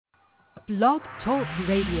Blog Talk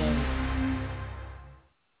Radio.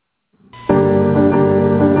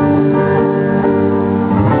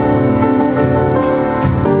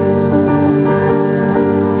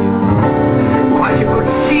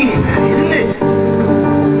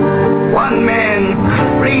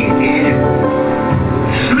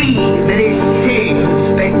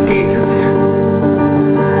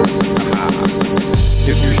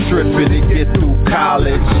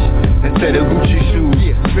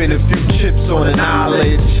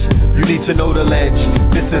 To know the ledge,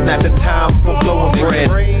 this is not the time for blowing bread.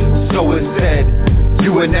 So it's said,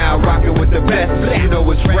 you are now rocking with the best. You know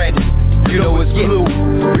it's red, you know it's blue.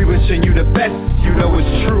 We wishing you the best, you know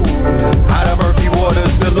it's true. Out of murky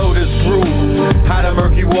waters, the lotus grew. Out of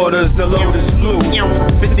murky waters, the lotus flew.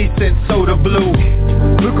 50 cent soda blue.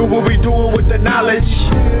 Look at what we doing with the knowledge.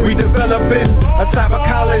 We developing a type of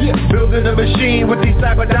college, building a machine with these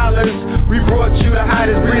type of dollars. We brought you the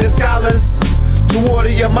hottest breed of scholars to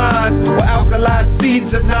water your mind with alkaline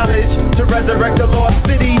seeds of knowledge, to resurrect the lost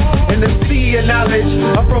city in the sea of knowledge.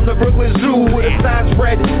 I'm from the Brooklyn Zoo with a sign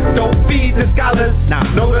spread, don't feed the scholars,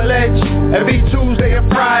 know the ledge. Every Tuesday and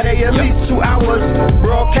Friday, at least 2 hours,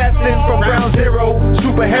 broadcasting from Ground Zero,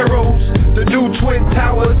 superheroes, the new Twin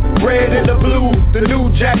Towers, red and the blue, the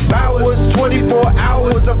new Jack Bowers, 24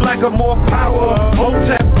 hours of black and more power.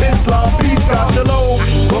 Hotep, Islam, peace, God,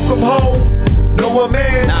 shalom, welcome home. No a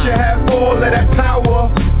man should have all of that power.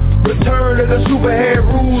 Return to the superhead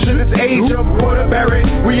rules in this age of water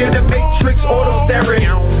bearing. We in the matrix, auto staring,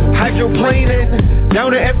 hydroplaning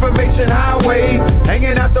down the information highway,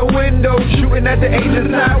 hanging out the window, shooting at the angels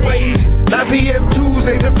sideways. 9 p.m.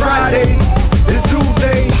 Tuesday to Friday. It's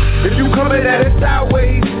Tuesday. If you coming at it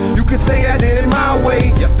sideways, you can say I did it my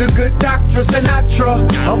way. The good Dr. Sinatra,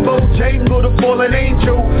 I'm Bojangle, the fallen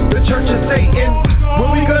angel, the church of Satan.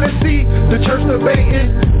 When we gonna see the church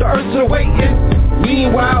debating, the earth's awaiting.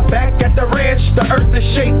 Meanwhile, back at the ranch, the earth is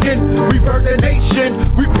shaking. We birth a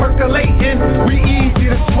nation, we percolating. We easy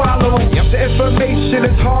to swallow. The information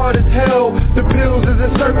is hard as hell. The pills is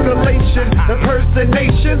in circulation.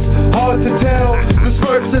 Impersonations, hard to tell. The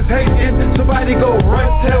Smurfs is hating. Somebody go run,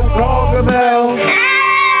 tell Gargamel.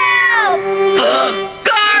 Help!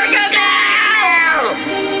 Gargamel!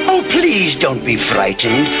 Oh, please don't be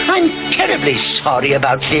frightened. I'm terribly sorry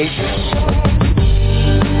about this.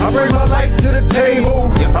 I bring my life to the table,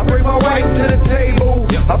 I bring my wife to the table,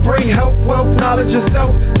 I bring health, wealth, knowledge, and self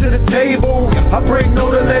to the table, I bring Know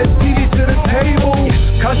the Ledge TV to the table,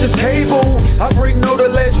 conscious table, I bring Know the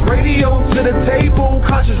Ledge radio to the table,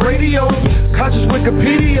 conscious radio, conscious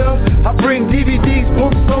Wikipedia, I bring DVDs,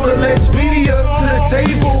 books, Know the Ledge media to the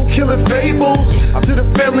table, killing fables, to the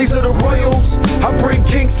families of the royals, I bring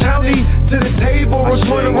Kings County to the table,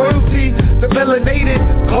 restoring royalty, the melanated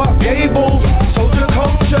Clark Gables, soldier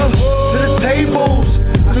culture to the tables,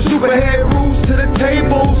 the superhead rules to the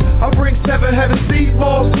tables. I bring 7 heaven seed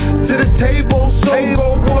balls to the table,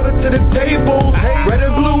 soul water to the table. Red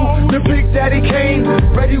and blue, the Big Daddy came,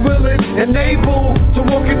 ready, willing, and able to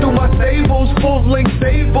walk it through my stables, full-length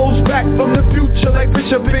stables, back from the future like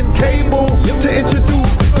Bishop and Cable, to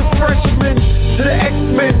introduce the freshmen to the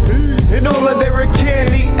X-Men, and all of their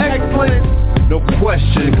candy excellent. No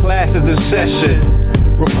question, class is in session.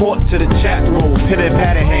 Report to the chat room, pen and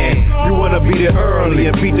pad in hand. You wanna beat it early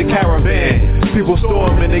and beat the caravan. People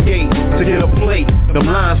storm in the gate to get a plate. Them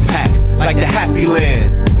lines packed like the Happy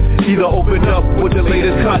Land. Either open up with the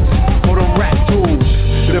latest cuts or them rap tools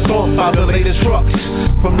that bump out the latest trucks.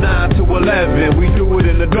 From 9 to 11, we do it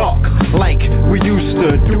in the dark like we used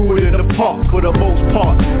to do it in the park. For the most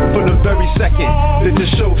part, from the very second that the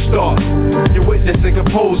show starts, you're witnessing a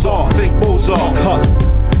pose off, think Mozart,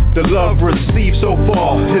 The love received so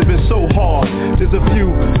far has been so hard. There's a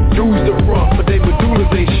few dudes to front, but they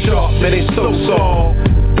medullas, they sharp, man, they so soft.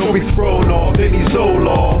 Don't be thrown off any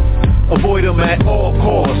Zoloft. Avoid them at all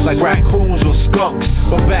costs, like raccoons or skunks.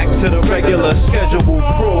 But back to the regular scheduled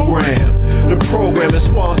program. The program is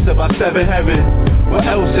sponsored by 7 Heaven. What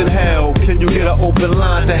else in hell can you get an open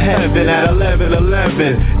line to heaven at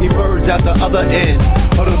 11:11? Emerge at the other end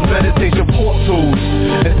of those meditation portals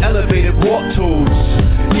and elevated walk tools,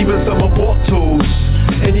 even some abort tools.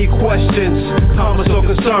 Any questions, comments or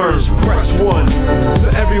concerns, press 1. To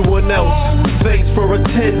everyone else, thanks for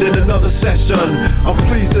attending another session. I'm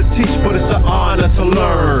pleased to teach, but it's an honor to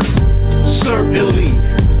learn. Certainly,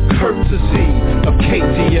 courtesy of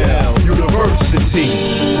KTL University.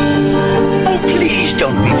 Oh, please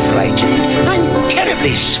don't be frightened. I'm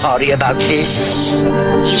terribly sorry about this.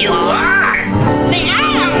 You are? They are!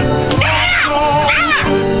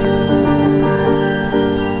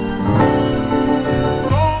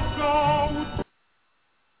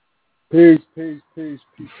 Peace, peace, peace.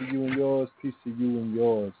 Peace to you and yours. Peace to you and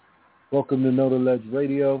yours. Welcome to Know the Ledge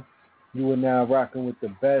Radio. You are now rocking with the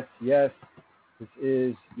best. Yes, this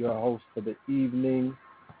is your host for the evening,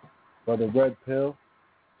 Brother Red Pill.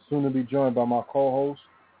 Soon to be joined by my co-host,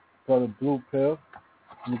 Brother Blue Pill.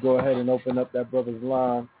 You go ahead and open up that brother's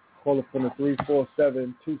line. Call it from the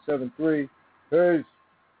 347-273. Peace.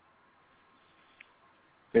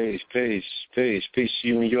 Peace, peace, peace, peace to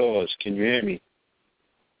you and yours. Can you hear me?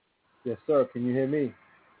 Yes, sir. Can you hear me?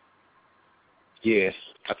 Yeah,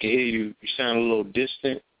 I can hear you. You sound a little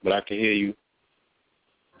distant, but I can hear you.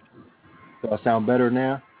 Do I sound better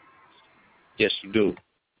now? Yes, you do.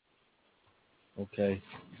 Okay.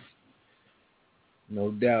 No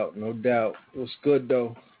doubt, no doubt. What's good,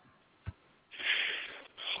 though?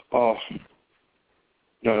 Oh,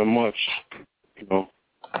 not much, you know.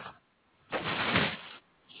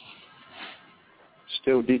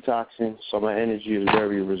 Still detoxing, so my energy is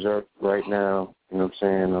very reserved right now. You know what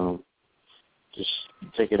I'm saying? Just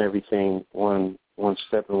taking everything one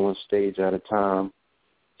step and one stage at a time.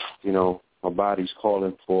 You know, my body's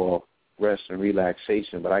calling for rest and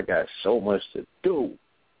relaxation, but I got so much to do.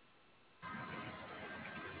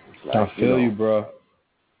 Like, I feel you, bro.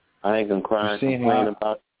 I ain't gonna cry and complain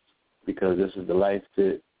about it because this is the life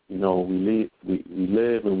that, you know, we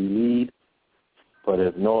live and we lead. But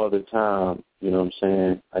if no other time, you know what I'm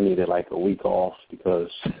saying, I needed like a week off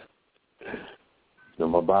because, you know,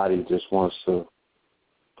 my body just wants to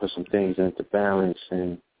put some things into balance,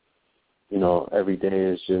 and, you know, every day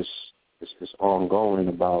is just, it's ongoing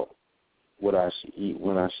about what I should eat,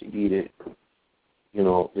 when I should eat it. You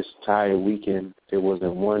know, this entire weekend, there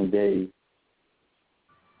wasn't one day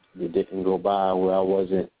that didn't go by where I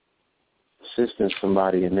wasn't assisting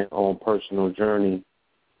somebody in their own personal journey.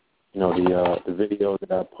 You know, the video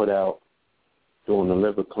that I put out doing the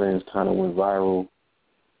liver cleanse kind of went viral,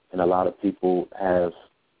 and a lot of people have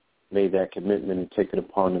made that commitment and taken it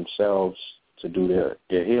upon themselves to do their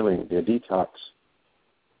healing, their detox,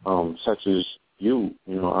 such as you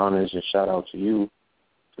know, honors and shout out to you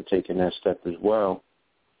for taking that step as well,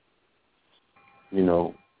 you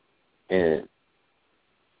know, and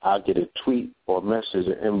I'll get a tweet or a message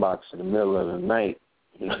or inbox in the middle of the night,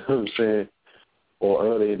 you know what I'm saying, or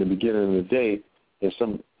early in the beginning of the day, and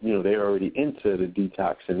some, you know, they're already into the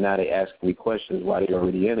detox, and now they ask me questions while they're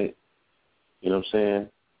already in it. You know what I'm saying?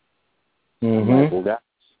 Mm-hmm. Like, well, guys,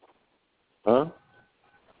 huh?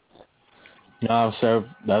 No, sir,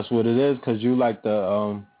 that's what it is, because you like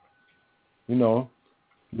the, you know,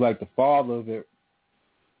 you like the father of it.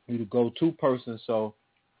 You the go-to person, so,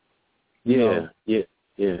 you know.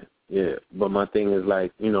 Yeah. But my thing is,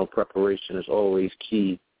 like, you know, preparation is always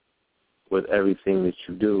key with everything that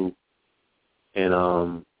you do.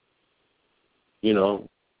 And, you know,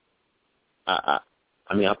 I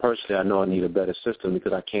mean, I personally, I know I need a better system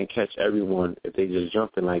because I can't catch everyone if they just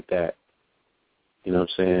jumping like that. You know what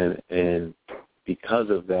I'm saying? And because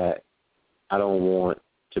of that, I don't want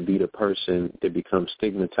to be the person that becomes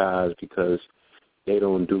stigmatized because they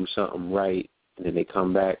don't do something right, and then they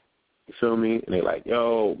come back, you feel me? And they're like,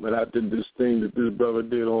 yo, man, I did this thing that this brother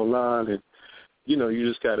did online. And, you know, you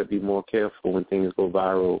just got to be more careful when things go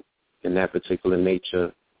viral in that particular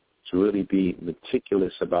nature, to really be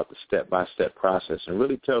meticulous about the step-by-step process and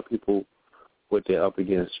really tell people what they're up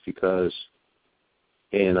against, because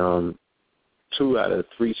in 2 out of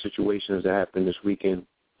 3 situations that happened this weekend,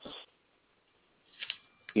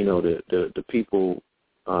 you know, the people,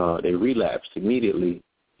 they relapsed immediately,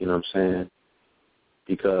 you know what I'm saying,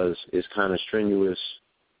 because it's kind of strenuous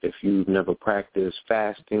if you've never practiced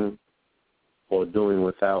fasting or doing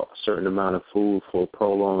without a certain amount of food for a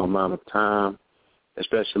prolonged amount of time,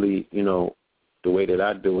 especially, you know, the way that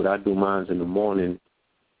I do it. I do mine in the morning.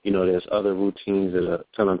 You know, there's other routines that are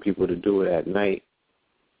telling people to do it at night.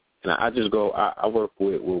 And I just go, I work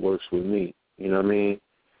with what works with me, you know what I mean?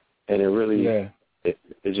 And it really, it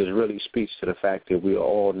just really speaks to the fact that we are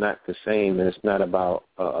all not the same, and it's not about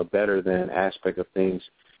a better than aspect of things.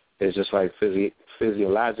 It's just like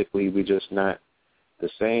physiologically, we're just not the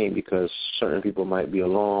same, because certain people might be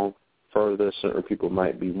along further, certain people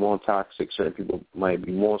might be more toxic, certain people might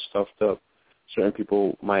be more stuffed up, certain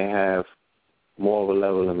people might have more of a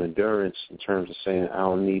level of endurance in terms of saying, I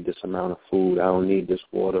don't need this amount of food, I don't need this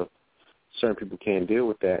water. Certain people can't deal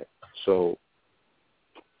with that. So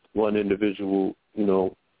one individual, you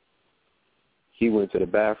know, he went to the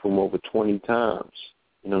bathroom over 20 times.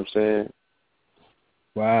 You know what I'm saying?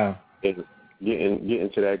 Wow. And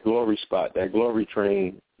getting to that glory spot, that glory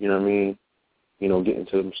train, you know what I mean? You know, getting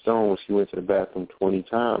to them stones, he went to the bathroom 20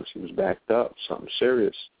 times. He was backed up, something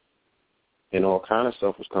serious. And all kind of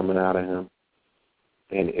stuff was coming out of him.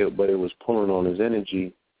 but it was pulling on his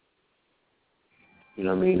energy. You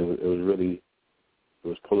know what I mean? It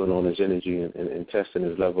was pulling on his energy and testing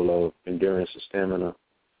his level of endurance and stamina.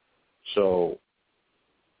 So,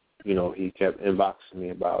 you know, he kept inboxing me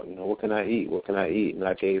about, you know, what can I eat? What can I eat? And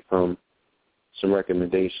I gave him some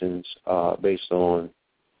recommendations based on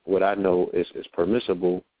what I know is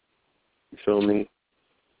permissible. You feel me?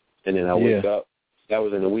 And then I wake up. That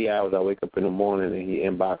was in the wee hours. I wake up in the morning and he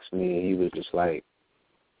inboxed me and he was just like,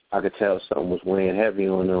 I could tell something was weighing heavy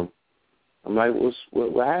on him. I'm like,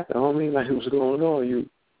 what happened, homie? Like, what's going on? You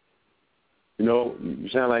know, you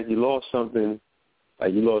sound like you lost something,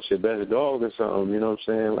 like you lost your best dog or something. You know what I'm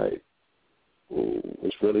saying? Like,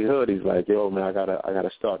 it's really hood. He's like, yo, man, I gotta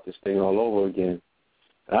start this thing all over again.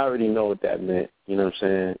 And I already know what that meant. You know what I'm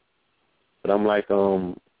saying? But I'm like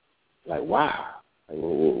wow. Like,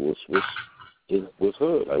 what's hood?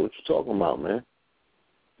 Like, what you talking about, man?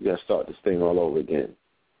 You gotta start this thing all over again.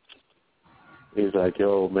 He's like,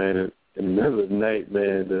 yo, man, in the middle of the night,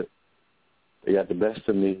 man, they got the best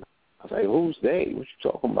of me. I was like, who's they? What you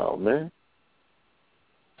talking about, man?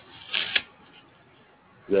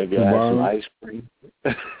 Like, I had some ice cream.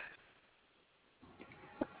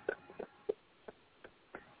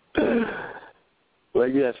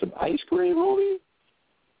 Like, you had some ice cream, homie?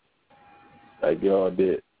 Like, yo, I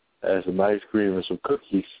did. I had some ice cream and some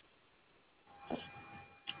cookies.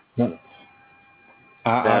 No.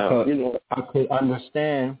 I could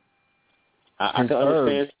understand. I could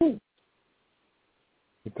understand too.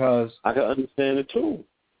 Because I could understand it too.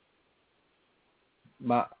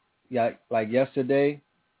 Like yesterday,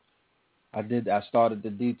 I started the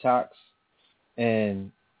detox,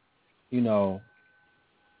 and you know,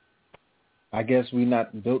 I guess we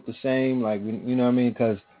not built the same. Like, you know what I mean?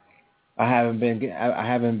 Because I haven't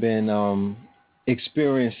been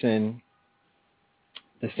experiencing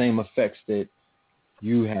the same effects that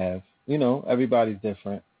you have. You know, everybody's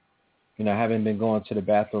different. You know, I haven't been going to the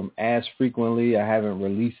bathroom as frequently. I haven't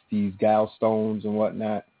released these gallstones and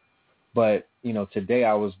whatnot. But, you know, today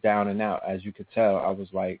I was down and out. As you could tell, I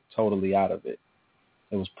was like totally out of it.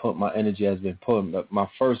 My energy has been pulling. But my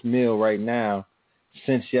first meal right now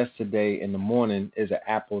since yesterday in the morning is an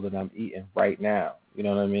apple that I'm eating right now. You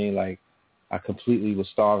know what I mean? Like, I completely was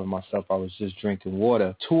starving myself. I was just drinking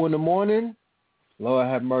water. 2 a.m, Lord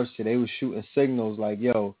have mercy. They were shooting signals like,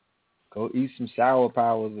 yo, go eat some sour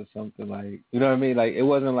powers or something. Like, you know what I mean? Like, it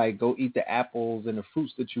wasn't like go eat the apples and the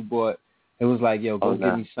fruits that you bought. It was like, yo, go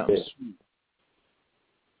get me something sweet.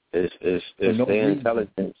 It's their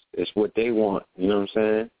intelligence. It's what they want. You know what I'm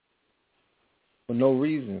saying? For no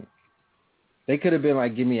reason. They could have been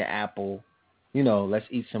like, give me an apple. You know, let's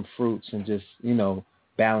eat some fruits and just, you know,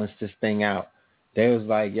 balance this thing out. They was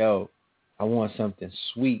like, yo, I want something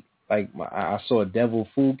sweet. Like, I saw a devil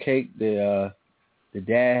food cake that the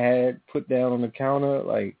dad had put down on the counter.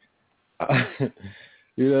 Like,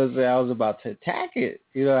 you know what I'm saying? I was about to attack it.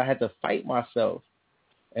 You know, I had to fight myself.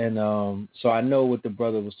 And so I know what the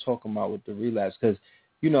brother was talking about with the relapse. Because,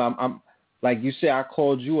 you know, I'm like you said, I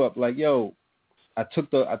called you up like, yo, I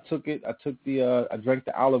drank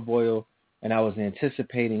the olive oil, and I was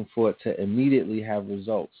anticipating for it to immediately have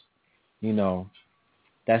results. You know,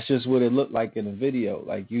 that's just what it looked like in the video.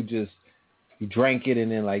 Like, you drank it,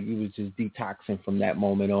 and then like you was just detoxing from that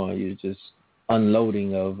moment on. You just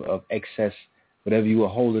unloading of excess, whatever you were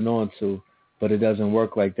holding on to. But it doesn't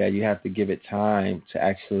work like that. You have to give it time to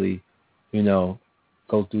actually, you know,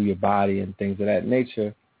 go through your body and things of that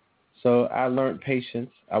nature. So I learned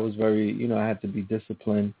patience. I was very, you know, I had to be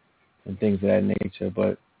disciplined and things of that nature.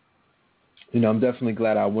 But, you know, I'm definitely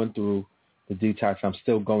glad I went through the detox. I'm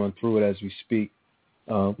still going through it as we speak.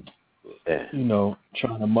 You know,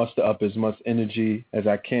 trying to muster up as much energy as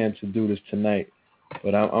I can to do this tonight.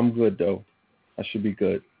 But I'm good, though. I should be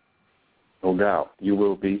good. No doubt. You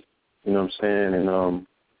will be. You know what I'm saying? And,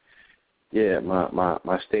 yeah,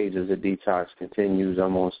 my stages of detox continues.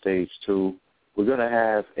 I'm on stage 2. We're going to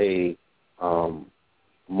have a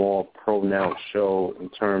more pronounced show in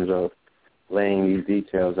terms of laying these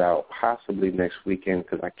details out possibly next weekend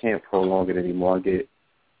because I can't prolong it anymore. I get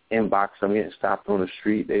inbox. I'm getting stopped on the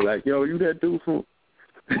street. They like, yo, you that dude from...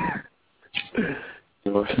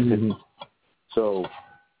 So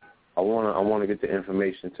I want to get the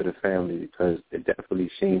information to the family because it definitely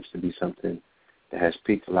seems to be something that has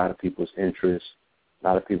piqued a lot of people's interest. A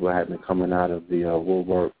lot of people have been coming out of the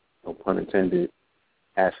woodwork, no pun intended,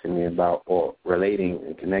 asking me about or relating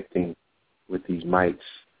and connecting with these mites,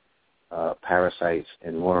 parasites,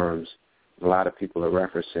 and worms. A lot of people are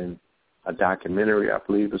referencing a documentary, I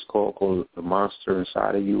believe it's called The Monster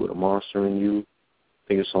Inside of You or The Monster in You. I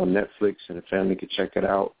think it's on Netflix, and the family can check it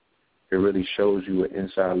out. It really shows you an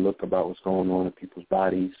inside look about what's going on in people's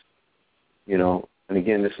bodies, you know. And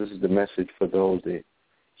again, this is the message for those that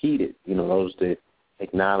heed it, you know, those that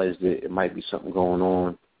acknowledge that it might be something going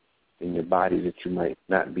on in your body that you might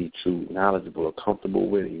not be too knowledgeable or comfortable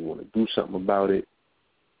with, and you want to do something about it.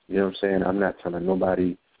 You know what I'm saying? I'm not telling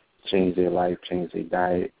nobody change their life, change their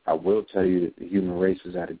diet. I will tell you that the human race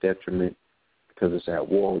is at a detriment because it's at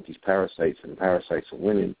war with these parasites, and the parasites are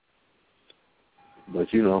winning.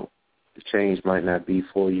 But, you know, the change might not be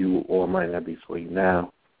for you or might not be for you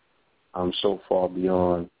now. I'm so far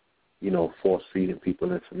beyond, you know, force-feeding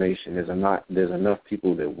people information. There's enough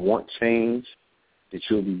people that want change that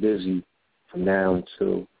you'll be busy from now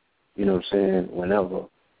until, you know what I'm saying, whenever,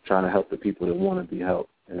 trying to help the people that want to be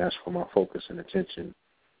helped. And that's where my focus and attention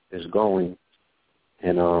is going.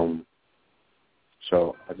 And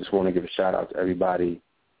so I just want to give a shout-out to everybody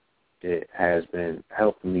that has been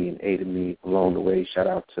helping me and aiding me along the way.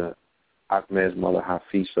 Shout-out to Ahmed's mother,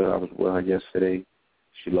 Hafisa. I was with her yesterday.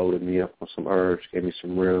 She loaded me up on some herbs, gave me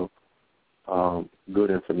some real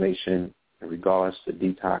good information in regards to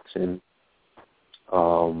detoxing.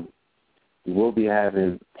 We will be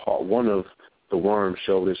having part one of the Worm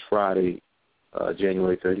Show this Friday,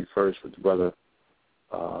 January 31st, with the brother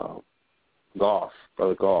Golf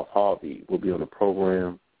Harvey will be on the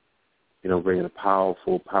program, you know, bringing a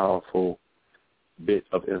powerful bit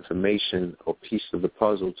of information or piece of the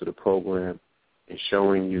puzzle to the program and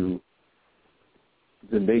showing you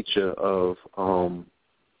the nature of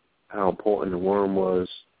how important the worm was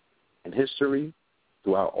in history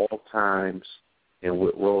throughout all times and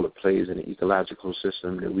what role it plays in the ecological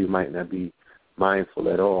system that we might not be mindful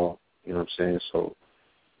at all. You know what I'm saying? So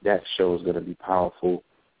that show is going to be powerful.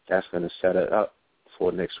 That's going to set it up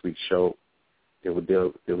for next week's show. It will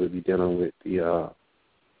be dealing with the, you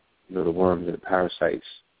know, the worms and the parasites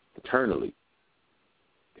internally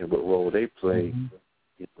and what role they play, you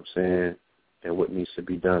know what I'm saying, and what needs to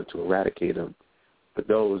be done to eradicate them. But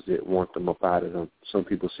those that want them up out of them, some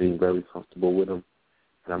people seem very comfortable with them,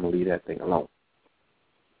 and I'm going to leave that thing alone.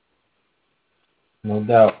 No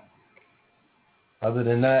doubt. Other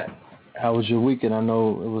than that, how was your weekend? I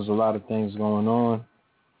know it was a lot of things going on.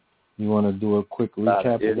 You want to do a quick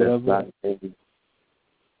recap of whatever?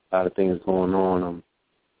 A lot of things going on. I'm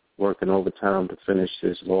working overtime to finish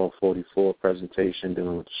this Law 44 presentation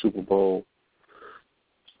dealing with the Super Bowl.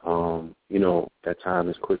 You know, that time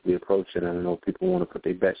is quickly approaching. I know people want to put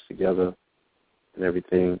their bets together and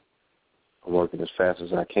everything. I'm working as fast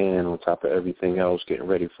as I can on top of everything else, getting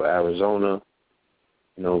ready for Arizona.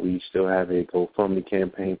 You know, we still have a GoFundMe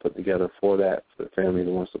campaign put together for that, for the family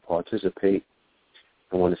that wants to participate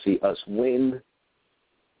and want to see us win.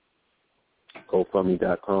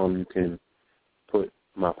 GoFundMe.com, you can put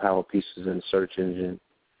my power pieces in the search engine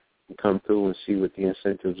and come through and see what the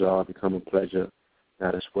incentives are, become a pledger,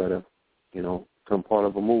 not a sweater, you know, become part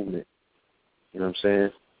of a movement. You know what I'm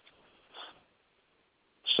saying?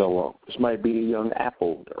 So this might be the young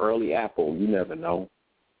apple, the early apple. You never know.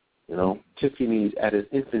 You know, Tiffany's at its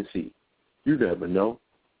infancy. You never know.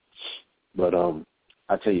 But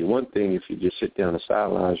I tell you one thing, if you just sit down the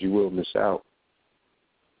sidelines, you will miss out.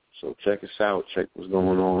 So check us out. Check what's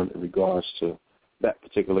going on in regards to that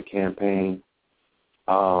particular campaign.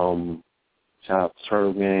 Shout out to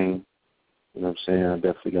Turtle Gang. You know what I'm saying? I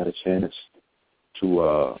definitely got a chance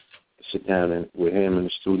to sit down with him in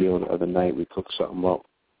the studio the other night. We cooked something up.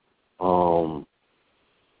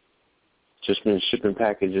 Just been shipping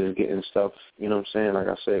packages, getting stuff, you know what I'm saying? Like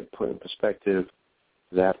I said, put in perspective,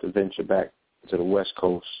 because I have to venture back to the West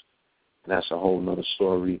Coast, and that's a whole nother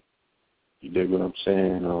story. You dig what I'm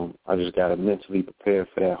saying? I just got to mentally prepare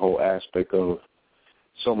for that whole aspect of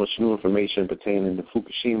so much new information pertaining to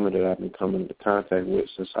Fukushima that I've been coming into contact with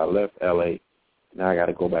since I left L.A. Now I got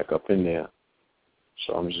to go back up in there.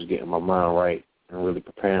 So I'm just getting my mind right and really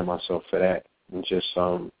preparing myself for that. And just,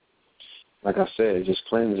 like I said, just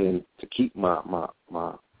cleansing to keep my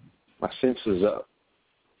senses up.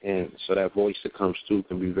 And so that voice that comes through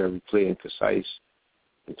can be very clear and concise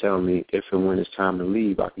and tell me if and when it's time to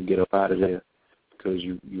leave, I can get up out of there, because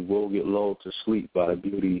you will get lulled to sleep by the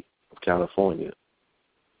beauty of California.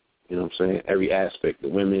 You know what I'm saying? Every aspect, the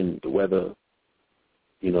women, the weather,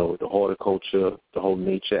 you know, the horticulture, the whole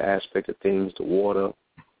nature aspect of things, the water,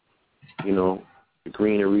 you know, the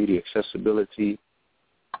greenery, the accessibility,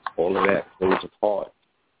 all of that plays a part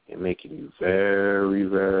in making you very,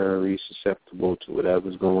 very susceptible to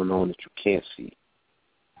whatever's going on that you can't see.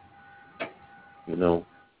 You know?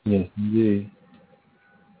 Yes, indeed.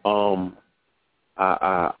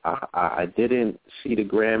 I didn't see the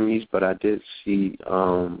Grammys, but I did see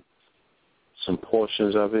some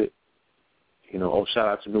portions of it, shout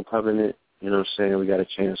out to New Covenant. You know what I'm saying? We got a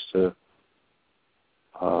chance to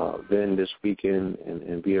vend this weekend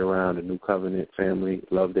and be around the New Covenant family.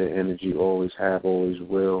 Love their energy, always have, always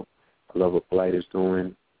will. I love what Blight is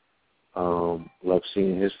doing. Love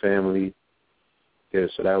seeing his family. Yeah,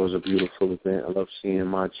 so that was a beautiful event. I love seeing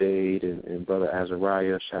my Jade and Brother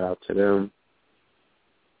Azariah. Shout out to them.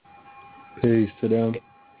 Peace to them.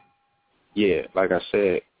 Yeah, like I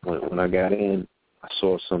said, when I got in, I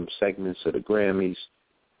saw some segments of the Grammys,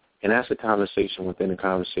 and that's a conversation within a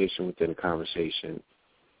conversation within a conversation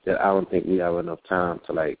that I don't think we have enough time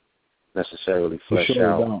to, like, necessarily flesh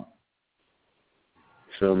out. Don't.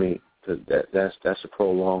 You feel me? Cause that's a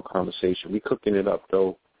prolonged conversation. We cooking it up,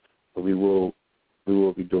 though, but we will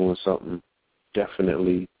be doing something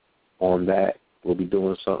definitely on that. We'll be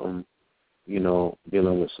doing something,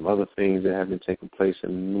 dealing with some other things that have been taking place in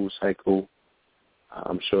the news cycle.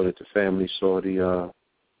 I'm sure that the family saw the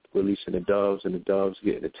releasing the doves and the doves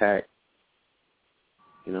getting attacked.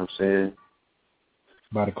 You know what I'm saying?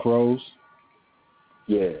 By the crows?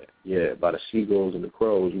 Yeah, by the seagulls and the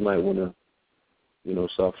crows. You might want to,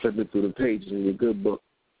 start flipping through the pages in your good book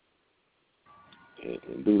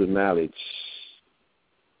and do the knowledge.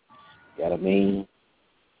 You know what I mean?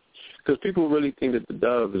 Because people really think that the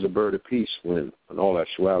dove is a bird of peace when in all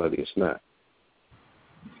actuality it's not.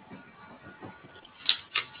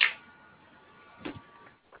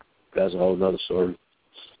 That's a whole nother story.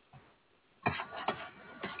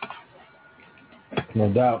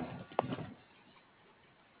 No doubt.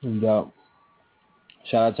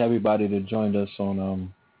 Shout out to everybody that joined us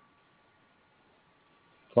on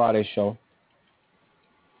Friday's show.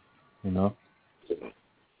 Yes,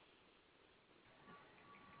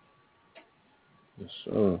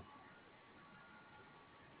 sir.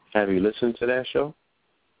 Have you listened to that show?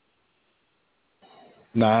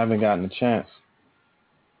 No, I haven't gotten a chance.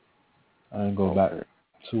 I didn't go back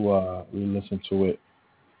to re-listen to it.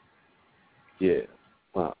 Yeah.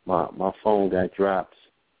 My phone got dropped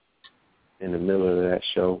in the middle of that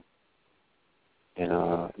show. And,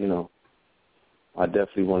 I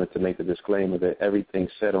definitely wanted to make the disclaimer that everything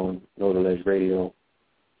said on Know the Ledge Radio,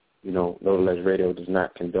 Know the Ledge Radio does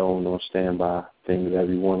not condone or stand by things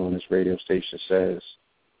everyone on this radio station says.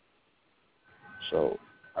 So,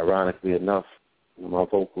 ironically enough, my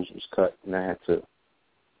vocals was cut and I had to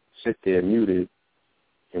sit there muted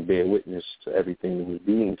and bear witness to everything that was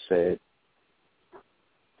being said.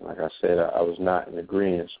 Like I said, I was not in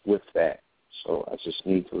agreement with that. So I just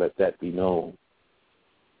need to let that be known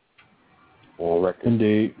on record.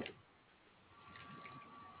 Indeed.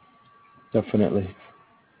 Definitely.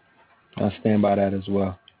 I stand by that as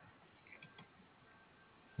well.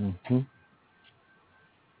 Mm-hmm.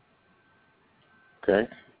 Okay.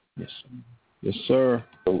 Yes, sir.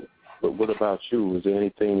 So, but what about you? Is there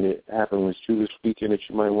anything that happened with you this weekend that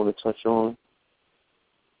you might want to touch on?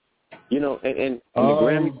 And the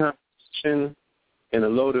Grammy conversation and the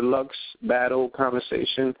Loaded Lux battle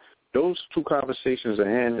conversation, those two conversations are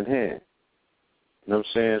hand in hand. You know what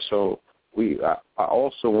I'm saying? So I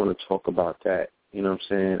also want to talk about that, you know what I'm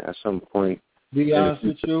saying, at some point. Be honest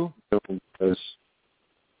with you, because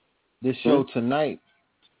this show tonight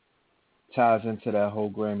ties into that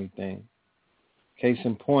whole Grammy thing. Case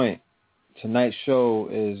in point, tonight's show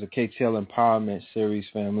is a KTL Empowerment Series,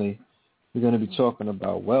 family. We're going to be talking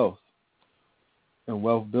about wealth and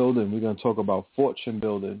wealth building. We're going to talk about fortune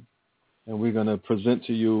building, and we're going to present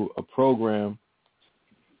to you a program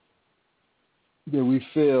that we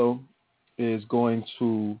feel is going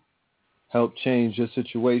to help change your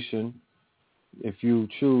situation if you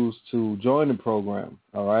choose to join the program,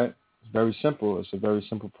 all right? It's very simple. It's a very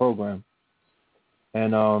simple program.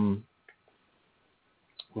 And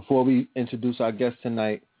before we introduce our guest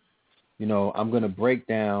tonight, I'm going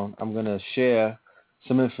to share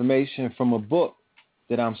some information from a book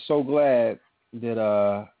that I'm so glad that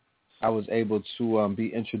I was able to be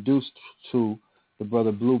introduced to. The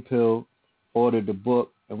brother Blue Pill ordered the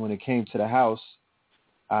book, and when it came to the house,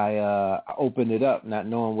 I opened it up not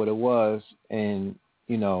knowing what it was, and,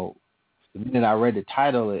 the minute I read the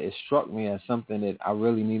title, it struck me as something that I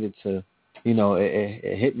really needed to,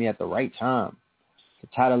 it hit me at the right time. The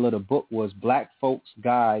title of the book was Black Folks'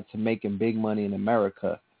 Guide to Making Big Money in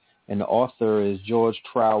America, and the author is George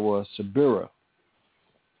Trower Sabira.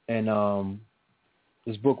 And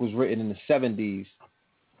this book was written in the 70s,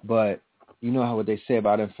 but you know how what they say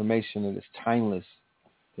about information, that it's timeless.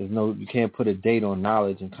 You can't put a date on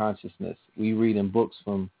knowledge and consciousness. We read in books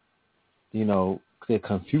from, that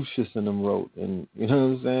Confucius and them wrote, and you know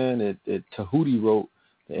what I'm saying, that Tahuti wrote,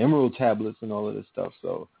 the Emerald Tablets and all of this stuff.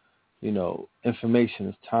 So, information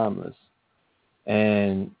is timeless.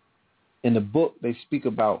 And in the book, they speak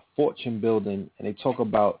about fortune building, and they talk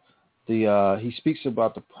about he speaks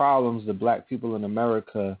about the problems the black people in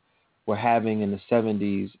America were having in the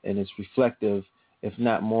 70s, and it's reflective, if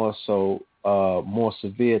not more so, more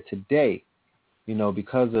severe today,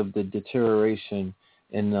 because of the deterioration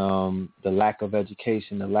and the lack of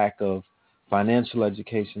education, the lack of financial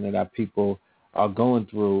education that our people are going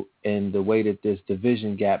through, and the way that this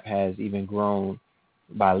division gap has even grown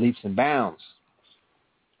by leaps and bounds.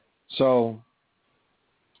 So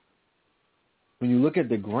when you look at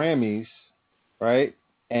the Grammys, right,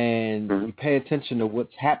 and you pay attention to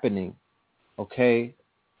what's happening, okay,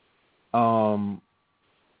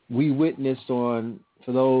 we witnessed for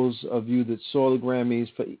those of you that saw the Grammys,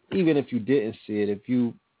 even if you didn't see it, if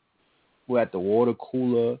you were at the water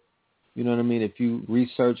cooler, you know what I mean, if you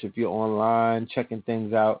research, if you're online checking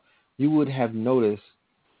things out, you would have noticed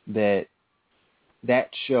that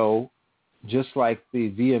show, just like the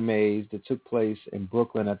VMAs that took place in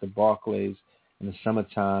Brooklyn at the Barclays in the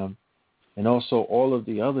summertime, and also all of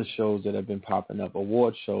the other shows that have been popping up,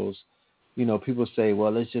 award shows, people say,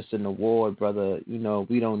 well, it's just an award, brother. We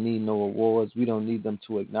don't need no awards. We don't need them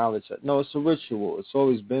to acknowledge it. No, it's a ritual. It's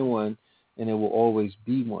always been one, and it will always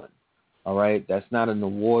be one. All right? That's not an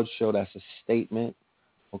award show. That's a statement.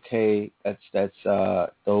 Okay? That's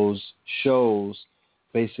those shows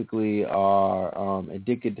basically are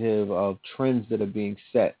indicative of trends that are being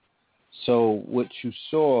set. So what you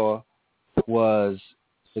saw was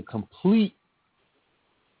the complete,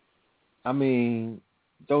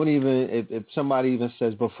 don't even, if somebody even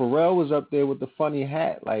says, but Pharrell was up there with the funny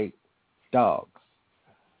hat, like, dog,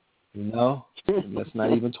 let's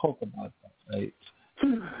not even talk about that, right?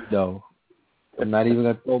 No, I'm not even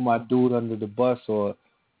going to throw my dude under the bus or,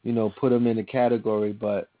 put him in a category,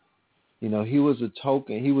 but, he was a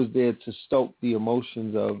token. He was there to stoke the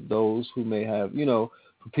emotions of those who may have, for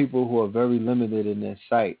people who are very limited in their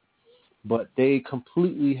sight. But they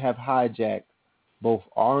completely have hijacked both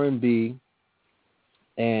R&B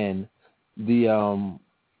and the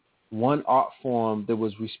one art form that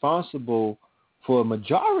was responsible for a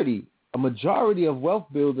majority of wealth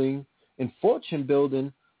building and fortune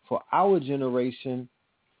building for our generation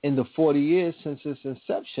in the 40 years since its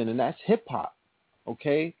inception, and that's hip-hop,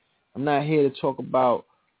 okay? I'm not here to talk about,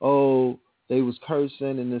 they was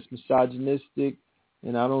cursing and it's misogynistic,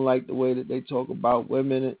 and I don't like the way that they talk about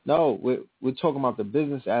women. No, we're talking about the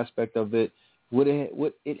business aspect of it, what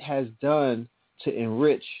it has done to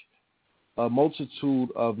enrich a multitude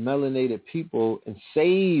of melanated people and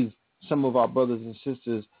save some of our brothers and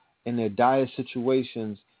sisters in their dire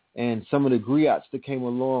situations, and some of the griots that came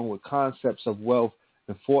along with concepts of wealth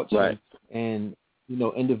and fortune, right. And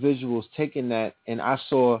individuals taking that, and I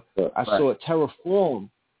saw it terraform.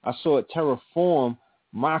 I saw it terraform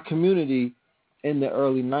my community in the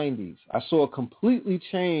early 90s. I saw it completely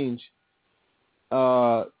change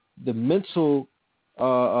the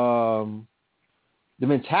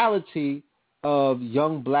mentality of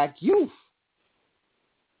young black youth.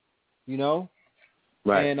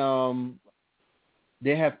 Right. And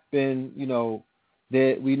there have been, we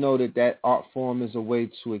know that art form is a way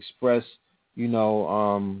to express,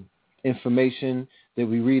 information that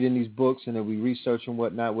we read in these books and that we research and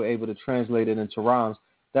whatnot. We're able to translate it into rhymes.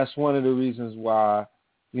 That's one of the reasons why,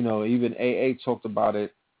 even AA talked about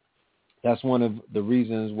it. That's one of the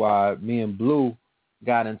reasons why me and Blue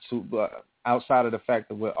got into, outside of the fact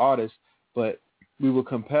that we're artists, but we were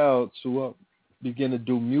compelled to begin to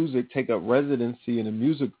do music, take up residency in the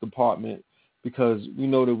music department, because we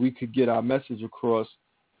know that we could get our message across,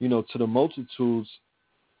 to the multitudes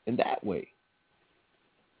in that way.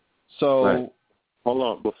 So, right. Hold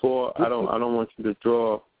on, before I don't want you to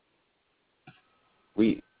draw.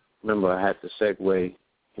 Remember I had to segue.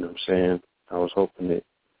 I was hoping that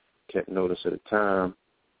kept notice at the time.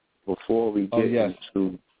 Before we get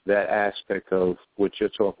into that aspect of what you're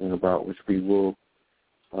talking about, which we will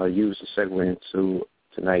use to segue into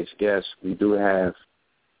tonight's guest, we do have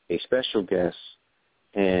a special guest,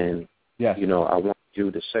 and I want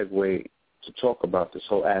you to segue to talk about this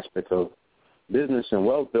whole aspect of business and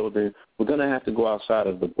wealth building. We're going to have to go outside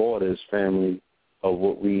of the borders, family, of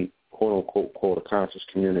what we quote-unquote call the conscious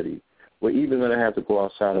community. We're even going to have to go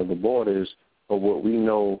outside of the borders of what we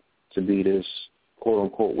know to be this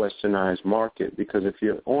quote-unquote westernized market, because if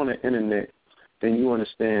you're on the internet, then you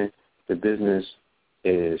understand the business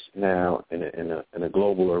is now in a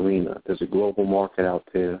global arena. There's a global market out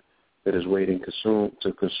there that is waiting to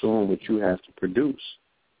consume what you have to produce,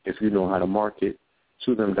 if you know how to market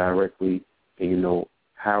to them directly and you know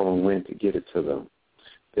how and when to get it to them.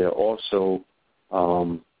 There are also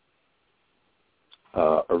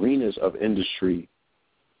arenas of industry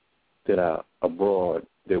that are abroad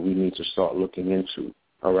that we need to start looking into,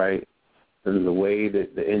 all right? And the way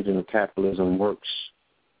that the engine of capitalism works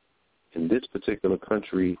in this particular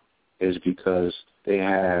country is because they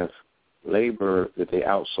have labor that they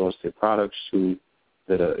outsource their products to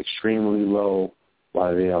that are extremely low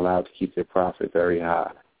while they're allowed to keep their profit very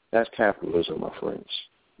high. That's capitalism, my friends,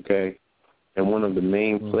 okay? And one of the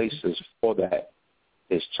main places for that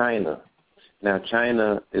is China. Now,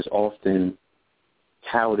 China is often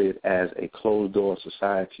touted as a closed-door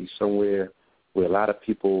society, somewhere where a lot of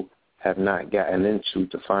people have not gotten into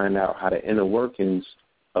to find out how the inner workings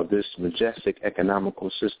of this majestic economical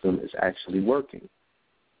system is actually working.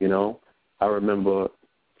 You know, I remember a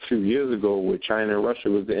few years ago where China and Russia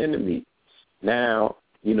was the enemy. Now,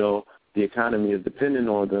 you know, the economy is dependent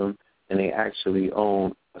on them, and they actually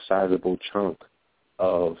own a sizable chunk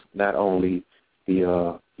of not only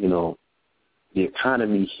the, the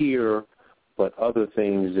economy here, but other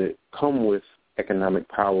things that come with economic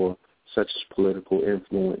power, such as political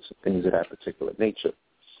influence and things of that particular nature.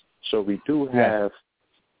 So we do have,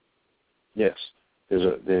 yes, there's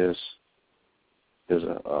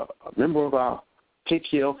a member of our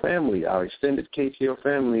KTL family, our extended KTL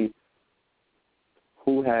family,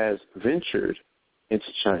 who has ventured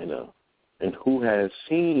into China and who has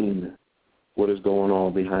seen what is going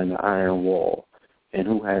on behind the iron wall and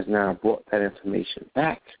who has now brought that information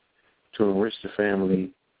back to enrich the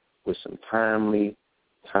family with some timely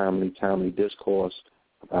discourse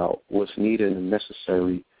about what's needed and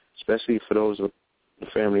necessary, especially for those of the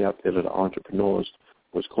family out there that are entrepreneurs,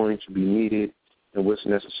 what's going to be needed and what's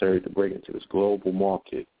necessary to break into this global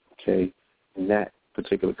market, okay? And that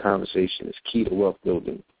particular conversation is key to wealth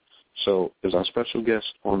building. So there's our special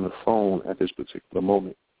guest on the phone at this particular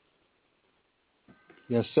moment.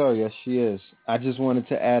 Yes, sir. Yes, she is. I just wanted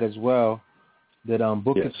to add as well that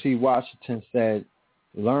Booker T. Washington said,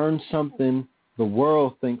 learn something the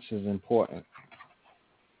world thinks is important.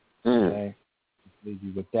 Okay? Leave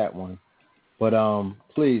you with that one. But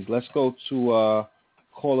please, let's go to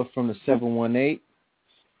caller from the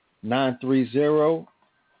 718-930.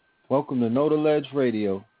 Welcome to Know the Ledge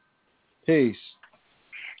Radio. Peace.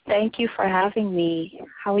 Thank you for having me.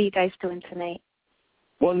 How are you guys doing tonight?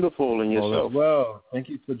 Wonderful, and yourself? Well, thank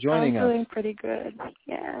you for joining us. I'm doing pretty good.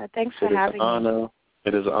 Yeah, thanks for having me.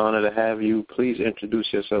 It is an honor to have you. Please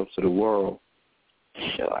introduce yourself to the world.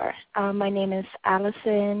 Sure. My name is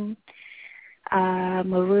Allison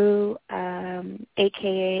Maru,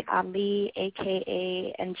 a.k.a. Ali,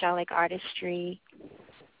 a.k.a. Angelic Artistry.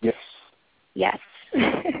 Yes. Yes.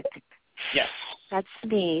 Yes. That's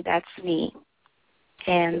me.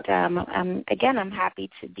 And I'm happy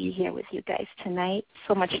to be here with you guys tonight.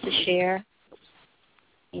 So much to share,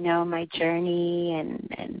 my journey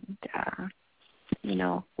and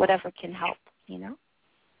whatever can help,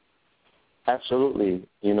 Absolutely.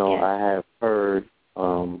 I have heard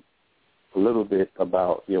a little bit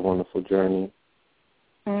about your wonderful journey.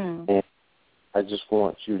 And I just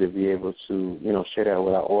want you to be able to, share that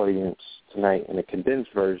with our audience tonight in a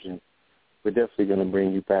condensed version. We're definitely going to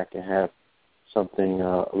bring you back and have something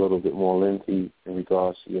a little bit more lengthy in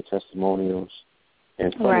regards to your testimonials.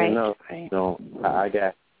 And funny enough, I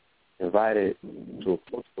got invited to a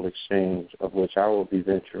cultural exchange of which I will be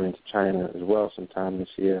venturing to China as well sometime this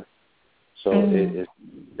year. So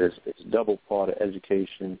it's double part of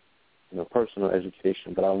education, personal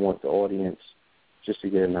education, but I want the audience just to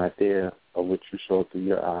get an idea of what you saw through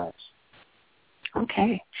your eyes.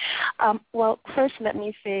 Okay. Well, first let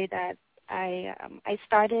me say that I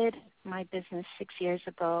started my business 6 years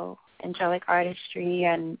ago, Angelic Artistry,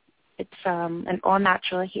 and it's an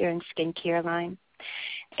all-natural hair and skincare line.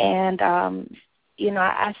 And,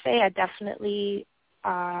 I say I definitely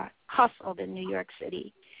hustled in New York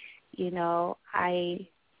City. When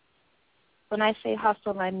I say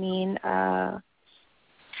hustle, I mean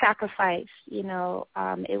sacrifice.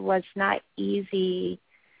 It was not easy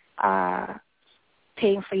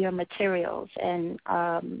paying for your materials and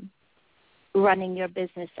running your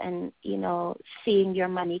business and, seeing your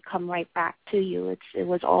money come right back to you. It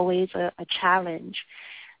was always a challenge.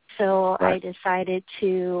 So I decided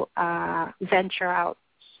to venture out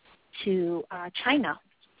to China.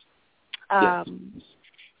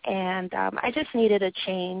 And I just needed a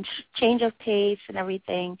change of pace and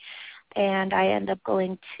everything. And I ended up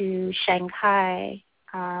going to Shanghai,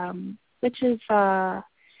 which is,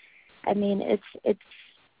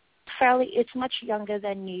 it's much younger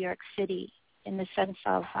than New York City in the sense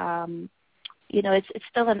of, it's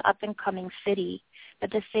still an up-and-coming city.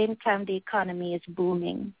 But at the same time, the economy is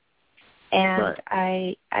booming. And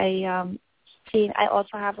I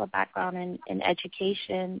also have a background in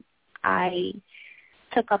education. I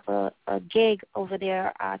took up a gig over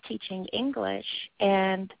there teaching English,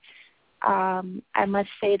 and I must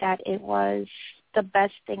say that it was the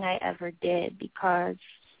best thing I ever did, because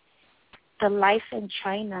the life in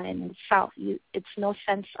China and in the South, it's no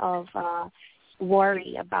sense of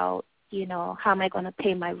worry about, how am I going to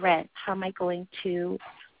pay my rent? How am I going to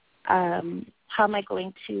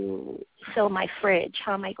fill my fridge?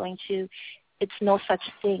 How am I going to? It's no such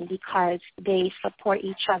thing, because they support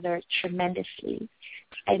each other tremendously.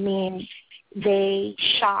 I mean, they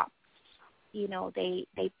shop, they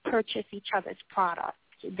purchase each other's products.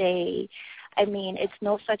 It's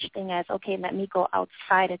no such thing as, okay, let me go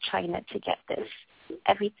outside of China to get this.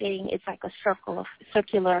 Everything is like a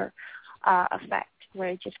circular effect where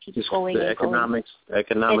it just keeps going. The economics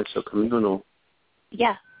are communal.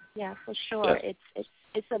 Yeah, for sure. Yes.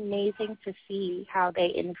 It's amazing to see how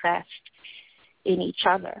they invest in each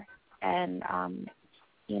other, and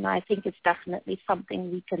I think it's definitely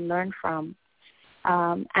something we can learn from.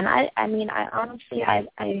 And I honestly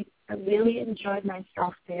really enjoyed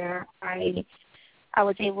myself there. I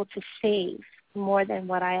was able to save more than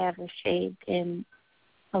what I ever saved in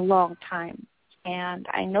a long time. And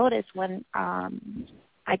I noticed when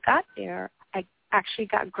I got there, I actually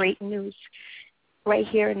got great news right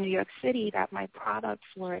here in New York City that my products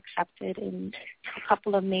were accepted in a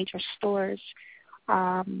couple of major stores,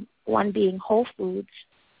 one being Whole Foods.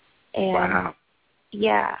 And wow.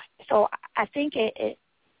 Yeah, so I think it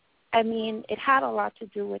had a lot to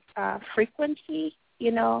do with frequency.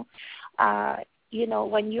 When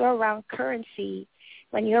you're around currency,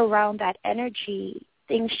 when you're around that energy,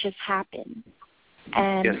 things just happen.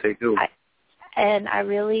 And yes, they do. I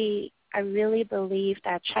really believe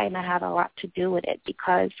that China had a lot to do with it,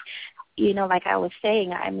 because, like I was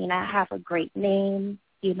saying, I have a great name,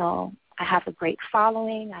 I have a great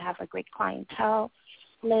following, I have a great clientele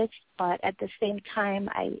list, but at the same time,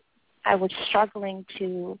 I was struggling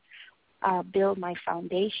to build my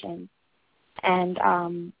foundation. And,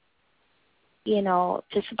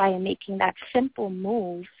 just by making that simple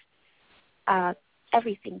move,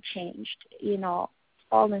 everything changed.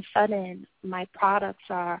 All of a sudden, my products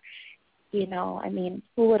are, who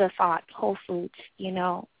would have thought Whole Foods,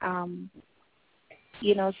 so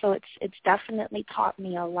it's definitely taught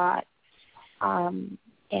me a lot.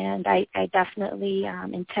 And I definitely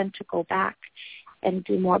intend to go back and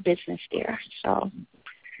do more business there. So.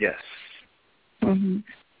 Yes. Mm-hmm.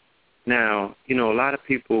 Now, a lot of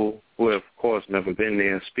people who have, of course, never been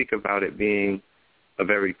there speak about it being a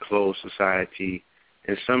very closed society,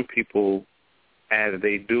 and some people, as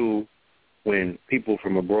they do when people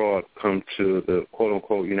from abroad come to the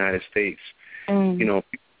quote-unquote United States, people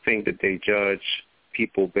think that they judge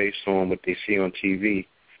people based on what they see on TV.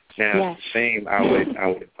 Now, yes. It's the same, I would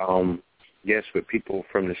guess, with people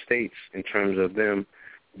from the States in terms of them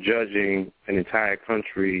judging an entire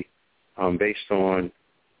country based on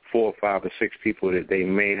 4 or 5 or 6 people that they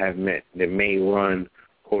may have met that may run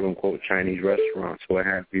quote-unquote Chinese restaurants, what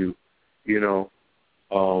have you.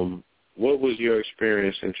 What was your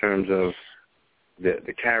experience in terms of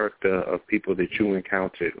the character of people that you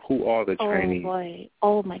encountered? Who are the Chinese? Oh, boy.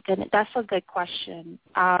 Oh, my goodness. That's a good question.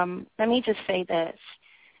 Let me just say this.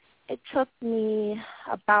 It took me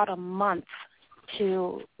about a month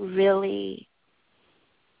to really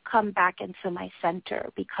come back into my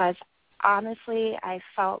center, because honestly, I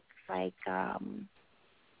felt like, I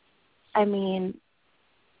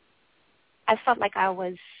felt like I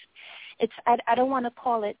was, I don't want to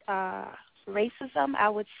call it racism. I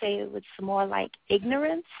would say it was more like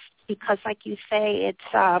ignorance, because like you say,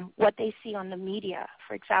 it's what they see on the media.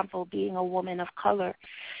 For example, being a woman of color,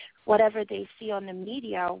 whatever they see on the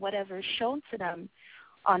media, whatever is shown to them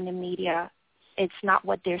on the media, it's not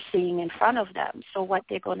what they're seeing in front of them. So what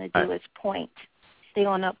they're going to do is point. They're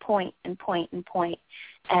going to point and point and point.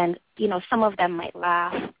 And, some of them might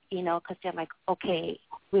laugh, because they're like, okay,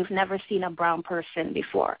 we've never seen a brown person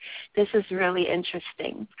before. This is really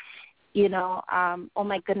interesting. Oh,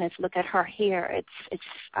 my goodness, look at her hair. It's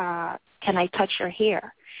can I touch your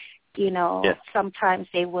hair? Yes. Sometimes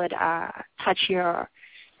they would touch your,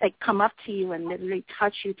 like come up to you and literally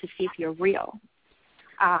touch you to see if you're real.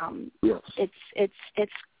 Yes.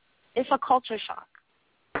 It's a culture shock.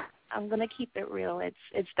 I'm going to keep it real.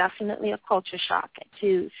 It's definitely a culture shock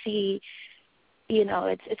to see,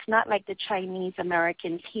 it's not like the Chinese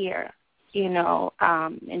Americans here, in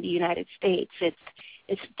the United States.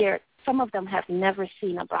 It's there. Some of them have never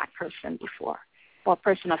seen a black person before, or a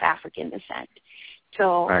person of African descent.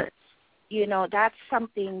 So, right. That's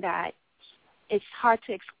something that it's hard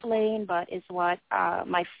to explain, but it's what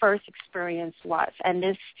my first experience was. And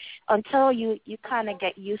this, until you kind of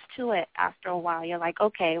get used to it after a while, you're like,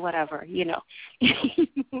 okay, whatever, you know.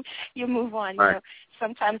 You move on. Right. You know,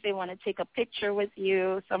 sometimes they want to take a picture with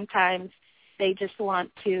you. Sometimes they just want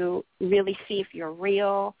to really see if you're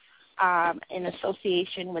real, in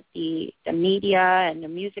association with the media and the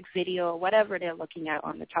music video, whatever they're looking at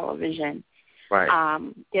on the television. Right.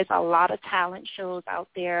 There's a lot of talent shows out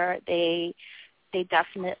there. They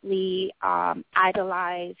definitely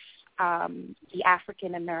idolize the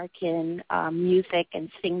African American music and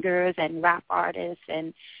singers and rap artists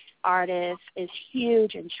and artists is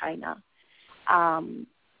huge in China.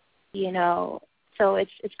 You know, so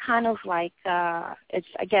it's kind of like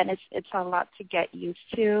it's a lot to get used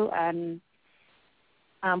to, and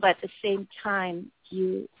but at the same time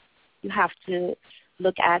you have to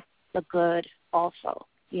look at the good also,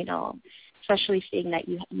 you know, especially seeing that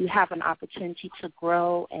you have an opportunity to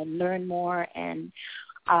grow and learn more and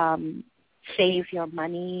save your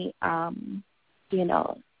money, you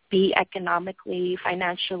know, be economically,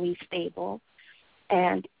 financially stable.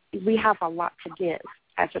 And we have a lot to give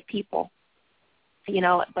as a people, you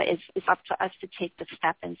know, but it's up to us to take the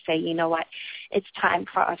step and say, you know what, it's time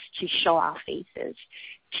for us to show our faces,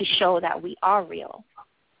 to show that we are real.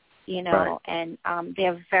 You know, right. And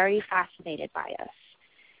they're very fascinated by us,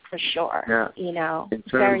 for sure. Yeah. You know,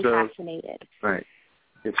 very fascinated. Right.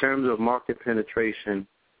 In terms of market penetration,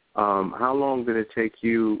 how long did it take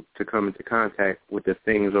you to come into contact with the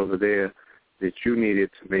things over there that you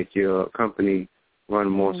needed to make your company run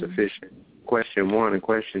more sufficient? Question one. And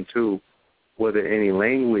question two, were there any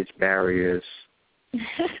language barriers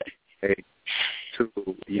to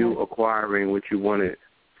you acquiring what you wanted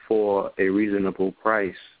for a reasonable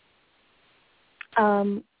price?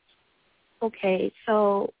 Okay,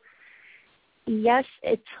 so yes,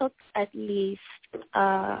 it took at least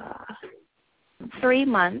 3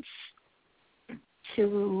 months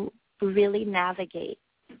to really navigate,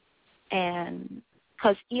 and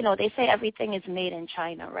because, you know, they say everything is made in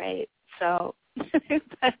China, right? So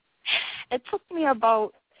it took me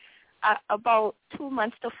about 2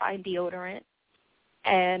 months to find deodorant,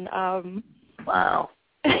 and wow.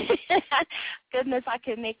 Goodness, I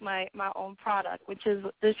can make my own product,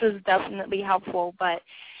 this is definitely helpful. But,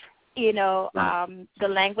 you know, the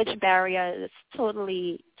language barrier is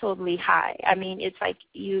totally high. I mean, it's like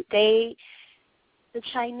the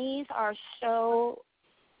Chinese are so,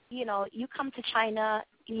 you know, you come to China,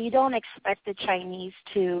 you don't expect the Chinese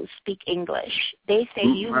to speak English. They say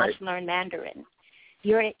you must learn Mandarin.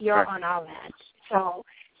 You're right. On our land. So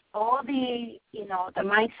all the, you know, the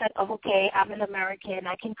mindset of, okay, I'm an American,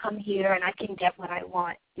 I can come here and I can get what I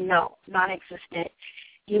want. No, non-existent.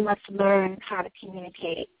 You must learn how to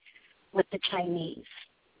communicate with the Chinese.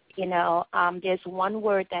 You know, there's one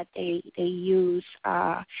word that they use.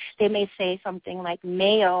 They may say something like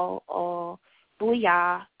 "meo" or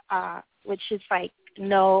 "booyah," which is like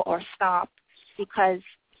no or stop, because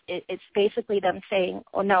it's basically them saying,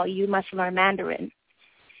 oh, no, you must learn Mandarin.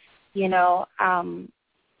 You know,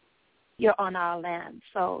 you're on our land.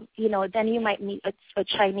 So, you know, then you might meet a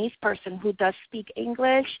Chinese person who does speak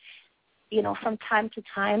English, you know, from time to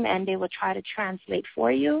time, and they will try to translate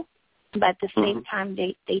for you. But at the same time,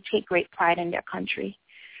 they take great pride in their country,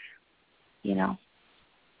 you know.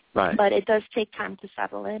 Right. But it does take time to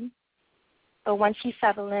settle in. But once you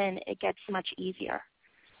settle in, it gets much easier,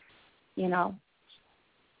 you know.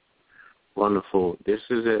 Wonderful. This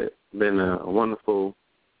has been a wonderful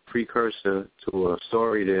precursor to a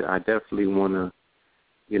story that I definitely want to,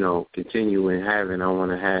 you know, continue in having. I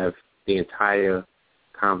want to have the entire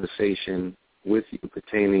conversation with you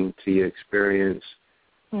pertaining to your experience.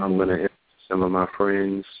 I'm going to invite some of my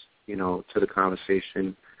friends, you know, to the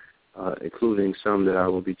conversation, including some that I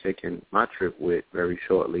will be taking my trip with very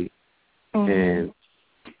shortly. And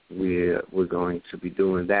we're going to be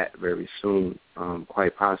doing that very soon,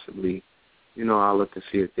 quite possibly. You know, I'll look to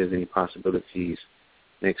see if there's any possibilities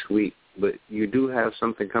next week. But you do have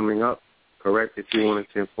something coming up, correct, that you wanted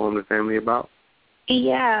to inform the family about?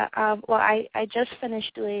 Yeah. Well, I just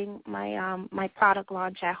finished doing my product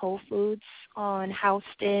launch at Whole Foods on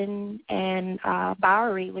Houston and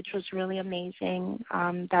Bowery, which was really amazing.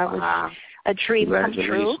 That was a dream come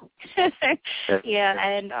true. Yeah,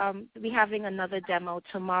 and we're having another demo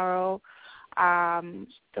tomorrow.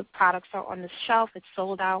 The products are on the shelf. It's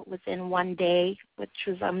sold out within 1 day, which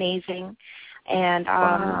was amazing. And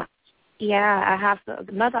yeah, I have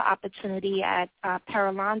another opportunity at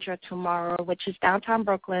Paralandra tomorrow, which is downtown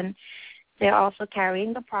Brooklyn. They're also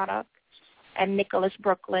carrying the product. And Nicholas,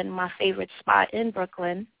 Brooklyn, my favorite spot in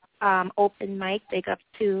Brooklyn. Open mic, big up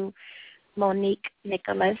to Monique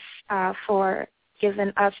Nicholas for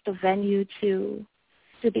giving us the venue to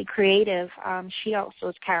be creative. She also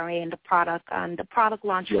is carrying the product. The product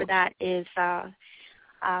launch for that is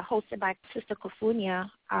hosted by Sister Kofunia.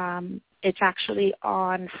 It's actually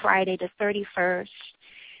on Friday the 31st.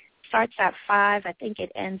 Starts at 5. I think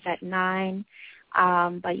it ends at 9.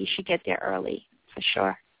 But you should get there early for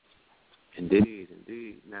sure. Indeed.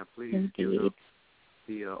 Now, please give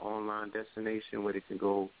the online destination where they can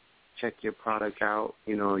go check your product out.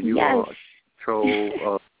 You are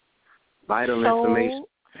control vital information.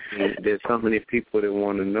 And there's so many people that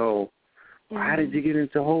want to know, how did you get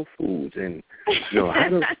into Whole Foods? And,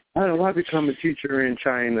 how do I become a teacher in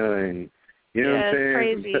China? And, you know what I'm saying?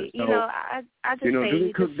 Crazy. So, I just say, do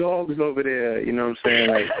they cook dogs over there? You know what I'm saying?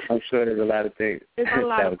 Like, I'm sure there's a lot of things. There's a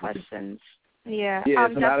lot of questions. Yeah. Yeah,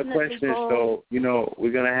 it's a lot of questions. So,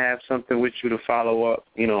 we're going to have something with you to follow up.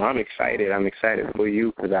 I'm excited. I'm excited for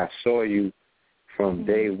you because I saw you from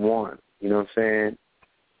day one. You know what I'm saying?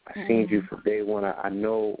 I seen you from day one. I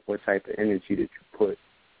know what type of energy that you put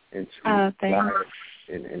into life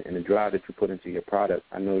and the drive that you put into your product.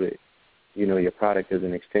 I know that, your product is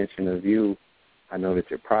an extension of you. I know that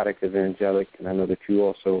your product is angelic, and I know that you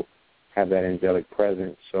also have that angelic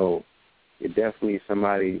presence. So you're definitely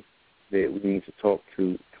somebody that we need to talk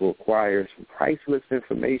to acquire some priceless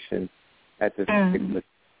information at this particular.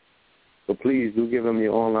 So please do give them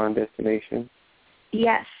your online destination.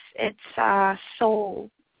 Yes, it's Soul.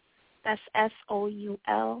 That's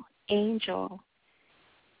SOUL, Angel,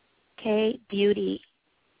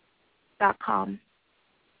 beauty.com.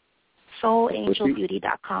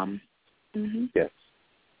 SoulAngelBeauty.com. Mm-hmm. Yes.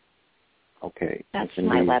 Okay. That's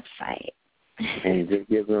my website. And just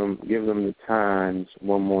give them the times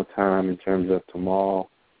one more time in terms of tomorrow,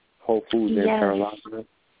 Whole Foods in Carolina.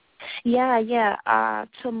 Yeah.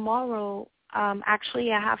 Tomorrow,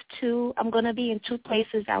 actually, I have two. I'm going to be in two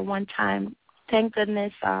places at one time. Thank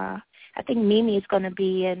goodness. I think Mimi is going to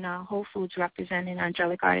be in Whole Foods representing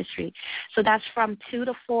Angelic Artistry. So that's from 2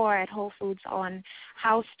 to 4 at Whole Foods on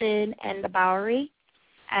Houston and the Bowery.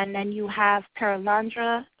 And then you have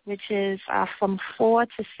Pearlandra, which is from 4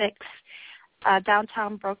 to 6,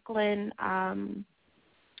 downtown Brooklyn.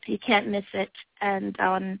 You can't miss it. And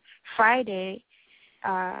on Friday,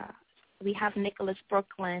 we have Nicholas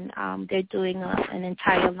Brooklyn. They're doing an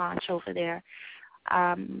entire launch over there.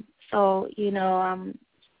 So,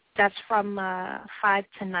 that's from 5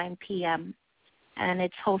 to 9 p.m., and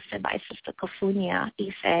it's hosted by Sister Kofunia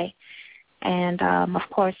Ife and, of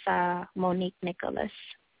course, Monique Nicholas.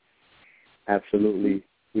 Absolutely.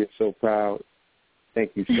 We're so proud.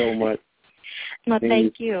 Thank you so much. No,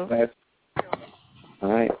 thank you.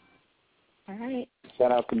 All right.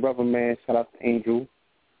 Shout out to Brother Man. Shout out to Angel.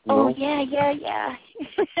 Yeah.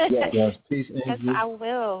 Yes, peace, Angel. Yes, I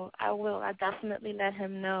will. I definitely let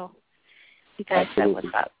him know. You guys said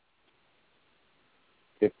what's up.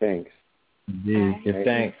 Give thanks. Indeed. Give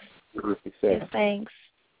thanks. Give thanks.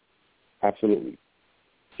 Absolutely.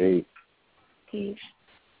 Peace.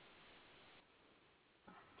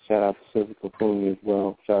 Shout out to Sister Kofunia as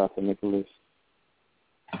well. Shout out to Nicholas.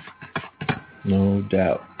 No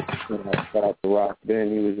doubt. Shout out to Ross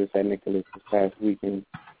Ben. He was just at Nicholas this past weekend.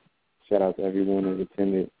 Shout out to everyone who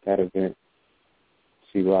attended that event.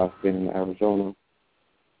 See Ross Ben in Arizona.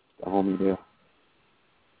 The homie there.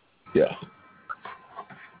 Yeah.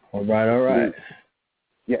 All right.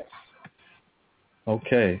 Yes.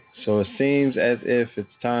 Okay, so it seems as if it's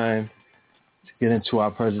time to get into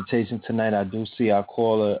our presentation tonight. I do see our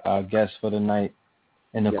caller, our guest for the night,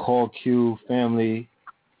 in the call queue. Family,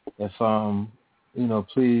 if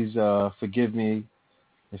please forgive me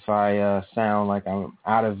if I sound like I'm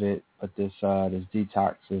out of it, but this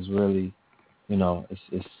detox is really,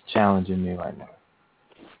 it's challenging me right now.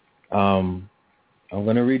 I'm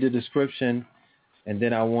going to read the description, and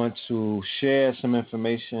then I want to share some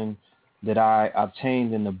information that I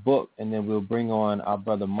obtained in the book, and then we'll bring on our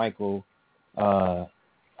brother Michael, the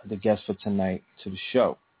guest for tonight, to the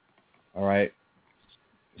show. All right?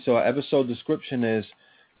 So our episode description is,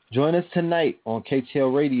 join us tonight on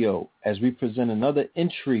KTL Radio as we present another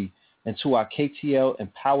entry into our KTL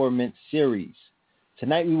Empowerment Series.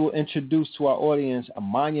 Tonight we will introduce to our audience a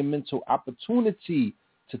monumental opportunity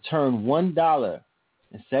to turn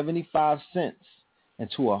 $1.75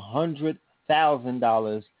 into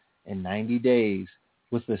 $100,000 in 90 days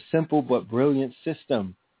with a simple but brilliant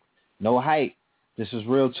system. No hype. This is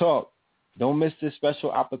real talk. Don't miss this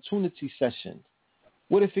special opportunity session.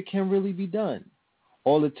 What if it can really be done?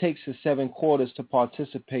 All it takes is 7 quarters to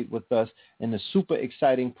participate with us in the super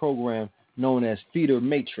exciting program known as FEEDER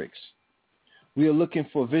Matrix. We are looking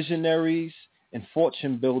for visionaries and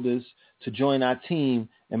fortune builders to join our team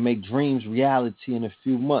and make dreams reality in a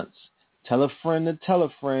few months. Tell a friend to tell a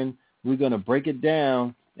friend. We're going to break it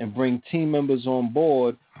down and bring team members on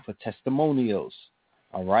board for testimonials.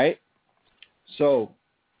 All right? So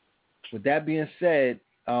with that being said,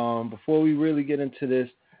 before we really get into this,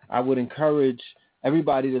 I would encourage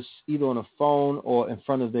everybody that's either on a phone or in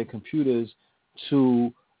front of their computers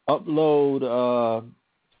to upload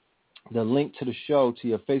the link to the show to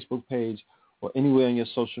your Facebook page or anywhere on your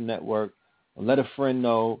social network. Let a friend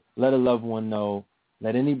know, let a loved one know,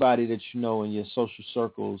 let anybody that you know in your social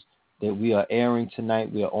circles that we are airing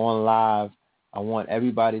tonight. We are on live. I want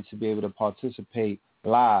everybody to be able to participate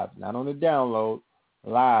live, not on the download,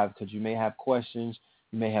 live, because you may have questions,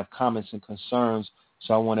 you may have comments and concerns.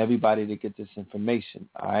 So I want everybody to get this information,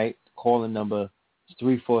 all right? The calling number is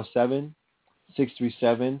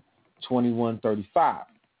 347-637-2135,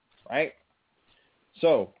 right?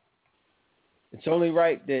 So it's only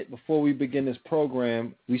right that before we begin this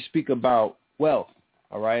program, we speak about wealth,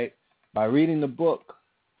 all right? By reading the book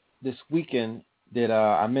this weekend that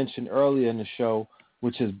I mentioned earlier in the show,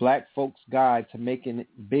 which is Black Folks' Guide to Making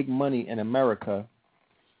Big Money in America,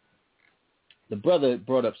 the brother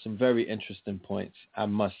brought up some very interesting points, I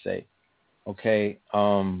must say, okay?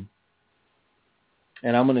 And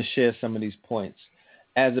I'm going to share some of these points.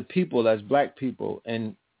 As a people, as black people,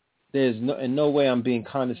 and there's in no way I'm being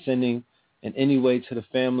condescending in any way to the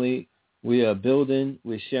family. We are building,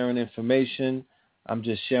 we're sharing information. I'm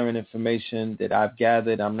just sharing information that I've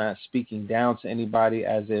gathered. I'm not speaking down to anybody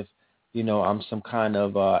as if, you know, I'm some kind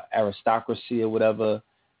of aristocracy or whatever,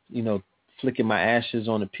 you know, flicking my ashes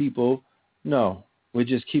on the people. No, we're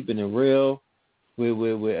just keeping it real.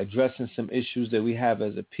 We're addressing some issues that we have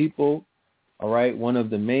as a people. All right. One of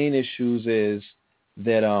the main issues is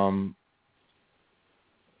that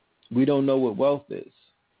we don't know what wealth is.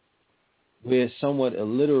 We're somewhat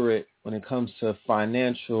illiterate when it comes to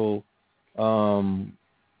financial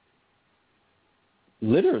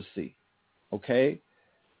literacy. Okay,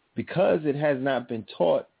 because it has not been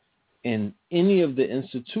taught in any of the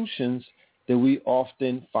institutions that we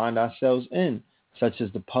often find ourselves in, such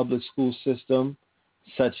as the public school system,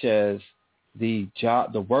 such as the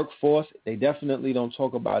workforce. They definitely don't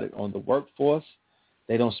talk about it on the workforce.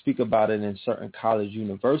 They don't speak about it in certain college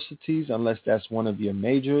universities unless that's one of your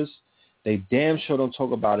majors. They damn sure don't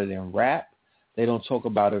talk about it in rap. They don't talk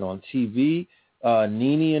about it on TV.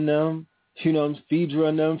 Nene and them, you know, FEEDER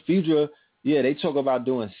and them. FEEDER, yeah, they talk about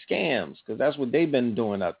doing scams because that's what they've been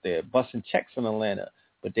doing out there, busting checks in Atlanta.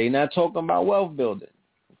 But they not talking about wealth building,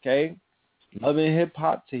 okay? Love and Hip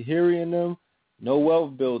Hop, Tahiri and them, no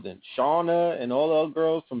wealth building. Shauna and all the other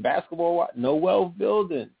girls from Basketball, no wealth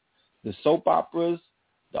building. The soap operas,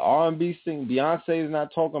 the R&B sing, Beyonce is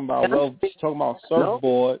not talking about wealth. She's talking about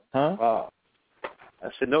surfboard, huh? I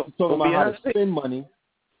said no. She's talking about how to spend money.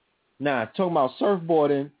 Nah, talking about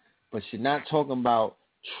surfboarding, but she's not talking about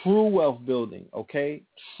true wealth building, okay?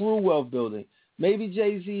 True wealth building. Maybe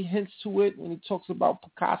Jay-Z hints to it when he talks about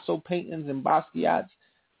Picasso paintings and Basquiat's,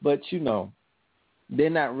 but, you know, they're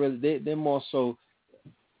not really, they're more so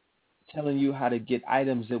telling you how to get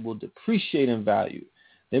items that will depreciate in value.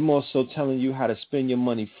 They're more so telling you how to spend your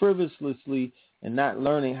money frivolously and not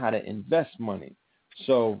learning how to invest money.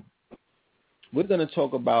 So we're going to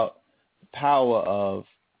talk about the power of,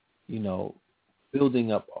 you know,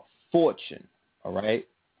 building up a fortune, all right?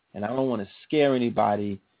 And I don't want to scare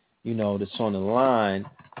anybody, you know, that's on the line,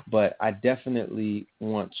 but I definitely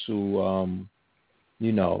want to,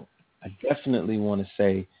 you know, I definitely want to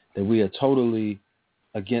say that we are totally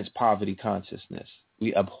against poverty consciousness.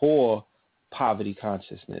 We abhor poverty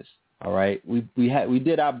consciousness, all right? We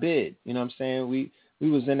did our bid, you know what I'm saying? We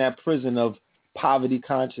was in that prison of poverty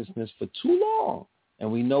consciousness for too long,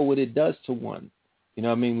 and we know what it does to one. You know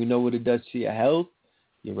what I mean? We know what it does to your health,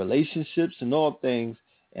 your relationships, and all things,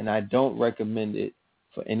 and I don't recommend it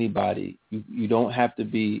for anybody. You don't have to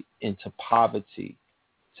be into poverty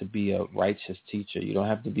to be a righteous teacher. You don't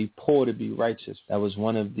have to be poor to be righteous. That was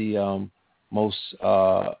one of the most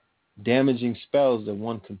damaging spells that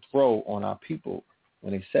one can throw on our people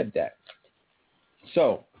when they said that.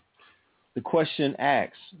 So the question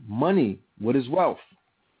asks, money, what is wealth?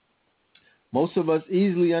 Most of us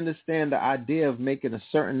easily understand the idea of making a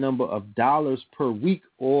certain number of dollars per week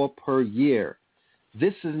or per year.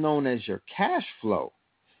 This is known as your cash flow,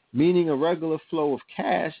 meaning a regular flow of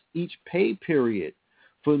cash each pay period.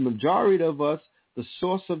 For the majority of us, the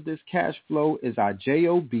source of this cash flow is our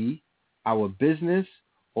job, our business,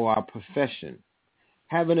 or our profession.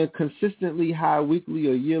 Having a consistently high weekly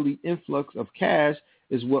or yearly influx of cash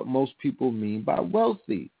is what most people mean by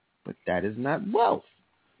wealthy, but that is not wealth.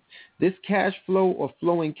 This cash flow or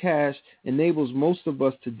flowing cash enables most of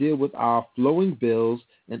us to deal with our flowing bills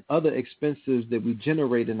and other expenses that we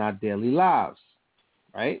generate in our daily lives,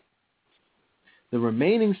 right? The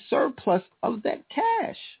remaining surplus of that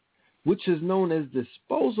cash, which is known as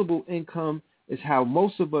disposable income, is how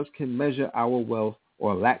most of us can measure our wealth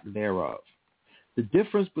or lack thereof. The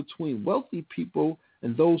difference between wealthy people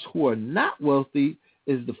and those who are not wealthy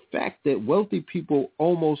is the fact that wealthy people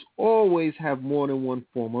almost always have more than one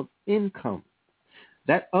form of income.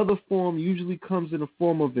 That other form usually comes in the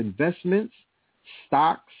form of investments,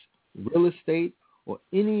 stocks, real estate, or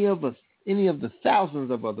any of the thousands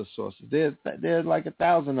of other sources. There's like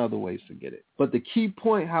 1,000 other ways to get it. But the key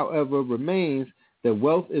point, however, remains that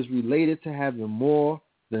wealth is related to having more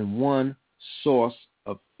than one source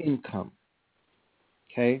of income.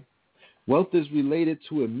 Okay? Wealth is related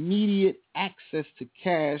to immediate access to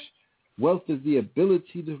cash. Wealth is the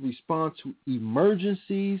ability to respond to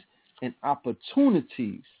emergencies and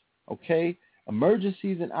opportunities. Okay?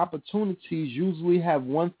 Emergencies and opportunities usually have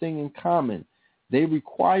one thing in common. They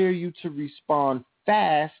require you to respond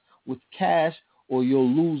fast with cash or you'll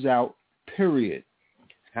lose out, period.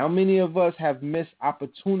 How many of us have missed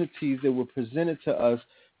opportunities that were presented to us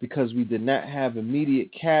because we did not have immediate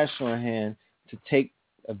cash on hand to take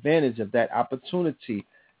advantage of that opportunity?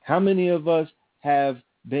 How many of us have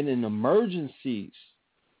been in emergencies,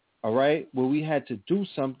 all right, where we had to do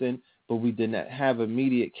something, but we did not have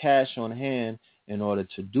immediate cash on hand in order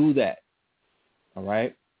to do that, all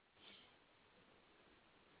right?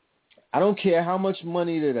 I don't care how much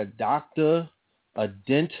money that a doctor, a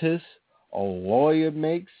dentist, a lawyer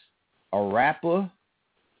makes, a rapper,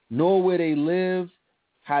 nor where they live,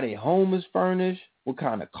 how their home is furnished, what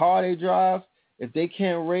kind of car they drive. If they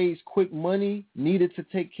can't raise quick money needed to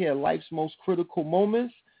take care of life's most critical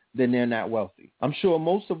moments, then they're not wealthy. I'm sure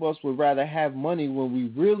most of us would rather have money when we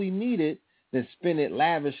really need it than spend it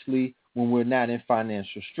lavishly when we're not in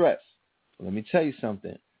financial stress. But let me tell you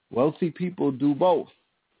something. Wealthy people do both.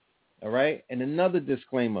 All right? And another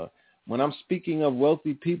disclaimer. When I'm speaking of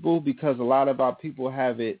wealthy people, because a lot of our people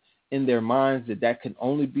have it in their minds that can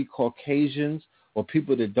only be Caucasians or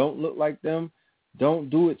people that don't look like them, don't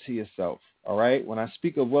do it to yourself. All right? When I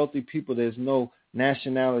speak of wealthy people, there's no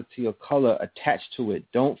nationality or color attached to it.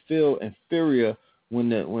 Don't feel inferior when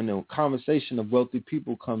the conversation of wealthy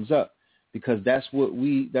people comes up, because that's what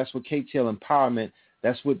KTL Empowerment,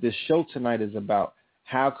 that's what this show tonight is about.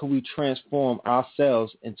 How can we transform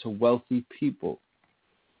ourselves into wealthy people?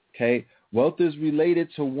 Okay? Wealth is related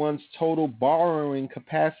to one's total borrowing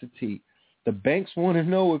capacity. The banks want to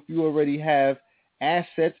know if you already have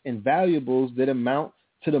assets and valuables that amount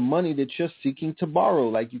to the money that you're seeking to borrow.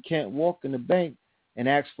 Like, you can't walk in the bank and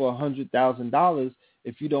ask for $100,000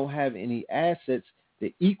 if you don't have any assets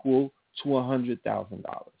that equal to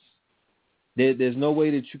 $100,000. There's no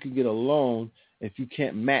way that you can get a loan if you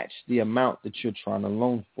can't match the amount that you're trying to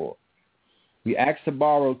loan for. We ask to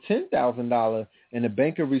borrow $10,000 and the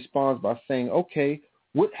banker responds by saying, okay,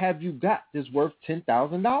 what have you got that's worth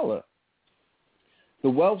 $10,000? The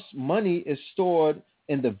wealth's money is stored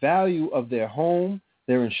in the value of their home,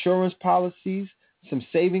 their insurance policies, some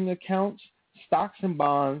saving accounts, stocks and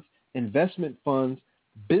bonds, investment funds,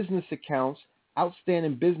 business accounts,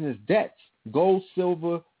 outstanding business debts, gold,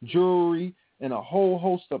 silver, jewelry, and a whole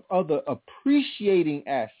host of other appreciating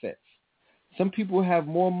assets. Some people have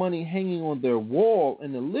more money hanging on their wall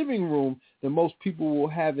in the living room than most people will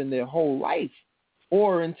have in their whole life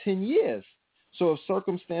or in 10 years. So if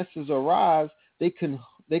circumstances arise, they can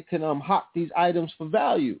hawk these items for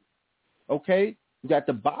value. Okay? You got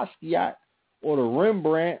the Basquiat or the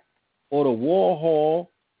Rembrandt or the Warhol.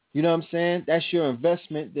 You know what I'm saying? That's your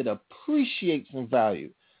investment that appreciates in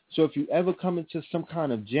value. So if you ever come into some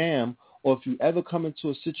kind of jam, or if you ever come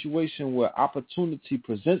into a situation where opportunity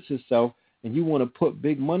presents itself and you want to put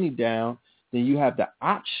big money down, then you have the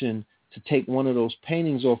option to take one of those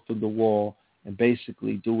paintings off of the wall and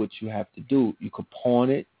basically do what you have to do. You could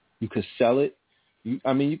pawn it. You could sell it. You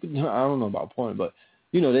could, I don't know about pawn, but,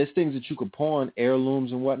 there's things that you could pawn,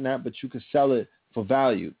 heirlooms and whatnot, but you could sell it for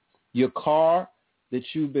value. Your car that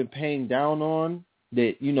you've been paying down on,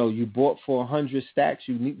 that, you bought for 100 stacks,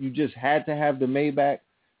 you just had to have the Maybach.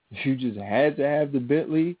 You just had to have the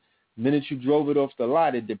Bentley. The minute you drove it off the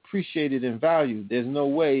lot, it depreciated in value. There's no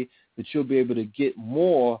way that you'll be able to get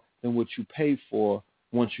more than what you paid for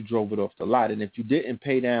once you drove it off the lot. And if you didn't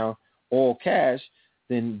pay down all cash,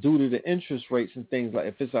 then due to the interest rates and things, like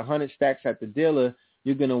if it's 100 stacks at the dealer,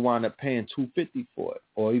 you're going to wind up paying $250 for it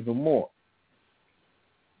or even more.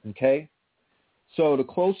 Okay? So the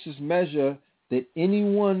closest measure that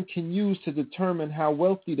anyone can use to determine how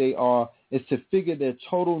wealthy they are is to figure their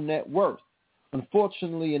total net worth.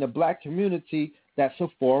 Unfortunately, in the black community, that's a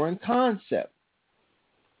foreign concept.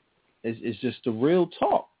 It's just the real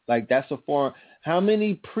talk. Like, that's a foreign. How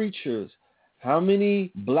many preachers, how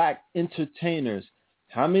many black entertainers,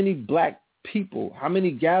 how many black people, how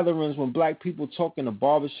many gatherings when black people talk in a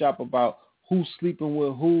barbershop about who's sleeping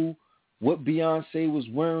with who, what Beyonce was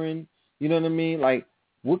wearing, you know what I mean? Like,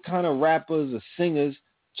 what kind of rappers or singers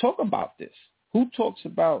talk about this? Who talks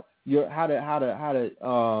about your how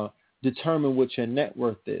to determine what your net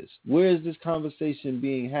worth is? Where is this conversation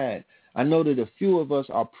being had? I know that a few of us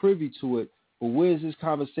are privy to it, but where is this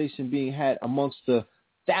conversation being had amongst the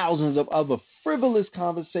thousands of other frivolous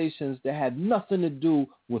conversations that have nothing to do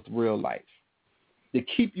with real life, that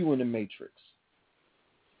keep you in the matrix?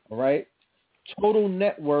 All right? Total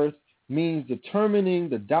net worth means determining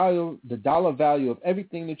the dollar value of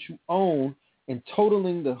everything that you own and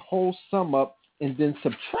totaling the whole sum up and then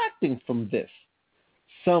subtracting from this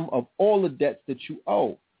sum of all the debts that you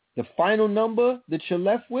owe. The final number that you're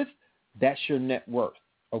left with, that's your net worth.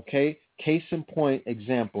 Okay? Case in point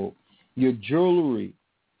example, your jewelry,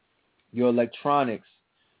 your electronics,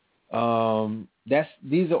 these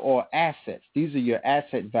are all assets. These are your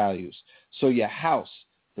asset values. So your house,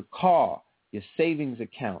 the car, your savings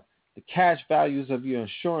account, the cash values of your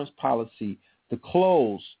insurance policy, the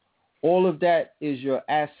clothes, all of that is your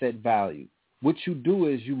asset value. What you do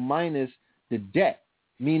is you minus the debt,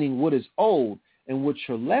 meaning what is owed, and what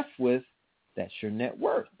you're left with, that's your net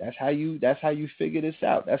worth. That's how you figure this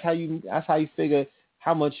out. That's how you figure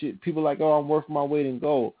how much people are like, oh, I'm worth my weight in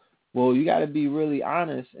gold. Well, you got to be really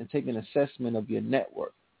honest and take an assessment of your net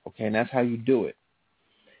worth. Okay, and that's how you do it.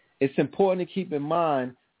 It's important to keep in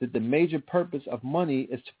mind that the major purpose of money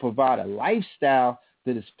is to provide a lifestyle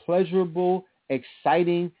that is pleasurable,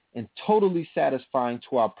 exciting, and totally satisfying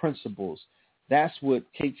to our principles. That's what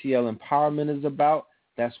KTL empowerment is about.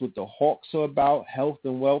 That's what the Hawks are about, health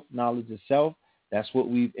and wealth, knowledge of self. That's what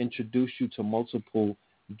we've introduced you to multiple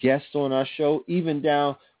guests on our show, even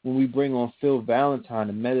down when we bring on Phil Valentine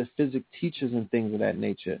and metaphysics teachers and things of that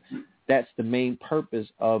nature. That's the main purpose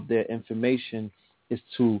of their information, is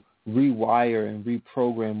to rewire and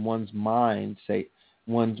reprogram one's mind, say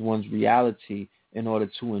one's reality, in order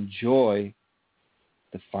to enjoy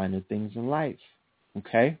the finer things in life.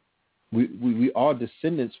 Okay? We are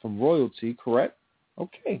descendants from royalty, correct?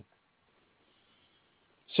 Okay.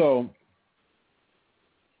 So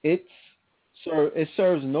it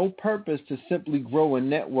serves no purpose to simply grow a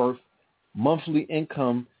net worth, monthly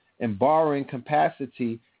income, and borrowing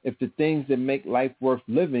capacity if the things that make life worth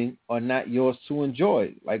living are not yours to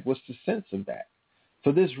enjoy. Like, what's the sense of that?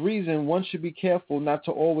 For this reason, one should be careful not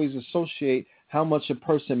to always associate how much a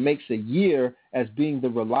person makes a year as being the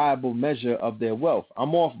reliable measure of their wealth.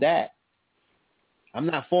 I'm off that. I'm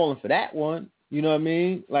not falling for that one. You know what I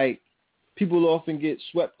mean? Like, people often get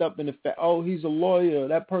swept up in the fact, oh, he's a lawyer,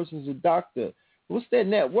 that person's a doctor. What's their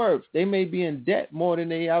net worth? They may be in debt more than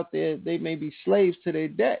they out there. They may be slaves to their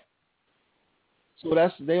debt.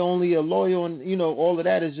 So they only a lawyer, and all of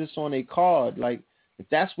that is just on a card. Like, if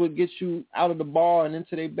that's what gets you out of the bar and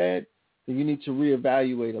into their bed, then you need to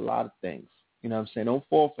reevaluate a lot of things. You know what I'm saying? Don't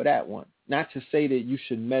fall for that one. Not to say that you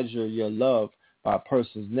should measure your love by a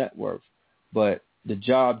person's net worth, but the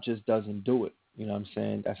job just doesn't do it. You know what I'm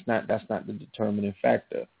saying? That's not the determining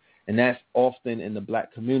factor. And that's often in the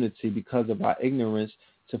black community because of our ignorance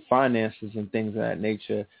to finances and things of that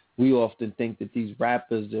nature. We often think that these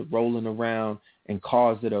rappers are rolling around in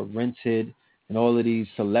cars that are rented, and all of these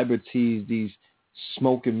celebrities, these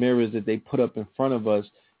smoke and mirrors that they put up in front of us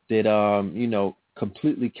that,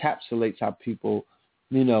 completely encapsulates how people,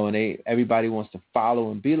 and everybody wants to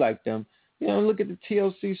follow and be like them. Look at the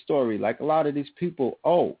TLC story. Like, a lot of these people,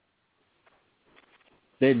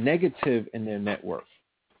 they're negative in their net worth.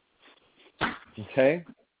 Okay?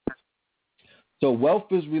 So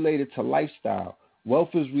wealth is related to lifestyle. Wealth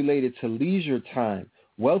is related to leisure time.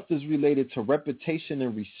 Wealth is related to reputation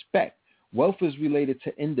and respect. Wealth is related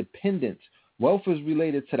to independence. Wealth is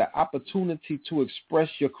related to the opportunity to express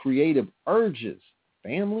your creative urges.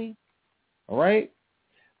 Family? All right?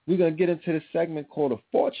 We're going to get into this segment called the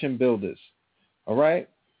Fortune Builders. All right?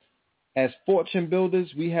 As fortune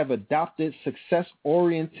builders, we have adopted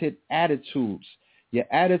success-oriented attitudes. Your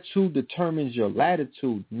attitude determines your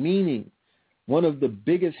latitude, meaning one of the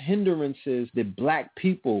biggest hindrances that black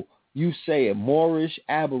people, you say it, Moorish,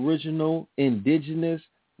 Aboriginal, Indigenous,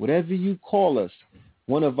 whatever you call us,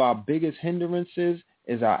 one of our biggest hindrances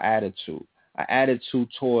is our attitude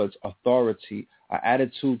towards authority, our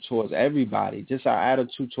attitude towards everybody, just our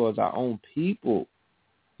attitude towards our own people.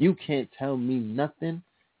 You can't tell me nothing.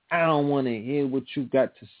 I don't want to hear what you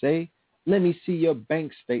got to say. Let me see your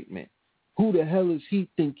bank statement. Who the hell does he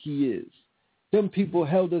think he is? Them people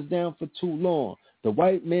held us down for too long. The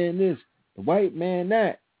white man this, the white man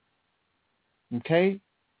that. Okay?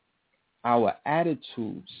 Our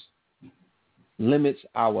attitudes limits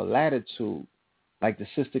our latitude. Like the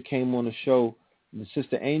sister came on the show, the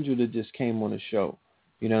sister Angel that just came on the show.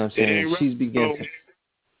 You know what I'm saying? She's beginning to...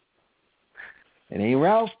 It ain't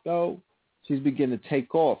Ralph, though. She's beginning to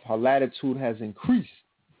take off. Her latitude has increased,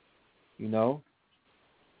 you know?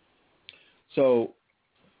 So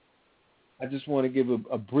I just want to give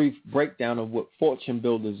a brief breakdown of what fortune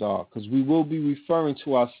builders are, because we will be referring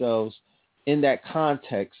to ourselves in that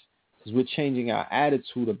context, because we're changing our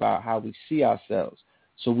attitude about how we see ourselves.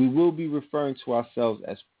 So we will be referring to ourselves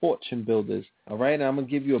as fortune builders, all right? And I'm going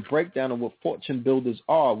to give you a breakdown of what fortune builders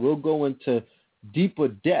are. We'll go into deeper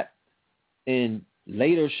depth in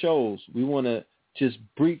later shows. We want to just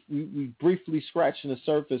briefly scratching the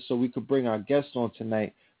surface so we could bring our guests on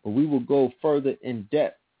tonight, but we will go further in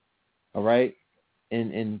depth, all right,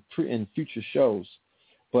 in future shows.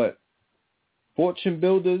 But fortune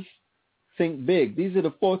builders, think big. These are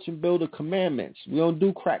the fortune builder commandments. We don't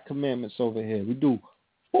do crack commandments over here. We do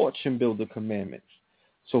fortune builder commandments.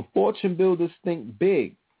 So fortune builders think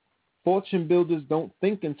big. Fortune builders don't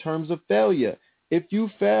think in terms of failure. If you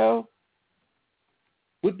fail,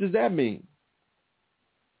 what does that mean?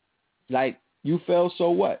 Like, you fail,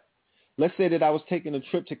 so what? Let's say that I was taking a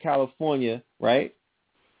trip to California, right?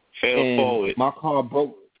 Fail forward. My car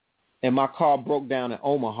broke down in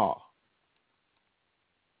Omaha.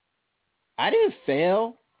 I didn't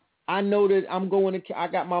fail. I know that I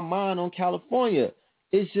got my mind on California.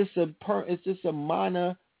 It's just a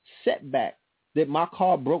minor setback that my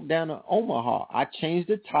car broke down in Omaha. I changed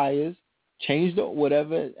the tires, changed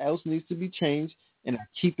whatever else needs to be changed, and I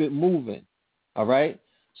keep it moving. All right?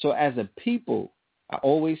 So as a people, I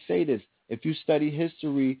always say this. If you study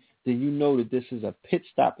history, then you know that this is a pit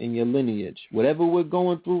stop in your lineage. Whatever we're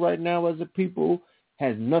going through right now as a people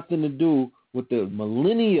has nothing to do with the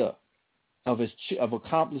millennia of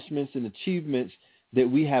accomplishments and achievements that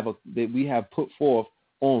we have put forth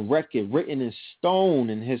on record, written in stone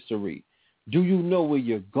in history. Do you know where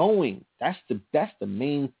you're going? That's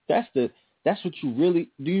what you really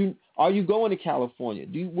do. Are you going to California?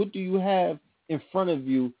 What do you have in front of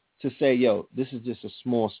you to say, yo, this is just a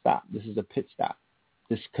small stop. This is a pit stop.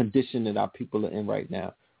 This condition that our people are in right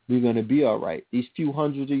now. We're going to be all right. These few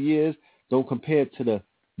hundreds of years don't compare to the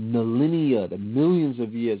millennia, the millions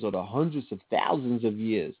of years, or the hundreds of thousands of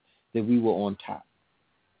years that we were on top.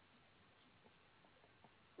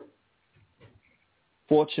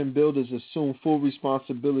 Fortune builders assume full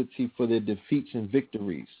responsibility for their defeats and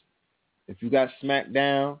victories. If you got smacked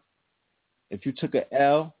down, if you took an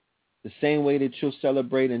L, the same way that you'll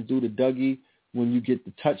celebrate and do the Dougie when you get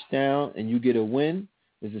the touchdown and you get a win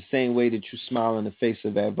is the same way that you smile in the face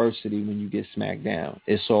of adversity when you get smacked down.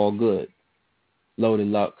 It's all good. Loaded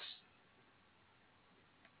Lux.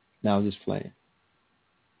 Now I'm just playing.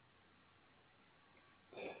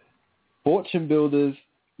 Fortune builders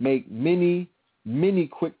make many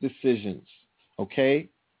quick decisions, okay?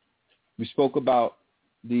 We spoke about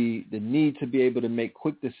the need to be able to make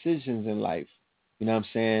quick decisions in life, you know what I'm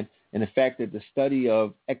saying? And the fact that the study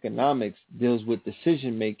of economics deals with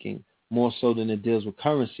decision-making more so than it deals with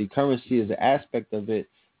currency. Currency is an aspect of it,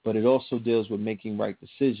 but it also deals with making right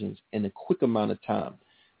decisions in a quick amount of time.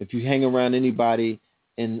 If you hang around anybody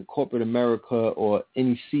in corporate America or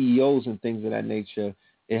any CEOs and things of that nature,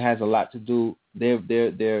 it has a lot to do,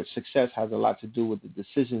 their success has a lot to do with the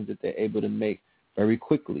decisions that they're able to make very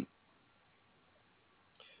quickly.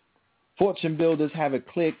 Fortune builders have a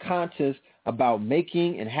clear conscience about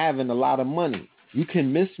making and having a lot of money. You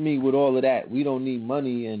can miss me with all of that. We don't need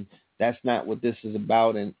money, and that's not what this is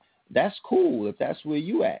about, and that's cool if that's where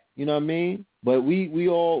you at. You know what I mean? But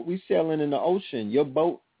we sailing in the ocean. Your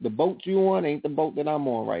boat, the boat you on ain't the boat that I'm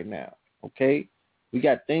on right now, okay? We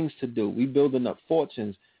got things to do. We building up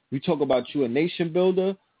fortunes. We talk about you a nation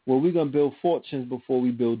builder. Well, we're going to build fortunes before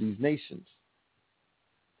we build these nations.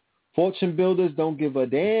 Fortune builders don't give a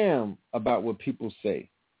damn about what people say,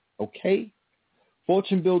 okay?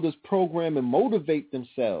 Fortune builders program and motivate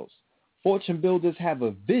themselves. Fortune builders have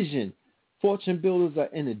a vision. Fortune builders are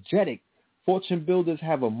energetic. Fortune builders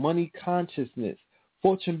have a money consciousness.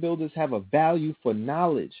 Fortune builders have a value for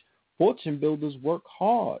knowledge. Fortune builders work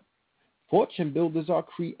hard. Fortune builders are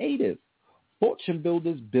creative. Fortune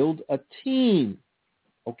builders build a team,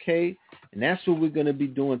 okay? And that's what we're going to be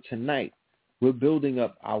doing tonight. We're building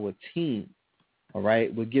up our team, all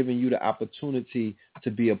right? We're giving you the opportunity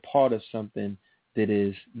to be a part of something that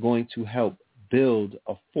is going to help build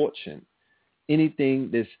a fortune.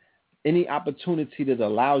 Anything that's Any opportunity that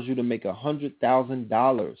allows you to make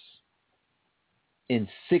 $100,000 in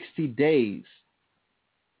 60 days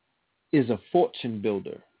is a fortune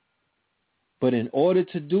builder. But in order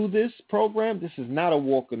to do this program, this is not a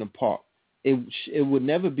walk in the park. It would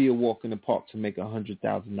never be a walk in the park to make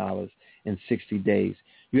 $100,000 in 60 days.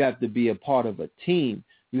 You have to be a part of a team.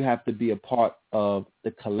 You have to be a part of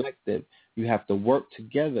the collective. You have to work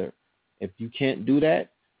together. If you can't do that,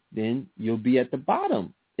 then you'll be at the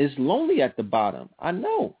bottom. It's lonely at the bottom. I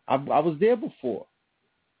know. I was there before.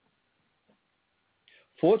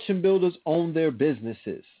 Fortune builders own their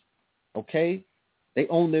businesses. Okay? They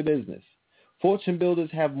own their business. Fortune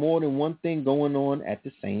builders have more than one thing going on at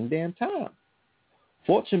the same damn time.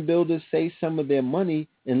 Fortune builders save some of their money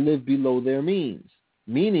and live below their means,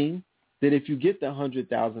 meaning that if you get the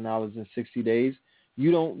 $100,000 in 60 days,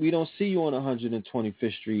 we don't see you on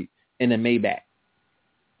 125th Street in a Maybach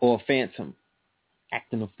or a Phantom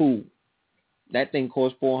acting a fool. That thing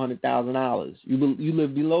costs $400,000. You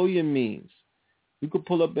live below your means. You could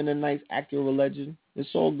pull up in a nice Acura Legend. It's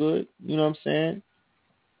all good. You know what I'm saying?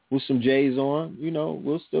 With some J's on,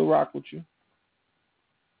 we'll still rock with you.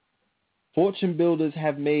 Fortune builders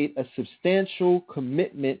have made a substantial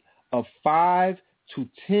commitment of 5 to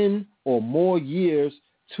 10 or more years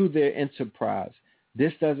to their enterprise.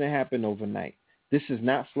 This doesn't happen overnight. This is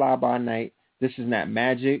not fly by night. This is not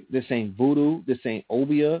magic. This ain't voodoo. This ain't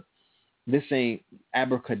obia. This ain't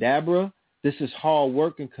abracadabra. This is hard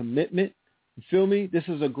work and commitment. You feel me? This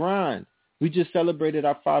is a grind. We just celebrated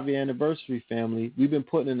our 5-year anniversary, family. We've been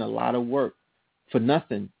putting in a lot of work for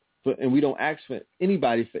nothing. And we don't ask for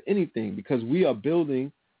anybody for anything because we are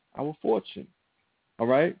building our fortune. All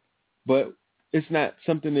right? But it's not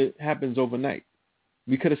something that happens overnight.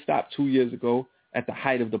 We could have stopped 2 years ago at the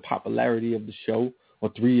height of the popularity of the show, or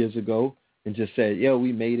 3 years ago, and just said, yo,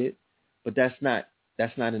 we made it. But that's not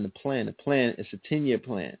in the plan. The plan is a 10-year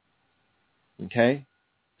plan. Okay?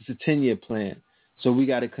 It's a 10-year plan. So we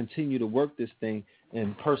got to continue to work this thing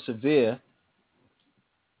and persevere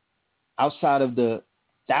outside of the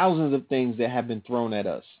thousands of things that have been thrown at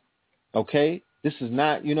us. Okay? This is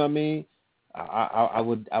not, you know what I mean? I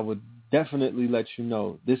would definitely let you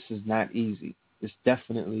know this is not easy. This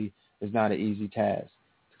definitely is not an easy task.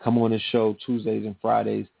 To come on the show Tuesdays and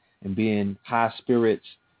Fridays and be in high spirits,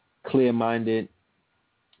 clear-minded,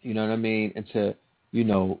 you know what I mean, and to,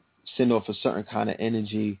 send off a certain kind of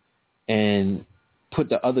energy and put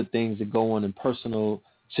the other things that go on in personal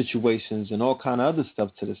situations and all kind of other stuff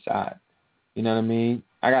to the side. You know what I mean?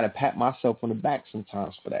 I got to pat myself on the back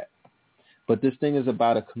sometimes for that. But this thing is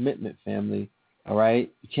about a commitment, family. All right?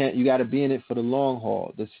 You got to be in it for the long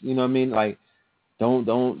haul. This, you know what I mean? Like, don't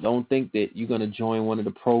think that you're going to join one of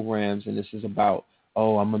the programs and this is about,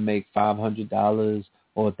 oh, I'm going to make $500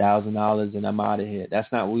 or $1,000 and I'm out of here. That's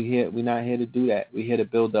not what we're here. We're not here to do that. We're here to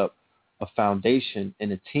build up a foundation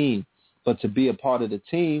and a team. But to be a part of the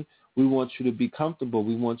team, we want you to be comfortable.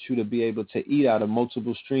 We want you to be able to eat out of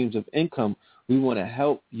multiple streams of income. We want to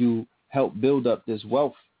help you build up this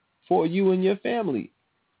wealth for you and your family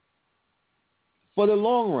for the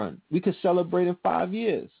long run. We could celebrate in 5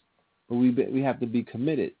 years, but we have to be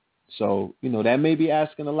committed. So, that may be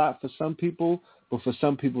asking a lot for some people, but for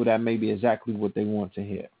some people that may be exactly what they want to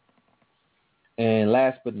hear. And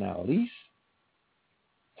last but not least,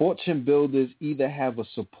 fortune builders either have a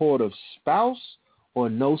supportive spouse or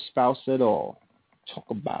no spouse at all. Talk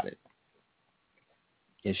about it.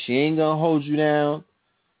 If she ain't going to hold you down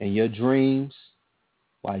in your dreams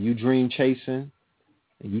while you dream chasing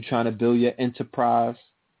and you trying to build your enterprise,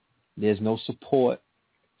 there's no support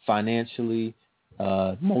financially,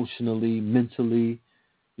 emotionally, mentally.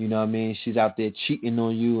 You know what I mean? She's out there cheating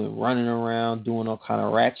on you and running around doing all kind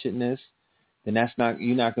of ratchetness. Then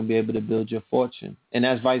you're not going to be able to build your fortune. And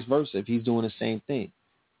that's vice versa. If he's doing the same thing,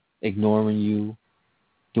 ignoring you,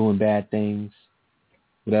 doing bad things,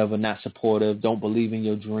 whatever, not supportive, don't believe in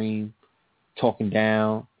your dream, talking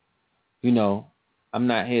down, I'm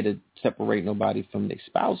not here to separate nobody from their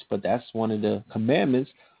spouse, but that's one of the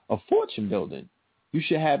commandments of fortune building. You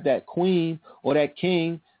should have that queen or that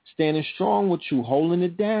king standing strong with you, holding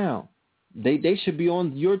it down. They should be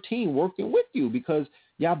on your team working with you because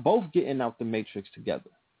y'all both getting out the matrix together.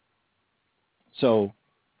 So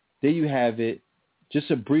there you have it.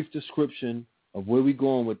 Just a brief description of where we're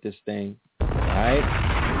going with this thing. All right.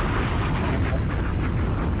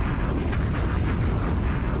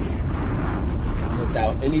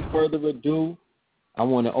 Without any further ado, I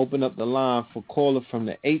want to open up the line for caller from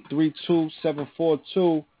the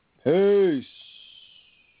 832-742. Peace.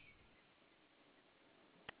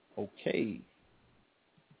 Okay.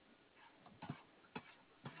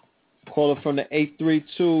 Caller from the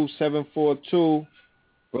 832-742,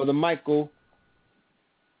 Brother Michael.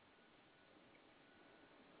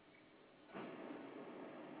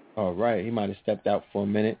 All right, he might have stepped out for a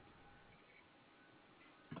minute.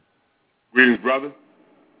 Greetings, brother.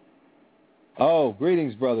 Oh,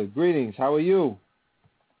 greetings, brother. Greetings. How are you?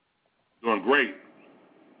 Doing great.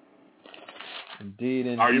 Indeed,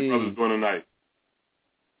 indeed. How are you brothers doing tonight?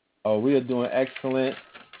 Oh, we are doing excellent.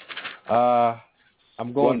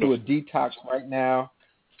 I'm going through a detox right now,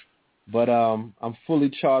 but I'm fully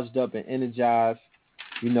charged up and energized.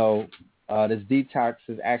 You know, this detox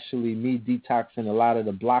is actually me detoxing a lot of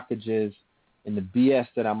the blockages and the BS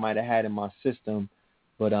that I might have had in my system,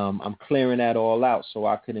 but I'm clearing that all out so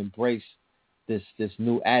I can embrace this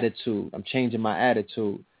new attitude. I'm changing my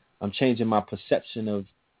attitude. I'm changing my perception of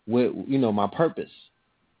my purpose.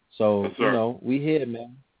 So, yes, we here,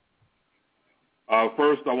 man.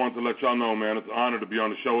 First, I want to let y'all know, man, it's an honor to be on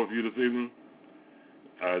the show with you this evening.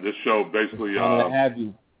 This show basically have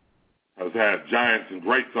you. has had giants and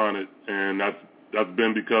greats on it, and that's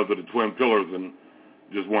been because of the twin pillars. And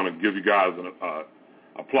just want to give you guys an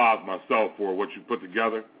applause myself for what you put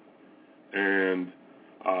together. And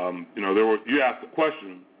you asked a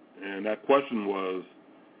question, and that question was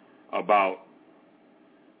about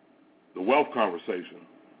the wealth conversation.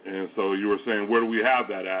 And so you were saying, where do we have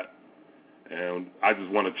that at? And I just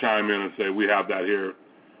want to chime in and say we have that here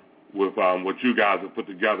with what you guys have put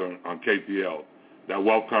together on KTL. That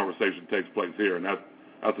wealth conversation takes place here, and that's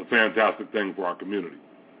a fantastic thing for our community.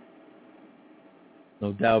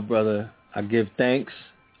 No doubt, brother. I give thanks.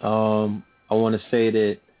 I want to say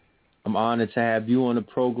that I'm honored to have you on the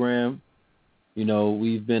program.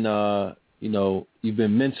 We've been, you've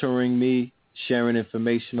been mentoring me, sharing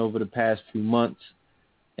information over the past few months,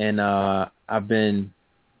 and I've been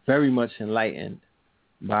very much enlightened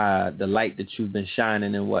by the light that you've been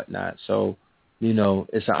shining and whatnot. So,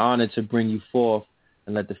 it's an honor to bring you forth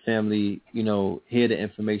and let the family, hear the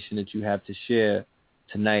information that you have to share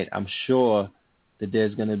tonight. I'm sure that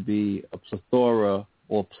there's going to be a plethora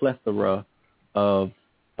of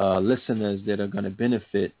listeners that are going to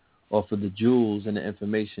benefit off of the jewels and the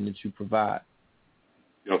information that you provide.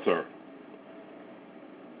 Yes, sir.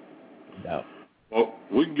 No doubt. Well,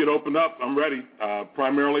 we can get opened up. I'm ready.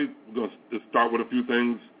 Primarily, we're going to start with a few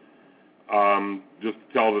things. Just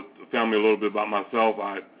to tell the family a little bit about myself.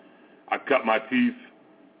 I cut my teeth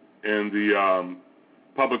in the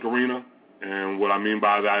public arena, and what I mean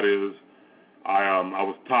by that is I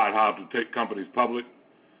was taught how to take companies public.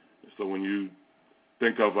 So when you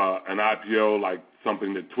think of an IPO like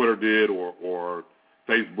something that Twitter did or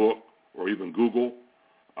Facebook or even Google,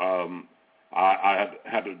 I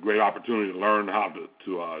had a great opportunity to learn how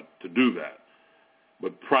to do that.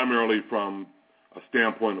 But primarily from a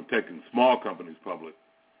standpoint of taking small companies public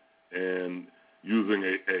and using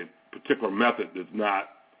a particular method that's not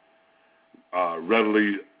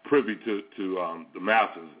readily privy to the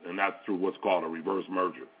masses, and that's through what's called a reverse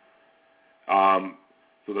merger.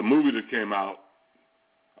 So the movie that came out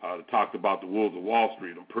that talked about the Wolves of Wall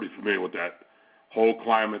Street, I'm pretty familiar with that whole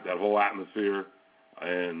climate, that whole atmosphere,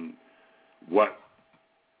 and what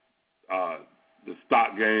the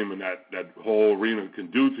stock game and that whole arena can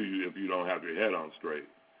do to you if you don't have your head on straight.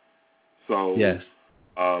 So yes.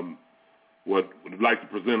 What I'd like to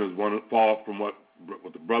present is one follow-up from what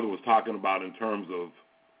the brother was talking about in terms of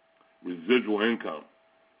residual income.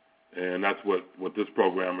 And that's what this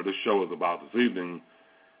program or this show is about this evening,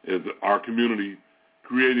 is our community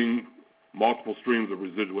creating multiple streams of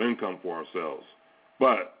residual income for ourselves.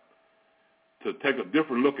 But to take a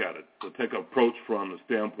different look at it, to take an approach from the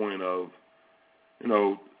standpoint of,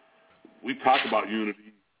 we talk about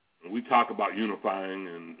unity, and we talk about unifying,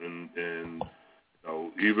 and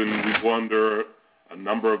even we go under a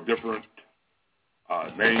number of different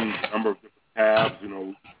names, a number of different tabs,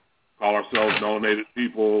 call ourselves melanated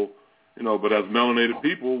people, but as melanated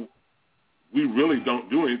people, we really don't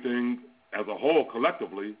do anything as a whole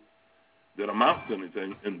collectively that amounts to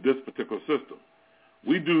anything in this particular system.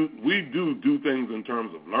 We do things in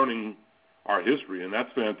terms of learning our history, and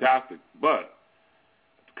that's fantastic. But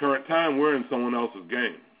at the current time, we're in someone else's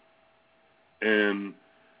game. And,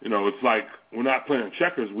 it's like we're not playing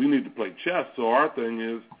checkers. We need to play chess. So our thing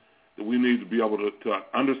is that we need to be able to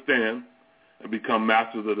understand and become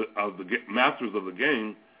masters of the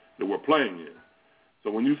game that we're playing in.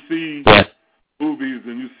 So when you see movies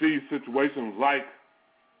and you see situations like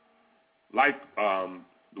the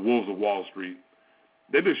Wolves of Wall Street,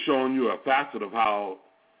 they're just showing you a facet of how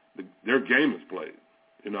their game is played,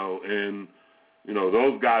 and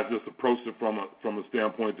those guys just approached it from a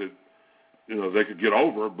standpoint that they could get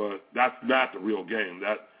over, but that's not the real game.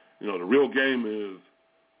 The real game is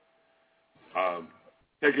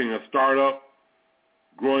taking a startup,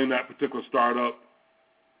 growing that particular startup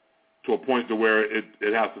to a point to where it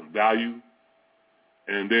has some value,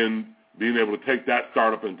 and then being able to take that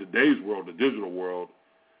startup in today's world, the digital world,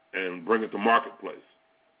 and bring it to marketplace.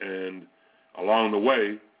 And along the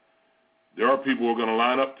way, there are people who are going to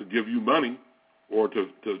line up to give you money or to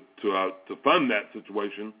fund that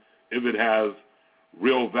situation if it has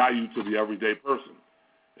real value to the everyday person.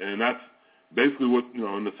 And that's basically what,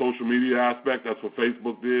 in the social media aspect, that's what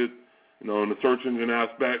Facebook did, in the search engine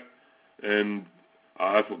aspect, and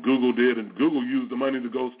that's what Google did, and Google used the money to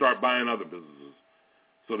go start buying other businesses.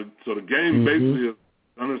 So the game basically is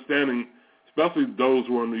understanding, especially those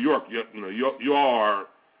who are in New York. You all are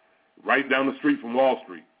right down the street from Wall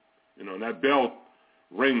Street, and that bell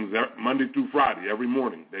rings Monday through Friday every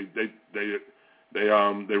morning. They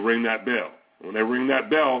ring that bell. When they ring that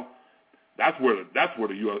bell, that's where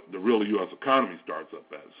the real U.S. economy starts up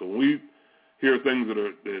at. So when we hear things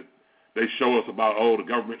that they show us about, the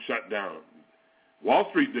government shut down, Wall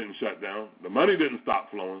Street didn't shut down. The money didn't stop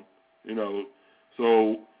flowing.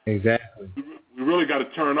 So exactly, we really got to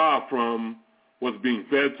turn off from what's being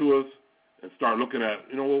fed to us and start looking at,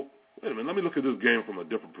 wait a minute, let me look at this game from a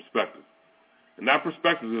different perspective. And that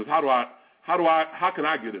perspective is how can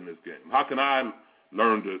I get in this game? How can I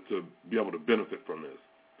learn to be able to benefit from this?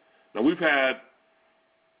 Now, we've had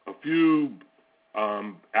a few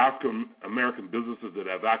African American businesses that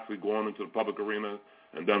have actually gone into the public arena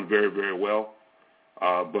and done very, very well.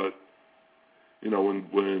 But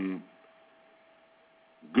when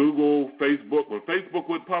Google, Facebook, when Facebook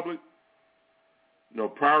went public,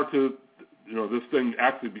 prior to this thing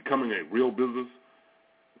actually becoming a real business,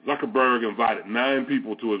 Zuckerberg invited 9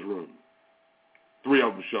 people to his room. 3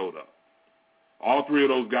 of them showed up. All 3 of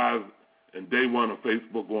those guys in day one of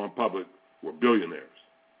Facebook going public were billionaires,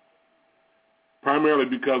 primarily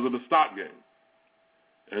because of the stock game.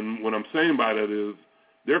 And what I'm saying by that is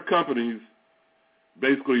their companies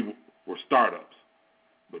basically were startups.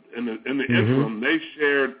 But in the interim, they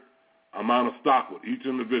shared amount of stock with each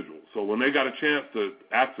individual. So when they got a chance to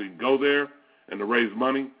actually go there and to raise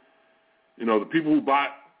money, the people who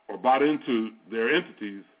bought into their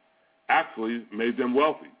entities actually made them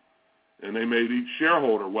wealthy. And they made each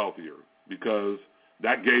shareholder wealthier because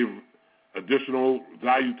that gave additional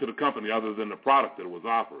value to the company other than the product that it was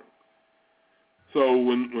offering. So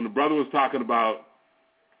when the brother was talking about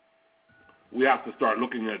we have to start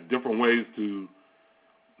looking at different ways to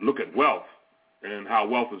look at wealth and how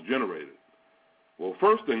wealth is generated. Well,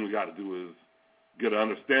 first thing we got to do is get an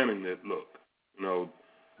understanding that, look,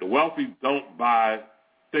 the wealthy don't buy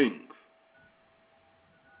things.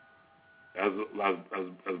 As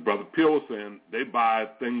Brother Peel was saying, they buy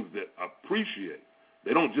things that appreciate.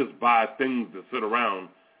 They don't just buy things that sit around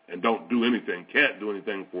and don't do anything, can't do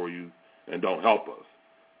anything for you, and don't help us.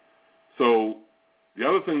 So the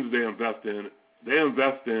other things they invest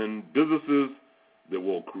in businesses that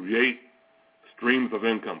will create streams of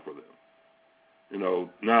income for them.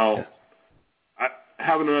 Now,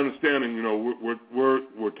 having an understanding,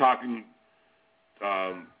 we're talking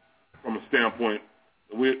from a standpoint.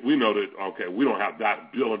 We know that, okay, we don't have that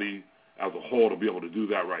ability as a whole to be able to do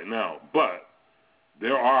that right now, but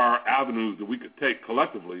there are avenues that we could take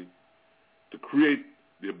collectively to create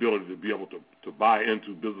the ability to be able to buy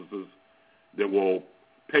into businesses that will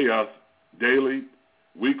pay us daily,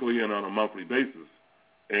 weekly, and on a monthly basis.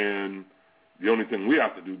 And the only thing we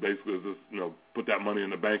have to do basically is just, put that money in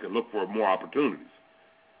the bank and look for more opportunities.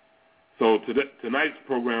 So tonight's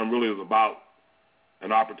program really is about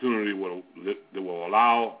an opportunity that will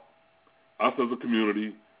allow us as a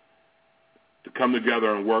community to come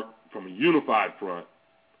together and work from a unified front,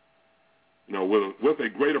 with a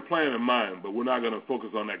greater plan in mind, but we're not going to focus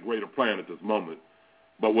on that greater plan at this moment,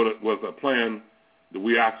 but with a plan that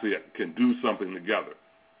we actually can do something together.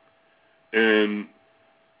 And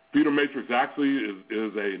FEEDER Matrix actually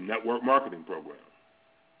is a network marketing program.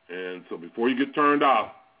 And so before you get turned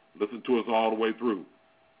off, listen to us all the way through.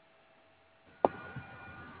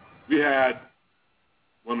 We had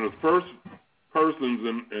one of the first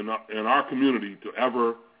persons in our community to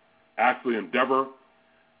ever actually endeavor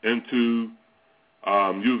into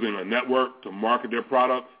using a network to market their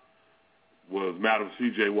products was Madam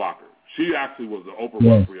C.J. Walker. She actually was the Oprah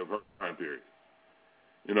Winfrey of her time period.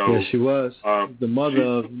 Yes, she was. The mother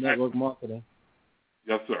of network marketing.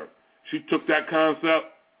 Yes, sir. She took that concept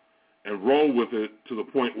and rolled with it to the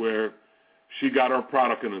point where she got her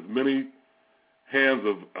product in as many hands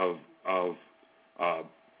of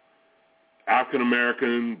African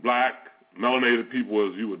American, black, melanated people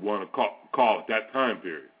as you would want to call at that time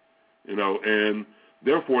period. And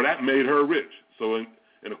Therefore, that made her rich. So in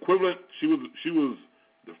equivalent, she was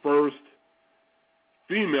the first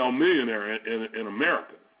female millionaire in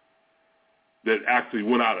America that actually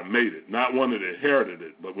went out and made it. Not one that inherited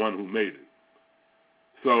it, but one who made it.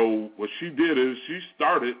 So what she did is she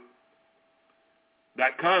started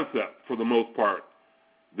that concept for the most part,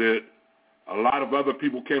 that a lot of other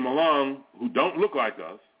people came along who don't look like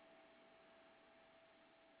us,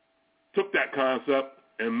 took that concept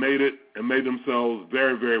and made themselves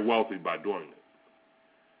very, very wealthy by doing it.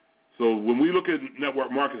 So when we look at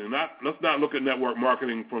network marketing, let's not look at network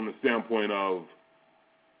marketing from the standpoint of,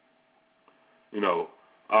 I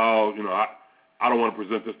don't want to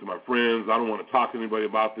present this to my friends. I don't want to talk to anybody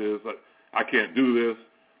about this. I can't do this.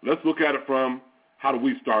 Let's look at it from, how do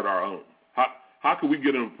we start our own? How can we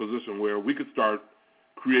get in a position where we could start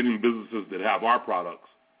creating businesses that have our products,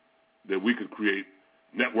 that we could create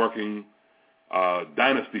networking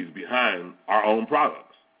dynasties behind our own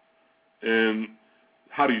products? And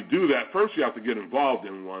how do you do that? First, you have to get involved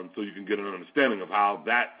in one so you can get an understanding of how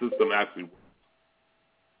that system actually works.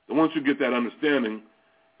 And once you get that understanding,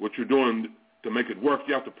 what you're doing to make it work,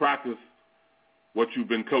 you have to practice what you've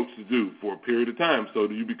been coached to do for a period of time so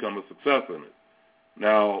that you become a success in it.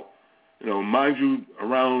 Now, mind you,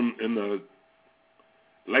 around in the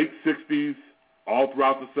late 60s, all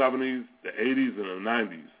throughout the 70s, the 80s, and the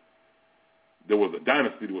 90s, there was a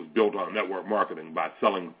dynasty that was built on network marketing by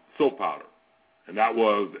selling soap powder, and that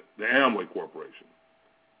was the Amway Corporation.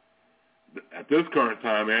 At this current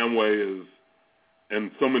time, Amway is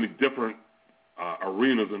in so many different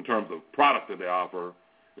arenas in terms of product that they offer,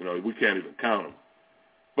 we can't even count them.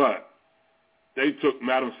 But they took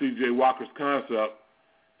Madam C.J. Walker's concept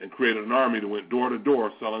and created an army that went door to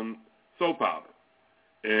door selling soap powder.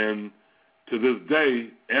 And to this day,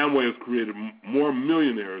 Amway has created more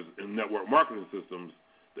millionaires in network marketing systems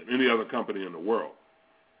than any other company in the world.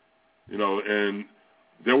 And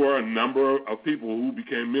there were a number of people who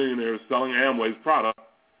became millionaires selling Amway's product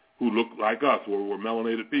who looked like us, or were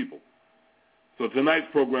melanated people. So tonight's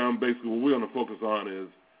program, basically what we're going to focus on is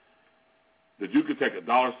that you could take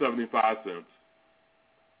 $1.75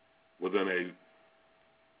 within a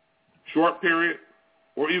short period,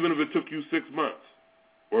 or even if it took you 6 months,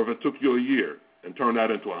 or if it took you a year, and turn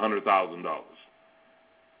that into $100,000.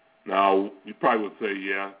 Now, you probably would say,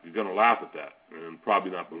 yeah, you're going to laugh at that and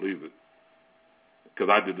probably not believe it, because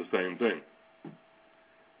I did the same thing.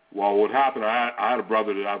 Well, what happened, I had a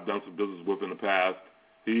brother that I've done some business with in the past.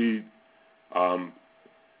 He,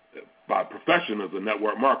 by profession, is a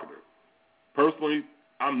network marketer. Personally,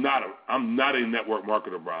 I'm not a network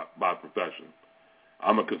marketer by profession.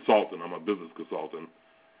 I'm a consultant. I'm a business consultant.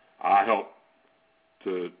 I help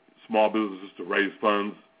to small businesses to raise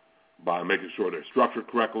funds by making sure they're structured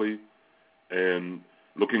correctly and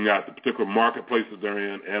looking at the particular marketplaces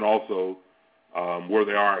they're in, and also where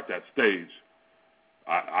they are at that stage.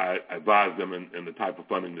 I advise them in the type of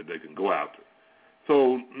funding that they can go after.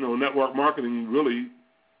 So, network marketing really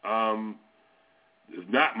is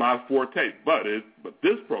not my forte, but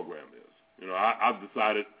this program is. I've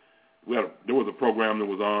decided there was a program that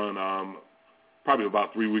was on probably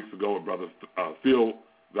about 3 weeks ago. A brother Phil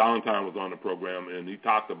Valentine was on the program, and he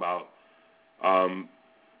talked about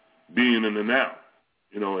being in the now,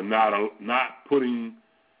 and not putting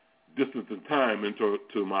distance and time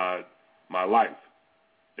into my life.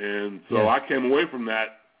 And so I came away from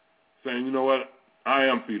that saying, you know what, I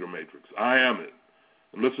am Feeder Matrix. I am it.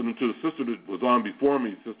 And listening to the sister that was on before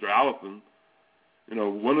me, Sister Allison,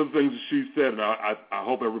 one of the things that she said, and I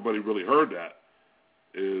hope everybody really heard that,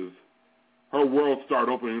 is her world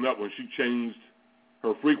started opening up when she changed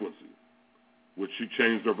her frequency, which she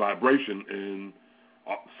changed her vibration, and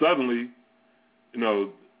suddenly,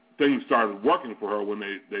 things started working for her when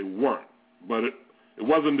they weren't. But it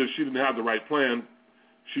wasn't that she didn't have the right plan.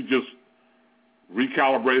 She just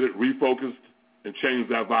recalibrated, refocused, and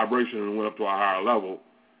changed that vibration and went up to a higher level.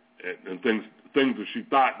 And things that she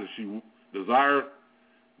thought that she desired,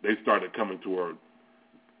 they started coming to her,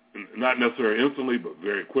 not necessarily instantly, but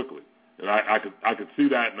very quickly. And I could see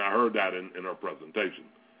that, and I heard that in her presentation.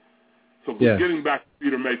 So getting back to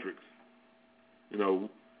Feeder Matrix,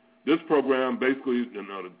 this program basically,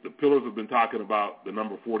 the pillars have been talking about the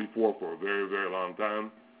number 44 for a very, very long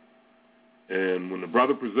time. And when the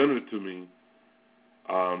brother presented it to me,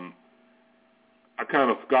 I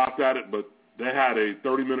kind of scoffed at it, but they had a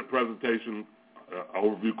 30-minute presentation,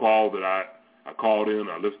 overview call that I called in.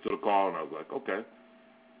 I listened to the call, and I was like, okay,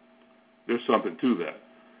 there's something to that.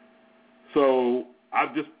 So I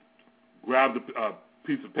just grabbed a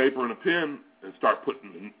piece of paper and a pen and start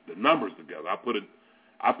putting the numbers together. I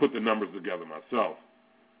put the numbers together myself.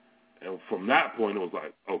 And from that point, it was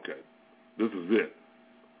like, okay, this is it.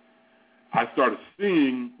 I started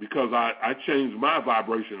seeing, because I changed my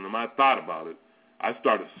vibration and my thought about it, I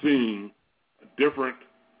started seeing a different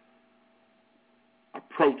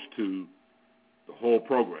approach to the whole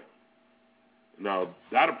program. Now,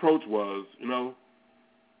 that approach was,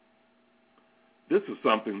 this is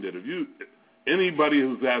something that anybody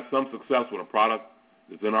who's had some success with a product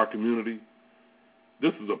that's in our community,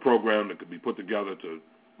 this is a program that could be put together to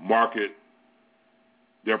market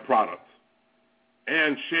their products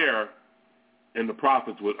and share in the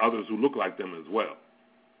profits with others who look like them as well.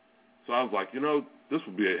 So I was like, this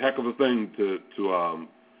would be a heck of a thing to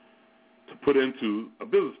put into a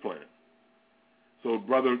business plan. So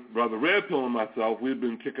Brother Red Pill and myself, we've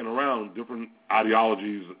been kicking around different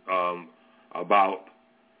ideologies about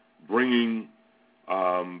bringing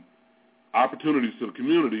opportunities to the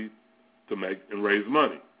community to make and raise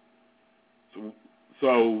money.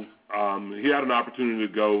 So he had an opportunity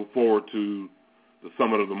to go forward to the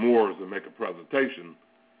Summit of the Moors and make a presentation,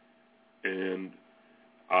 and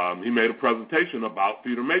he made a presentation about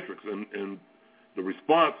feeder matrix, and the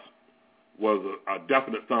response was a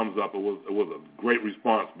definite thumbs up. It was a great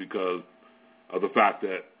response because of the fact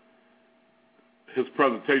that his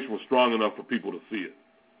presentation was strong enough for people to see it.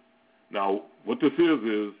 Now, what this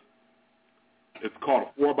is it's called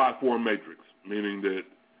a 4x4 matrix, meaning that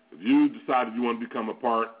if you decided you want to become a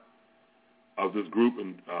part of this group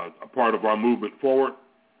and a part of our movement forward,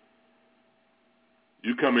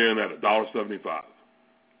 you come in at $1.75.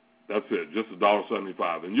 That's it, just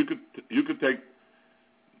 $1.75, and you could take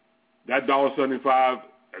that $1.75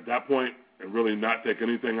 at that point and really not take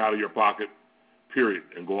anything out of your pocket, period,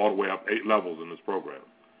 and go all the way up 8 levels in this program.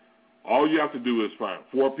 All you have to do is find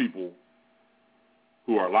 4 people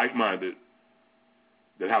who are like-minded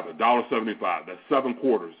that have $1.75. That's 7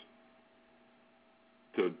 quarters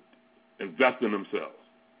to invest in themselves.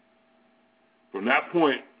 From that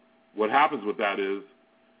point, what happens with that is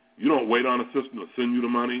you don't wait on a system to send you the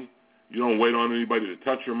money. You don't wait on anybody to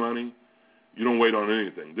touch your money. You don't wait on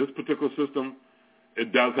anything. This particular system,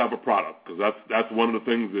 it does have a product, because that's one of the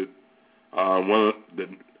things that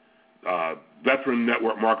veteran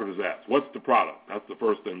network marketers ask. What's the product? That's the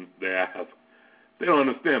first thing they ask. They don't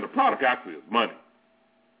understand. The product actually is money.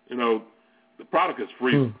 The product is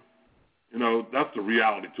free. That's the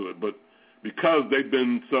reality to it. But because they've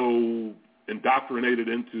been so indoctrinated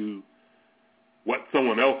into what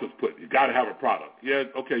someone else has put, you got to have a product. Yeah,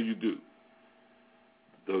 okay, you do.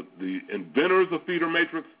 The inventors of feeder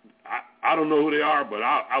matrix, I don't know who they are, but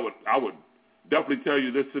I would definitely tell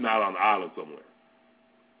you they're sitting out on the island somewhere,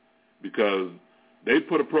 because they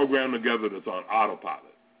put a program together that's on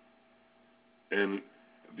autopilot. And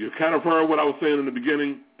you kind of heard what I was saying in the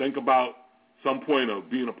beginning. Think about some point of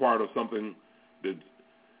being a part of something that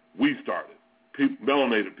we started,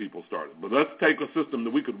 melanated people started. But let's take a system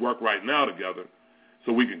that we could work right now together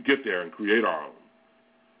so we can get there and create our own.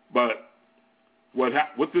 But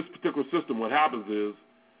with this particular system, what happens is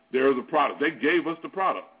there is a product. They gave us the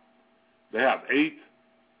product. They have 8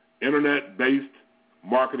 internet-based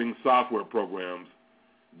marketing software programs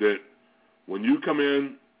that when you come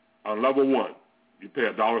in on level 1, you pay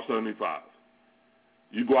 $1.75.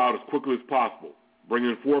 You go out as quickly as possible. Bring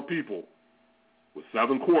in 4 people with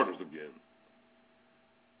 7 quarters again.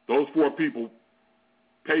 Those 4 people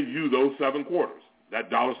pay you those 7 quarters,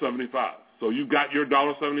 that $1.75. So you got your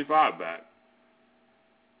 $1.75 back,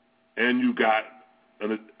 and you got,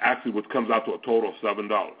 and it actually what comes out to a total of $7.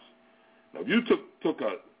 Now, if you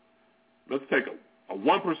let's take a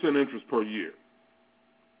 1% interest per year,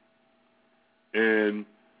 and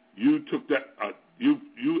you took that, you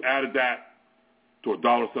added that to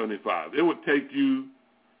 $1.75, it would take you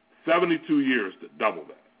 72 years to double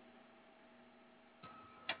that.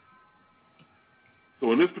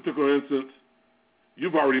 So in this particular instance,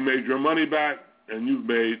 you've already made your money back, and you've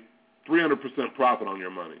made 300% profit on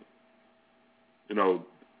your money,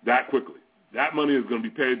 that quickly. That money is going to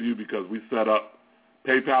be paid to you because we set up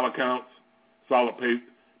PayPal accounts, solid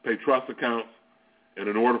pay trust accounts, and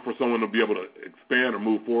in order for someone to be able to expand or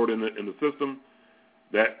move forward in the system,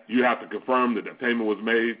 that you have to confirm that payment was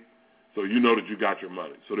made, so you know that you got your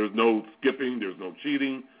money. So there's no skipping, there's no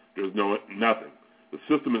cheating, there's no nothing. The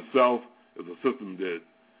system itself is a system that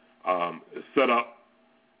is set up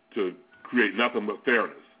to create nothing but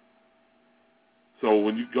fairness. So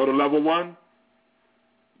when you go to level 1,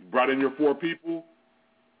 you brought in your 4 people.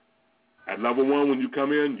 At level 1, when you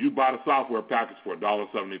come in, you buy the software package for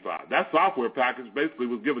 $1.75. That software package basically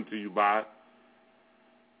was given to you by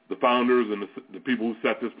the founders and the people who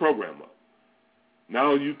set this program up.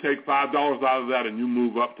 Now you take $5 out of that and you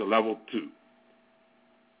move up to level 2.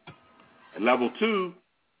 At level 2,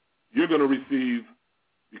 you're going to receive,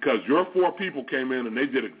 because your 4 people came in and they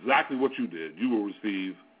did exactly what you did, you will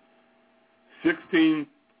receive 16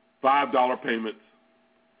 $5 payments,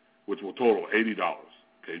 which will total $80.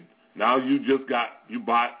 Okay. Now you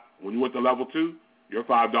bought, when you went to level 2, your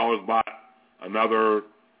 $5 bought another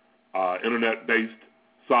internet-based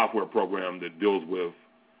software program that deals with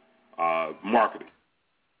marketing.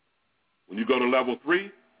 When you go to level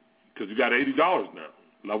 3, because you got $80 now,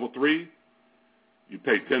 level 3, you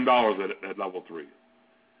pay $10 at level 3.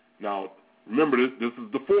 Now, remember, this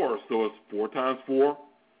is the 4, so it's 4 times 4,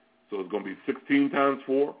 so it's going to be 16 times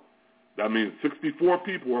 4. That means 64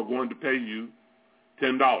 people are going to pay you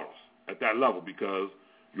 $10 at that level because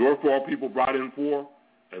your 4 people brought in 4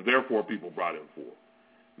 and their 4 people brought in 4.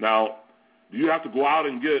 Now, do you have to go out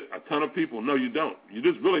and get a ton of people? No, you don't. You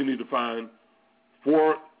just really need to find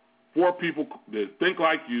four people that think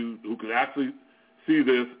like you who can actually see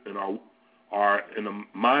this and are in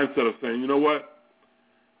a mindset of saying, you know what,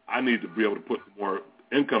 I need to be able to put more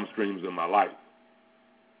income streams in my life.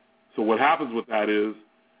 So what happens with that is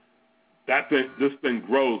this thing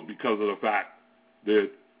grows because of the fact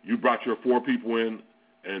that you brought your 4 people in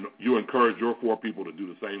and you encourage your 4 people to do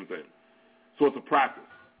the same thing. So it's a practice.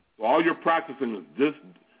 So all you're practicing is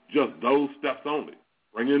just those steps only.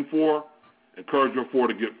 Bring in 4, encourage your 4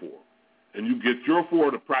 to get 4. And you get your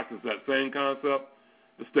 4 to practice that same concept,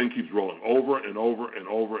 this thing keeps rolling over and over and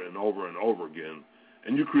over and over and over again,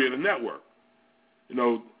 and you create a network. You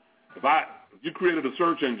know, if you created a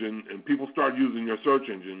search engine and people start using your search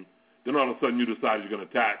engine, then all of a sudden you decide you're going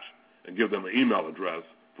to attach and give them an email address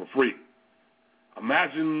for free.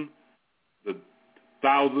 Imagine the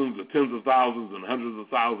thousands, the tens of thousands, and hundreds of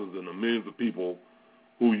thousands, and the millions of people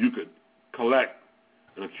who you could collect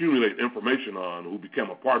and accumulate information on, who become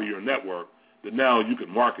a part of your network, that now you can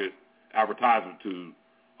market advertisement to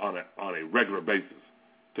on a regular basis,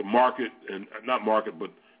 to market, and not market, but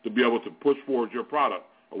to be able to push forward your product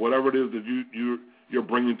or whatever it is that you're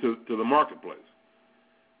bringing to the marketplace.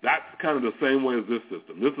 That's kind of the same way as this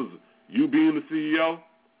system. This is you being the CEO,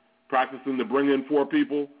 practicing to bring in 4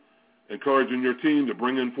 people, encouraging your team to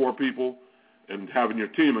bring in 4 people, and having your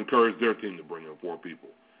team encourage their team to bring in 4 people.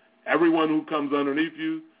 Everyone who comes underneath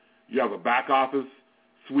you, you have a back office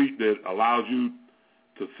suite that allows you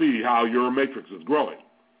to see how your matrix is growing.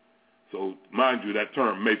 So mind you, that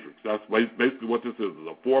term matrix, that's basically what this is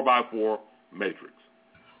a 4x4 matrix.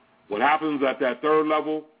 What happens at that 3rd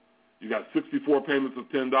level, you got 64 payments of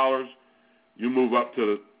 $10. You move up to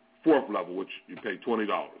the 4th level, which you pay $20.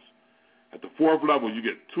 At the 4th level, you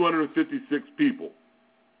get 256 people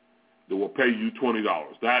that will pay you $20.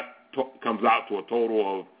 That comes out to a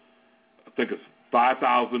total of, I think it's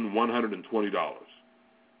 $5,120.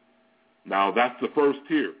 Now, that's the first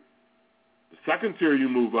tier. The 2nd tier you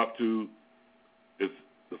move up to is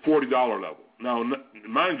the $40 level. Now,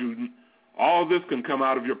 mind you, all of this can come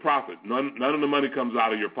out of your profit. None of the money comes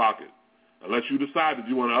out of your pocket unless you decide that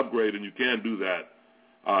you want to upgrade, and you can do that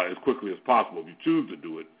as quickly as possible if you choose to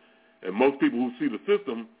do it. And most people who see the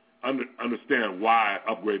system understand why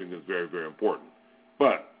upgrading is very, very important.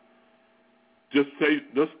 But let's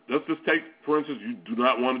just take, for instance, you do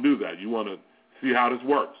not want to do that. You want to see how this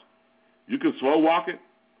works. You can slow walk it,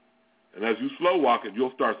 and as you slow walk it,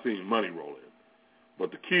 you'll start seeing money roll in.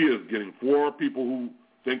 But the key is getting 4 people who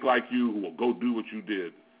think like you, who will go do what you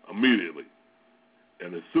did immediately.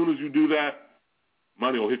 And as soon as you do that,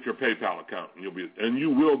 money will hit your PayPal account, and you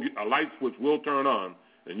will get a light switch will turn on,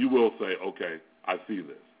 and you will say, okay, I see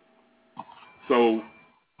this. So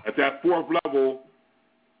at that 4th level,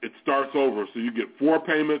 it starts over. So you get 4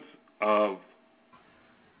 payments of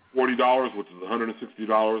 $40, which is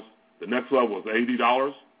 $160. The next level is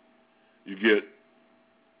 $80. You get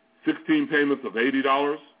 16 payments of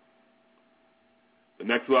 $80. The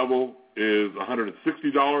next level is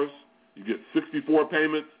 $160. You get 64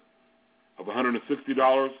 payments of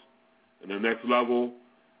 $160. And the next level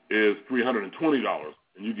is $320.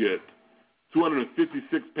 And you get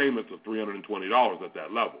 256 payments of $320 at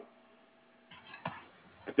that level.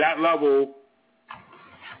 At that level,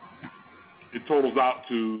 it totals out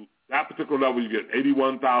to, that particular level, you get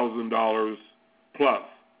 $81,000 plus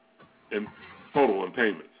in total in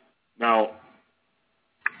payments. Now,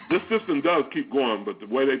 this system does keep going, but the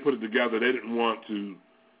way they put it together, they didn't want to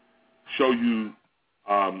show you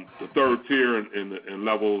the 3rd tier in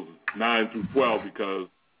levels 9 through 12 because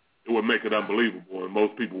it would make it unbelievable, and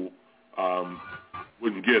most people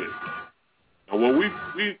wouldn't get it. And what we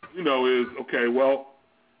know is, okay, well,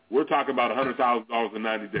 we're talking about $100,000 in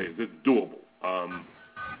 90 days. It's doable.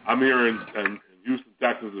 I'm here in Houston,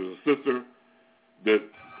 Texas. There's a sister that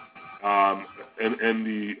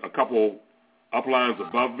and a couple uplines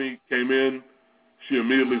above me came in. She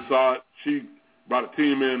immediately saw it. She brought a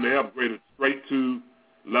team in. They upgraded straight to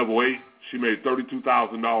level 8. She made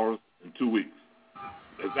 $32,000 in 2 weeks.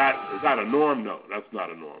 Is that a norm? No, that's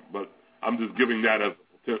not a norm. But I'm just giving that as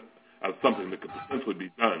something that could potentially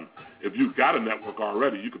be done. If you've got a network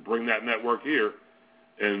already, you could bring that network here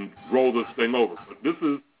and roll this thing over. But this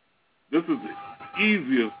is the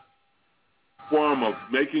easiest form of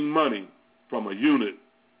making money from a unit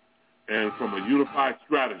and from a unified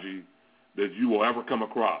strategy that you will ever come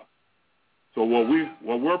across. So what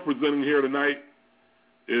we're presenting here tonight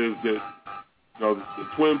is that the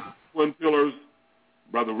twin pillars,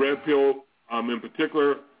 Brother Red Pill in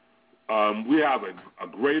particular, we have a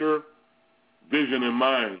greater vision in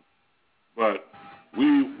mind, but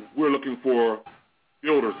we're looking for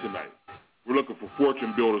builders tonight. We're looking for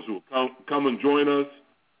fortune builders who will come and join us,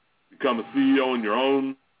 become a CEO in your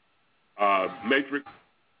own matrix,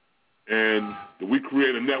 and that we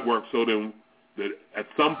create a network so that at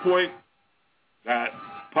some point, that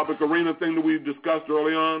public arena thing that we discussed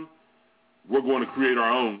early on, we're going to create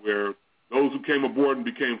our own, where those who came aboard and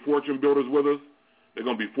became fortune builders with us, they're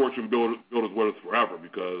going to be fortune builders with us forever,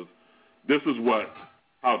 because this is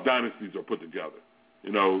how dynasties are put together.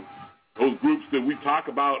 Those groups that we talk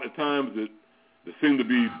about at times that seem to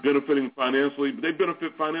be benefiting financially, but they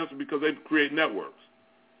benefit financially because they create networks.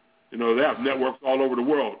 They have networks all over the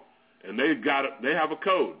world, and they have a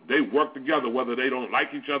code. They work together whether they don't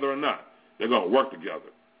like each other or not. They're going to work together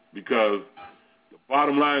because the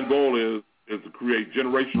bottom line goal is to create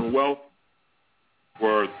generational wealth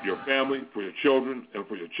for your family, for your children, and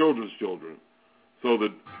for your children's children, so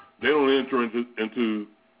that they don't enter into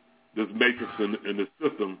this matrix and this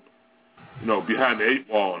system, behind the 8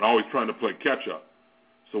 ball and always trying to play catch up.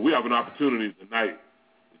 So we have an opportunity tonight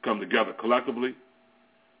to come together collectively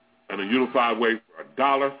in a unified way for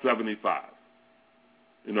 $1.75.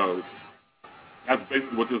 That's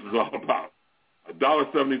basically what this is all about.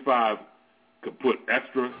 $1.75 could put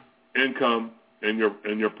extra income in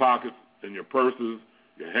your pockets, in your purses,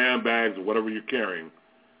 your handbags, or whatever you're carrying.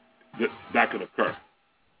 That can occur.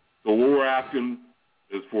 So what we're asking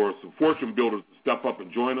is for some fortune builders to step up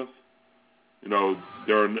and join us.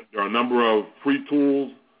 There are a number of free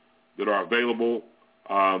tools that are available.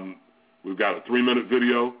 We've got a 3-minute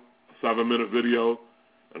video, a 7-minute video,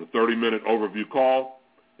 and a 30-minute overview call,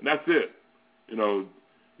 and that's it. You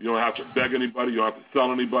don't have to beg anybody. You don't have to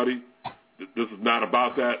sell anybody. This is not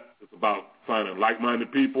about that. It's about finding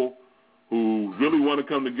like-minded people who really want to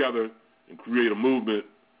come together and create a movement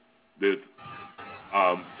that's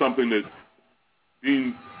something that's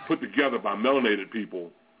being put together by melanated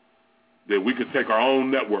people, that we could take our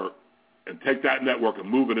own network and take that network and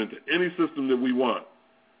move it into any system that we want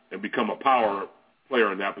and become a power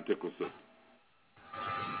player in that particular system.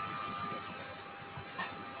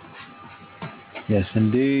 Yes,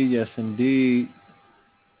 indeed. Yes, indeed.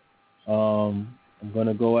 I'm going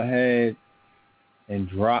to go ahead and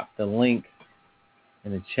drop the link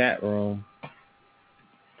in the chat room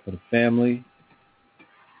for the family.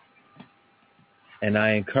 And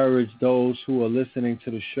I encourage those who are listening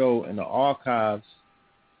to the show in the archives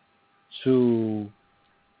to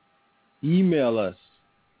email us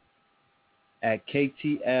at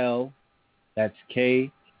KTL, that's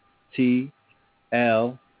KTL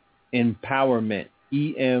Empowerment,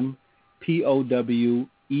 EMPOWERMENT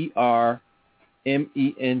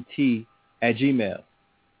 @gmail.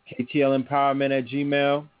 KTL Empowerment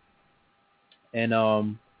 @gmail. And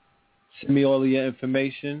send me all of your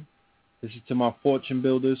information. This is to my fortune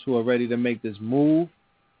builders who are ready to make this move.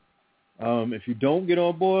 If you don't get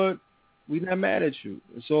on board, we're not mad at you.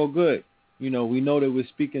 It's all good. We know that we're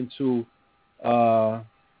speaking to a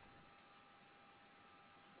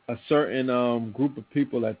certain group of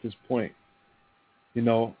people at this point.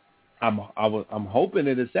 I'm hoping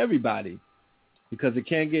that it's everybody, because it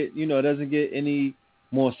can't get, it doesn't get any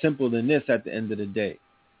more simple than this at the end of the day.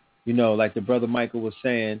 Like the brother Michael was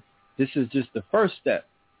saying, this is just the first step.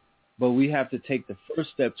 But we have to take the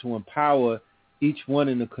first step to empower each one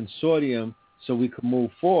in the consortium so we can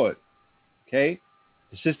move forward. Okay?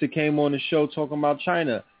 The sister came on the show talking about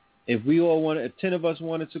China. If 10 of us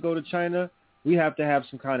wanted to go to China, we have to have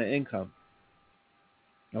some kind of income.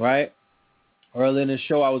 All right? Earlier in the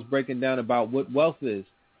show, I was breaking down about what wealth is.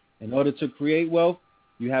 In order to create wealth,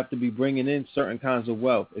 you have to be bringing in certain kinds of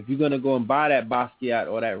wealth. If you're going to go and buy that Basquiat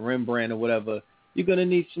or that Rembrandt or whatever, you're going to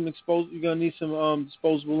need some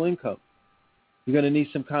disposable income. You're going to need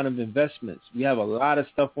some kind of investments. We have a lot of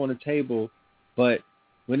stuff on the table, but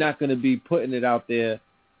we're not going to be putting it out there,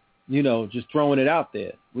 just throwing it out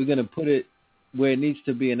there. We're going to put it where it needs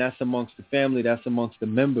to be, and that's amongst the family. That's amongst the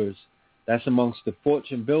members. That's amongst the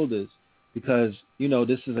fortune builders because, you know,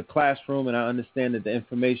 this is a classroom, and I understand that the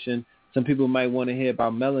information, some people might want to hear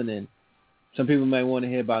about melanin. Some people might want to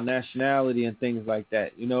hear about nationality and things like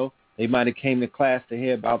that, you know. They might have came to class to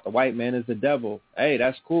hear about the white man is the devil. Hey,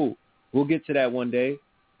 that's cool. We'll get to that one day.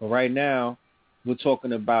 But right now, we're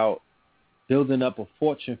talking about building up a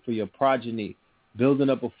fortune for your progeny, building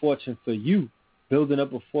up a fortune for you, building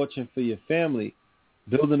up a fortune for your family,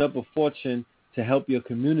 building up a fortune to help your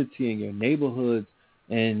community and your neighborhoods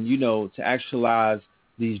and, you know, to actualize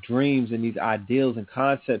these dreams and these ideals and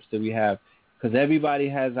concepts that we have. Because everybody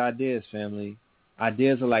has ideas, family.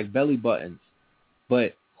 Ideas are like belly buttons.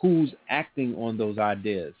 But who's acting on those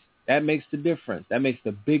ideas? That makes the difference. That makes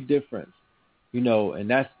the big difference. You know, and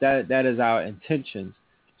that is our intentions,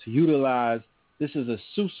 to utilize, this is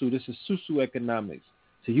Susu economics,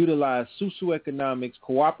 to utilize Susu economics,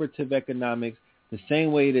 cooperative economics, the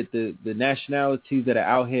same way that the nationalities that are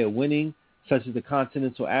out here winning, such as the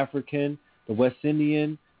continental African, the West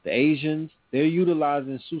Indian, the Asians, they're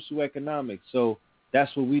utilizing Susu economics. So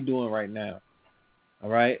that's what we're doing right now. All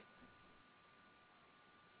right?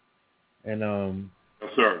 And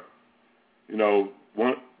yes, sir. You know,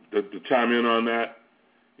 to chime in on that,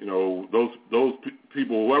 you know, those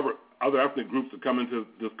people, whoever other ethnic groups that come into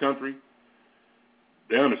this country,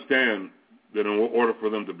 they understand that in order for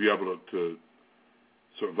them to be able to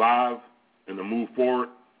survive and to move forward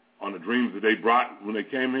on the dreams that they brought when they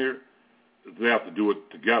came here, they have to do it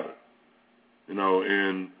together. You know,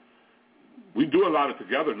 and we do a lot of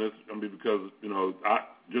togetherness. I mean, because, you know,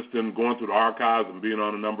 just in going through the archives and being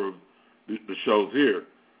on a number of the shows here,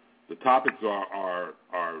 the topics are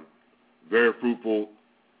very fruitful,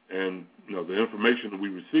 and, you know, the information that we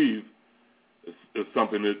receive is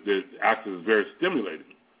something that acts as very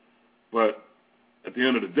stimulating. But at the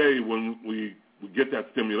end of the day, when we get that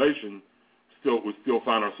stimulation, we still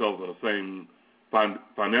find ourselves in the same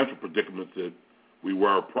financial predicaments that we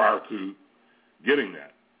were prior to getting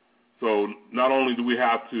that. So not only do we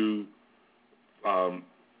have to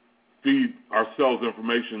feed ourselves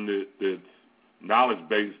information that's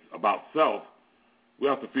knowledge-based about self, we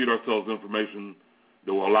have to feed ourselves information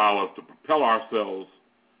that will allow us to propel ourselves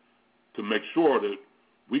to make sure that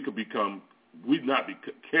we can become,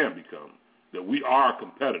 that we are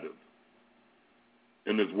competitive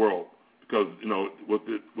in this world. Because, you know, with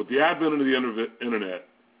the advent of the internet,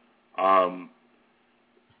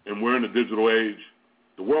 and we're in the digital age,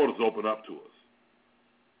 the world has opened up to us.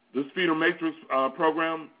 This FEEDER Matrix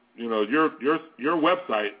program, you know, your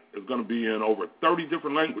website is going to be in over 30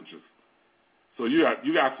 different languages. So you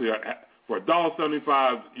actually, for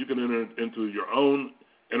 $1.75, you can enter into your own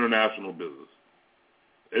international business.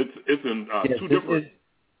 It's in two different.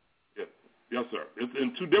 Yes, sir. It's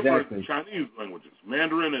in two different Chinese languages,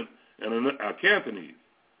 Mandarin and Cantonese.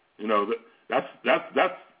 You know, that's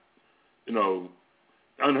you know,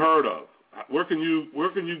 unheard of. Where can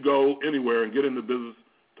you go anywhere and get into business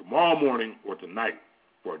tomorrow morning or tonight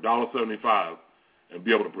for $1.75 and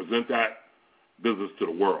be able to present that business to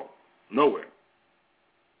the world? Nowhere.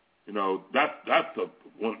 You know, that's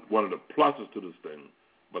one of the pluses to this thing.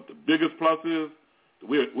 But the biggest plus is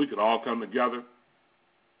that we could all come together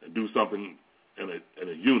and do something in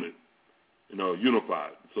a unit, you know,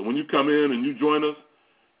 unified. So when you come in and you join us,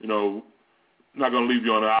 you know, we're not going to leave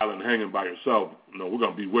you on an island hanging by yourself. No, we're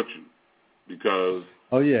going to be with you, because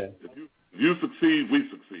if you succeed, we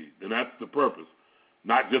succeed, and that's the purpose.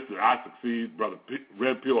 Not just that I succeed, Brother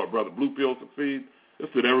Red Pill or Brother Blue Pill succeed.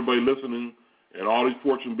 It's that everybody listening and all these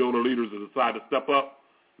fortune builder leaders that decide to step up,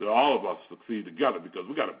 that all of us succeed together, because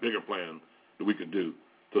we got a bigger plan that we can do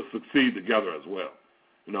to succeed together as well.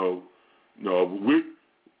 You know, we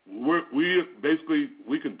basically,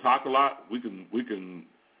 we can talk a lot, we can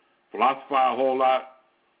philosophize a whole lot,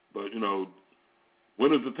 but, you know,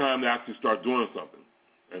 when is the time to actually start doing something?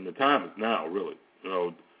 And the time is now, really. You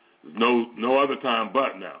know, there's no other time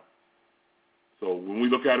but now. So when we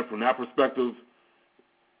look at it from that perspective,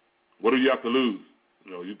 what do you have to lose?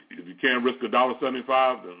 You know, if you can't risk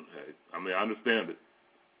 $1.75, then hey, I mean, I understand it.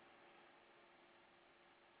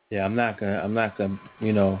 Yeah, I'm not gonna,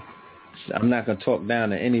 you know, I'm not gonna talk down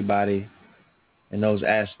to anybody in those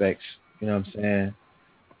aspects. You know what I'm saying?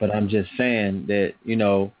 But I'm just saying that, you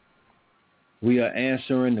know, we are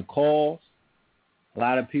answering the calls. A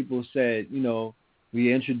lot of people said, you know,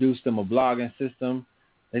 we introduced them a blogging system.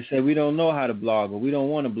 They said we don't know how to blog, or we don't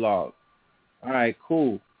want to blog. All right,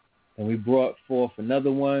 cool. And we brought forth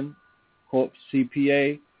another one, called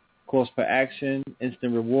CPA, Course Per Action,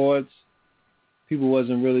 Instant Rewards. People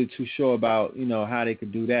wasn't really too sure about, you know, how they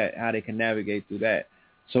could do that, how they can navigate through that.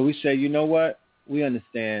 So we said, you know what? We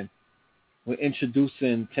understand. we're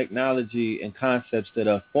introducing technology and concepts that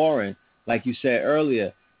are foreign, like you said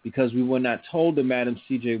earlier, because we were not told that Madam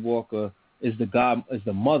C.J. Walker is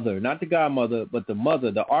the mother, not the godmother, but the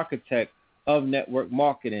mother, the architect of network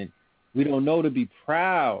marketing. We don't know to be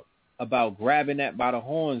proud about grabbing that by the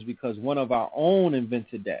horns because one of our own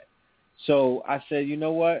invented that. So I said, you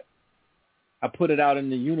know what? I put it out in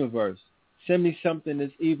the universe. Send me something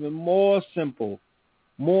that's even more simple,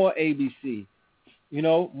 more ABC,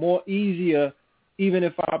 more easier, even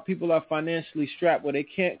if our people are financially strapped where they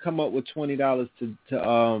can't come up with $20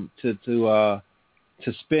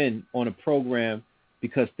 to spend on a program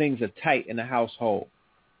because things are tight in the household.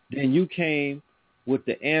 Then you came with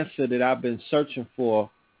the answer that I've been searching for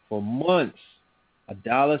months,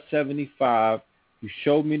 $1.75. You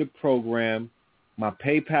showed me the program. My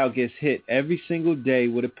PayPal gets hit every single day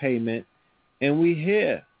with a payment, and we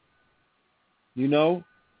here, and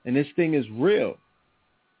this thing is real.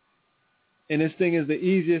 And this thing is the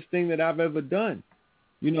easiest thing that I've ever done.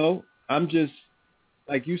 I'm just,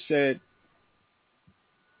 like you said,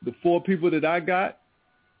 the 4 people that I got,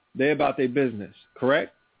 they're about their business,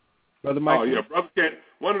 correct? Brother Michael? Oh, yeah.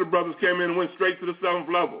 One of the brothers came in and went straight to the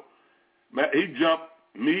 7th level. He jumped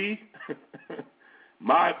me,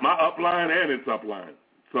 my upline, and its upline.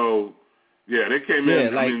 So, yeah, they came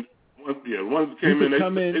in. Ones that came in,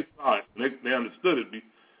 they saw it. They understood it.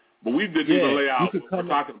 But we didn't even lay out what we're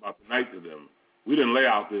talking about tonight to them. We didn't lay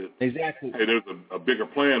out that, exactly. Hey, there's a bigger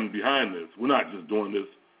plan behind this. We're not just doing this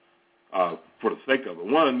for the sake of it.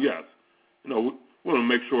 One, yes, we want to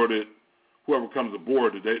make sure that whoever comes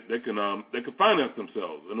aboard, that they can finance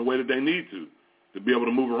themselves in the way that they need to be able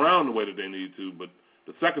to move around the way that they need to. But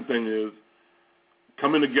the second thing is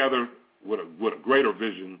coming together with a greater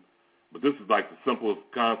vision. But this is like the simplest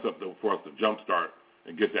concept for us to jumpstart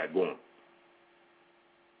and get that going.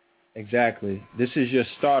 Exactly. This is your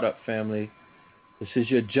startup, family. This is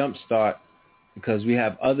your jump start because we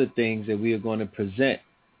have other things that we are going to present.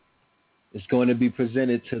 It's going to be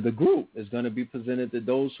presented to the group. It's going to be presented to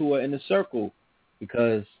those who are in the circle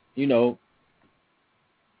because,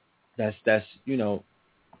 that's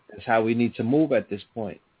how we need to move at this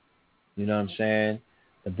point. You know what I'm saying?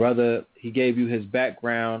 The brother, he gave you his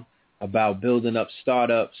background about building up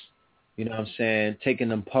startups, taking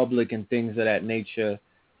them public and things of that nature.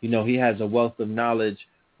 He has a wealth of knowledge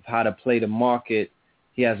of how to play the market.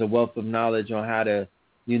 He has a wealth of knowledge on how to,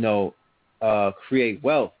 create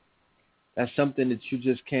wealth. That's something that you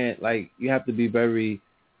just can't, you have to be very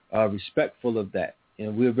respectful of that.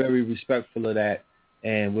 And we're very respectful of that.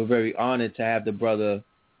 And we're very honored to have the brother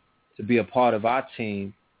to be a part of our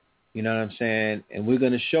team. You know what I'm saying? And we're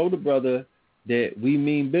going to show the brother that we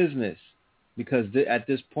mean business because at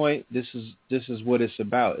this point, this is what it's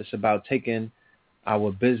about. It's about taking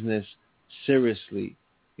our business seriously.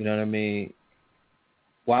 You know what I mean?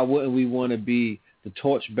 Why wouldn't we want to be the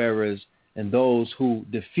torchbearers and those who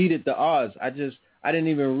defeated the odds? I didn't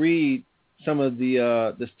even read some of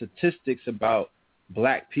the statistics about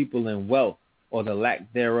black people and wealth or the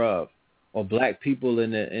lack thereof, or black people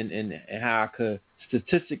and how I could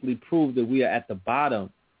statistically prove that we are at the bottom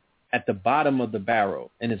of the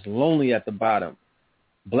barrel, and it's lonely at the bottom.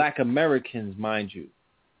 Black Americans, mind you.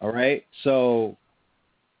 All right? So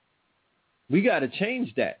we got to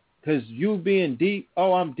change that because you being deep,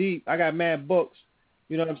 I'm deep. I got mad books.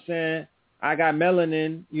 You know what I'm saying? I got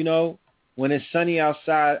melanin, When it's sunny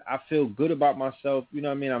outside, I feel good about myself. You know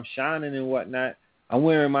what I mean? I'm shining and whatnot. I'm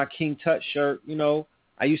wearing my King Tut shirt.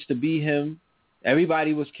 I used to be him.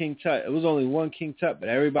 Everybody was King Tut. It was only one King Tut, but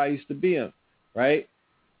everybody used to be him, right?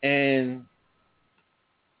 And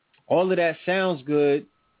all of that sounds good,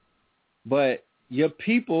 but your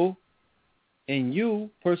people and you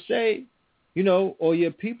per se, or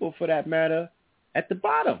your people for that matter, at the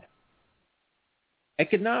bottom.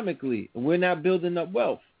 Economically, we're not building up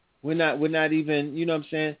wealth. We're not even, you know what I'm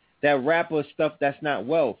saying? That rapper stuff, that's not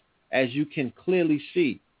wealth, as you can clearly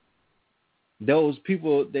see. Those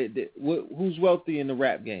people, who's wealthy in the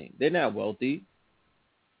rap game? They're not wealthy.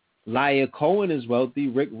 Laya Cohen is wealthy.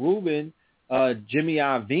 Rick Rubin, Jimmy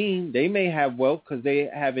Iovine, they may have wealth because they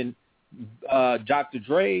haven't. Dr.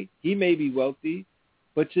 Dre, he may be wealthy,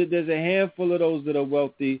 but there's a handful of those that are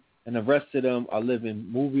wealthy, and the rest of them are living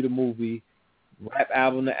movie to movie, rap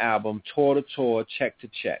album to album, tour to tour, check to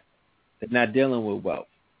check. They're not dealing with wealth.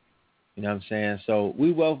 You know what I'm saying? So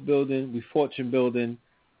we wealth building, we fortune building.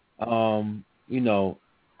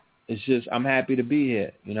 It's just I'm happy to be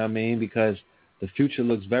here. You know what I mean? Because the future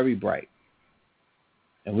looks very bright,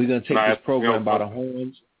 and we're gonna take this program by the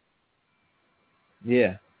horns.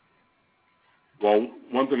 Yeah. Well,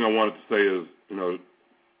 one thing I wanted to say is,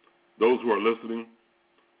 those who are listening,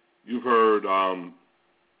 you've heard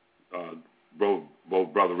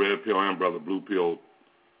both Brother Red Pill and Brother Blue Pill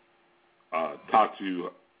talk to you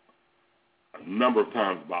a number of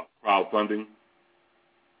times about crowdfunding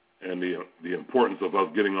and the importance of us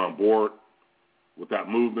getting on board with that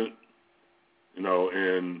movement,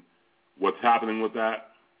 and what's happening with that.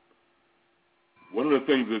 One of the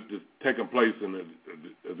things that is taking place, and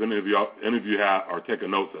if any of you are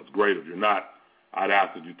taking notes, that's great. If you're not, I'd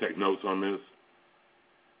ask that you take notes on this,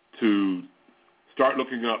 to start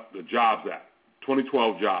looking up the Jobs Act,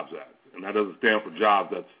 2012 Jobs Act, and that doesn't stand for jobs,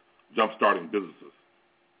 that's jump-starting businesses.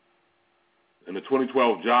 In the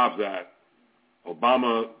 2012 Jobs Act,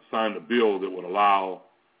 Obama signed a bill that would allow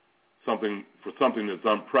something that's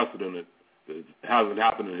unprecedented, that hasn't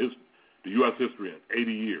happened in the U.S. history in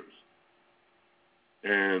 80 years.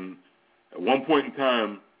 And at one point in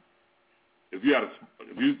time, if you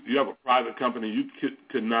have a private company, you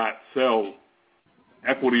could not sell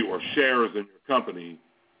equity or shares in your company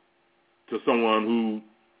to someone who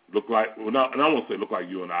looked like, and I won't say look like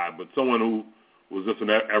you and I, but someone who was just an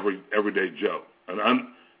everyday Joe.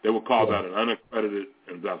 They would call that an unaccredited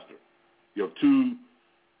investor. You have two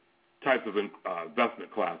types of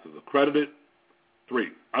investment classes: accredited, three,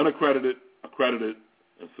 unaccredited, accredited,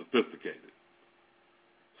 and sophisticated.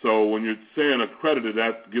 So when you're saying accredited,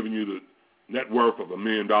 that's giving you the net worth of $1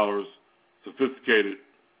 million. Sophisticated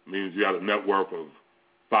means you have a net worth of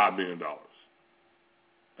 $5 million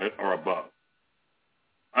or above.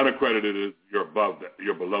 Unaccredited is you're above that,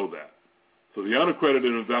 you're below that. So the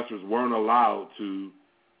unaccredited investors weren't allowed to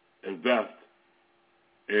invest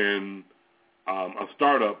in a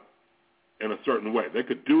startup in a certain way. They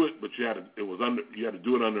could do it, but you had to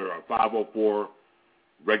do it under a 504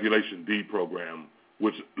 Regulation D program,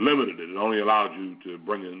 which limited it. It only allowed you to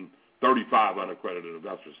bring in 35 unaccredited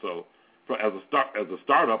investors. So as a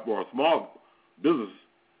startup or a small business,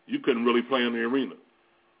 you couldn't really play in the arena.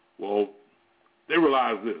 Well, they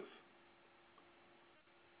realized this.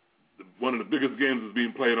 One of the biggest games that's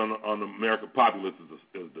being played on the American populace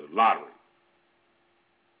is the lottery.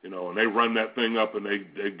 And they run that thing up and they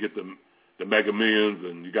get the mega millions,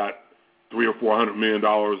 and you got $300 or $400 million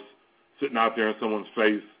sitting out there in someone's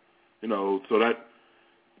face, so that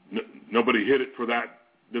nobody hit it for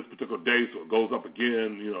this particular day, so it goes up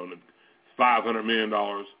again, and it's $500 million.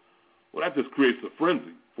 Well, that just creates a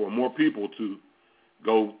frenzy for more people to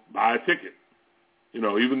go buy a ticket.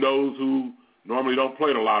 Even those who normally don't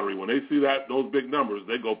play the lottery, when they see those big numbers,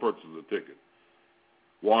 they go purchase a ticket.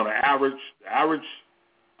 Well, on the average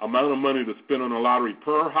amount of money to spend on a lottery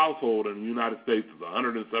per household in the United States is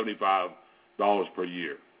 $175 per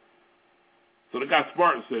year. So they got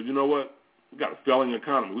smart and said, you know what? We got a failing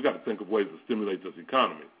economy. We got to think of ways to stimulate this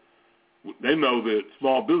economy. They know that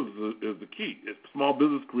small business is the key. Small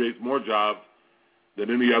business creates more jobs than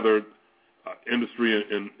any other industry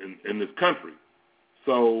in this country.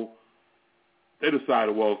 So they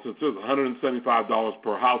decided, well, since there's $175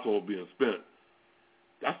 per household being spent,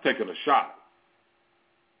 that's taking a shot.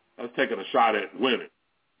 That's taking a shot at winning.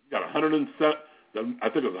 You got I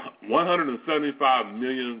think it's a 175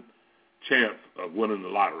 million chance of winning the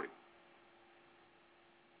lottery.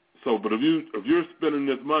 So, but if you're spending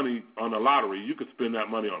this money on a lottery, you could spend that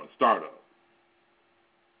money on a startup.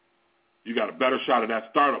 You got a better shot at that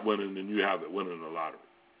startup winning than you have at winning the lottery.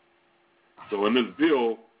 So in this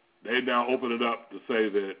bill, they now open it up to say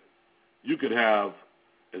that you could have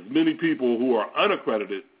as many people who are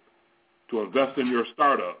unaccredited to invest in your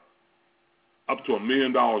startup up to $1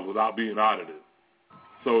 million without being audited.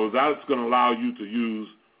 So that's going to allow you to use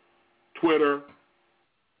Twitter,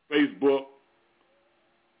 Facebook,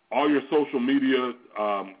 all your social media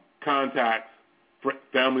contacts,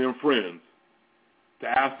 family and friends, to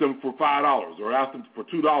ask them for $5 or ask them for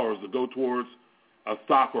 $2 to go towards a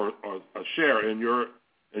stock or a share in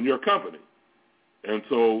your company. And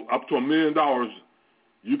so up to $1 million,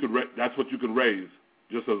 that's what you can raise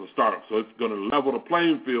just as a startup. So it's going to level the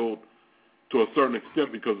playing field to a certain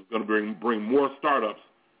extent because it's going to bring more startups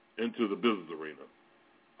into the business arena.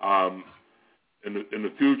 In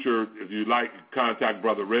the future, if you like, contact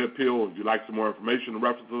Brother Red Pill. If you like some more information in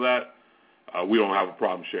reference to that, we don't have a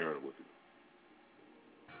problem sharing it with you.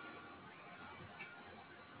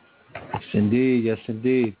 Yes, indeed. Yes,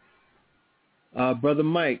 indeed. Brother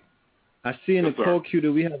Mike, I see in the call queue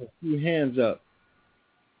that we have a few hands up.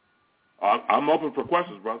 I'm open for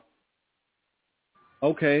questions, brother.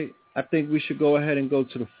 Okay. I think we should go ahead and go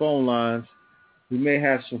to the phone lines. We may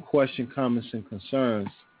have some questions, comments, and concerns.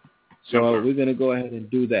 So we're going to go ahead and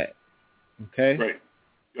do that. Okay? Great.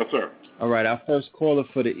 Yes, sir. All right. Our first caller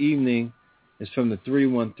for the evening is from the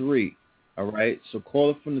 313. All right? So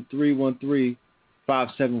caller from the 313,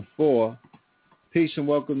 574. Peace and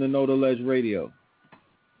welcome to Know the Ledge Radio.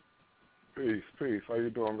 Peace. How you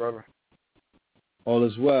doing, brother? All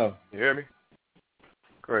is well. You hear me?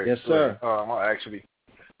 Great. Yes, sir. I actually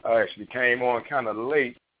came on kind of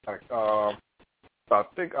late. I kind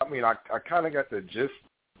of got the gist,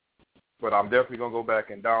 but I'm definitely gonna go back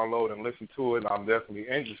and download and listen to it. And I'm definitely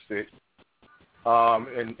interested.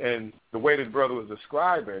 And the way this brother was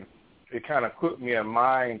describing, it kind of put me in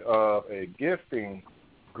mind of a gifting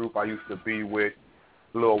group I used to be with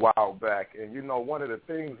a little while back. And one of the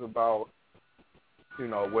things about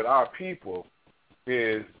with our people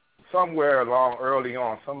is somewhere along early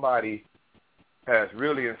on, somebody has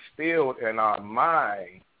really instilled in our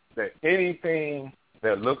mind that anything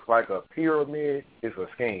that looks like a pyramid is a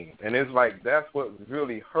scheme. And it's like that's what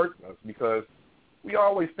really hurting us, because we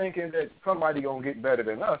always thinking that somebody going to get better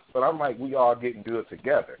than us, but I'm like, we all getting good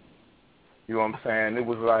together. You know what I'm saying? It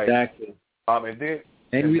was like, exactly. And then,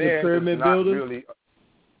 ain't we the pyramid builders? Really,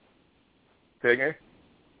 say again?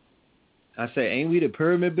 I say, ain't we the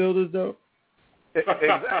pyramid builders, though?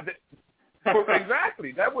 Exactly.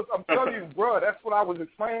 Exactly. That was, I'm telling you, bro, that's what I was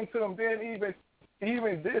explaining to them then,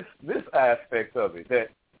 even this aspect of it, that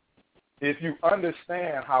if you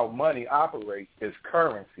understand how money operates as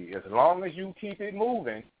currency, as long as you keep it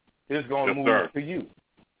moving, it's going to move for you.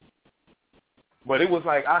 But it was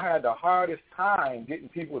like I had the hardest time getting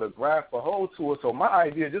people to grasp a hold to it. So my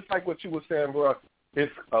idea, just like what you were saying, bro,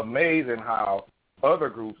 it's amazing how other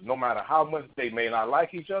groups, no matter how much they may not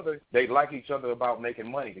like each other, they like each other about making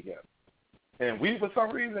money together. And we, for some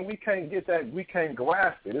reason, we can't get that. We can't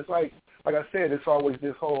grasp it. It's like I said, it's always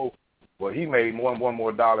this whole, well, he made one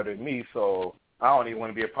more dollar than me, so I don't even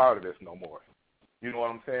want to be a part of this no more. You know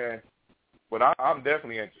what I'm saying? But I'm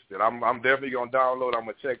definitely interested. I'm definitely gonna download. I'm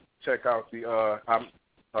gonna check out the.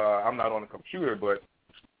 I'm not on the computer, but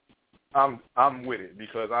I'm with it,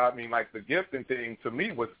 because I mean, like, the gifting thing to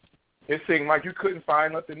me was, it seemed like you couldn't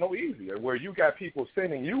find nothing no easier, where you got people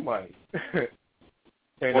sending you money.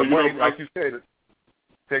 And well, the money, like you said,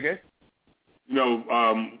 say again?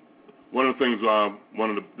 One of the things one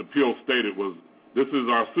of the appeals stated was, this is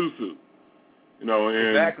our susu. And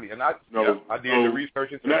exactly, and I did the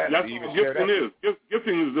research into that. That's what gifting is.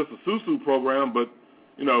 Gifting is just a susu program, but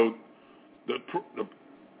the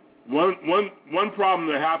one problem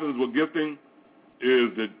that happens with gifting is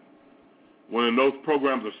that when those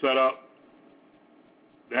programs are set up,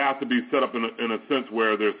 they have to be set up in a sense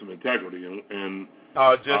where there's some integrity and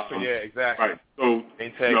exactly. Right. So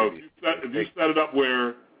integrity. If you set it up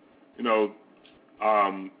where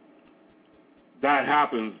that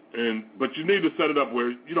happens, but you need to set it up where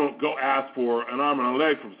you don't go ask for an arm and a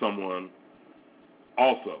leg from someone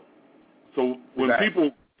also. So when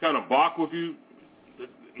people kind of balk with you,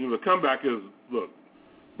 the comeback is, look,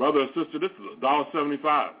 brother or sister, this is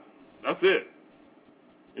 $1.75. That's it.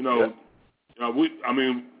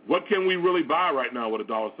 What can we really buy right now with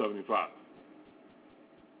 $1.75?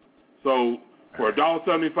 So for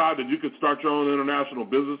 $1.75 that you could start your own international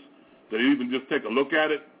business, that you even just take a look at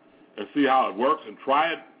it and see how it works and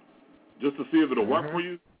try it just to see if it'll work for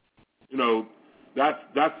you, that's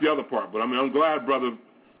the other part. But, I'm glad Brother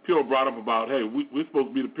Peel brought up about, hey, we're supposed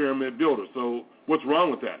to be the pyramid builder. So what's wrong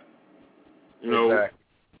with that? Exactly.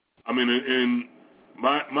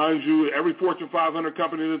 Mind you, every Fortune 500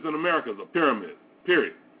 company that's in America is a pyramid,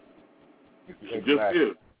 period. It just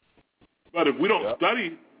is. But if we don't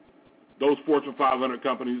study those Fortune 500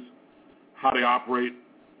 companies, how they operate,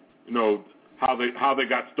 how they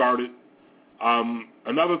got started.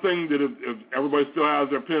 Another thing that if everybody still has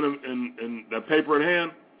their pen and their paper in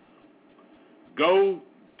hand, go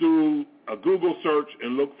do a Google search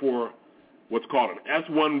and look for what's called an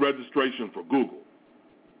S1 registration for Google.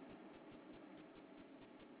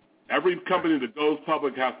 Every company that goes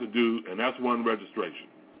public has to do an S1 registration.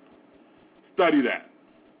 Study that.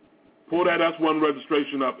 Pull that S1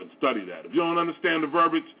 registration up and study that. If you don't understand the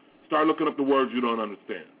verbiage, start looking up the words you don't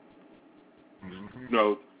understand.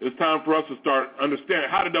 It's time for us to start understanding,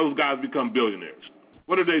 how did those guys become billionaires?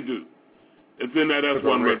 What did they do? It's in that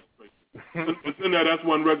S1 registration. It's in that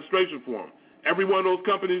S1 registration form. Every one of those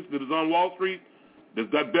companies that is on Wall Street,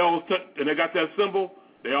 that bell is and they got that symbol,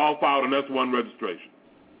 they all filed an S1 registration.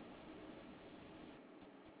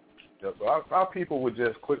 Yeah, so our people would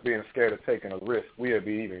just quit being scared of taking a risk. We'll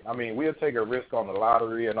take a risk on the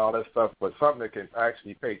lottery and all that stuff, but something that can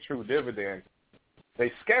actually pay true dividends,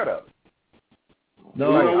 they scared of it.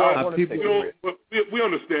 No, we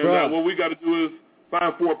understand that. What we got to do is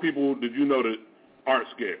find 4 people that that aren't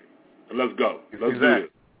scared, and let's go. Let's do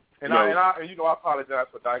it. And I apologize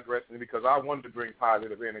for digressing, because I wanted to bring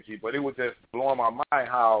positive energy, but it was just blowing my mind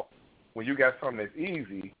how when you got something that's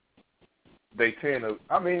easy, they tend to.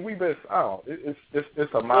 I mean, it's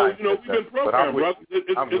a mindset. We've been programmed, brother.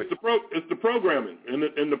 It's the programming,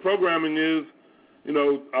 and the programming is,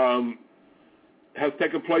 has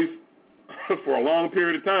taken place for a long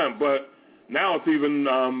period of time. But now it's even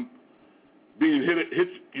being hit.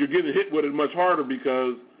 You're getting hit with it much harder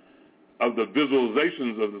because of the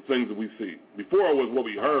visualizations of the things that we see. Before it was what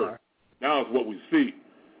we heard. Now it's what we see.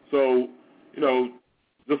 So,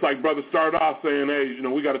 just like brother started off saying, hey,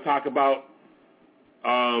 we got to talk about,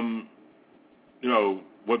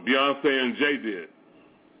 what Beyonce and Jay did.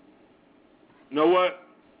 You know what?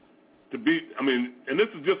 And this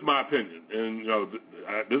is just my opinion, and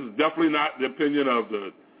this is definitely not the opinion of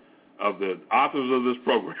the authors of this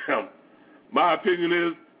program. My opinion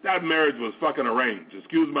is that marriage was fucking arranged.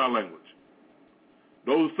 Excuse my language.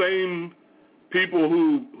 Those same people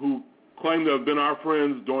who claim to have been our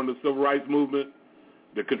friends during the civil rights movement,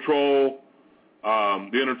 that control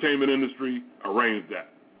the entertainment industry, arranged that.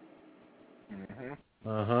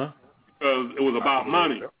 Mm-hmm. Because it was about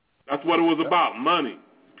money. That's what it was about, money,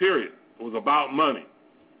 period. It was about money.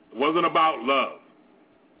 It wasn't about love.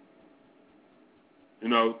 It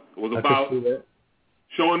was about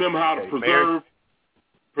showing them how to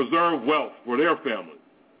preserve wealth for their family.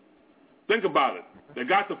 Think about it. They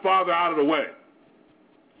got the father out of the way.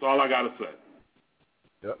 That's all I got to say.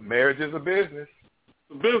 Yep. Marriage is a business.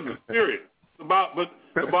 It's a business, period. But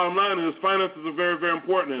the bottom line is finances are very, very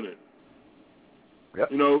important in it.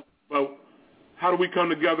 Yep. But how do we come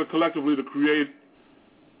together collectively to create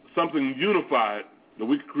something unified that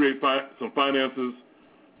we can create some finances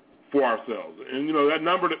for ourselves? And, that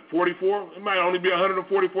number, that 44, it might only be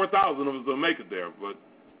 144,000 of us that make it there, but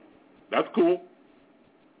that's cool.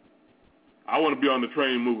 I want to be on the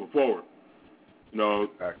train moving forward.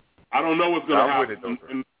 I don't know what's going to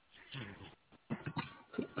happen.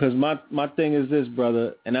 Because my thing is this,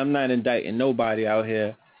 brother, and I'm not indicting nobody out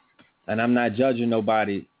here, and I'm not judging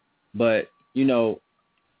nobody, but,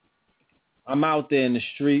 I'm out there in the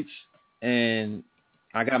streets, and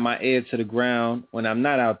I got my ear to the ground when I'm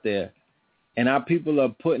not out there. And our people are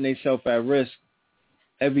putting themselves at risk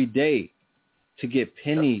every day to get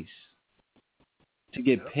pennies.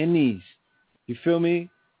 Pennies. You feel me?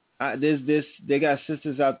 They got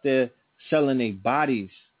sisters out there selling their bodies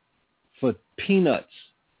for peanuts.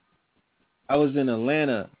 I was in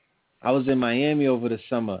Atlanta. I was in Miami over the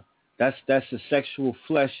summer. That's the sexual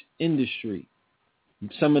flesh industry.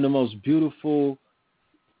 Some of the most beautiful,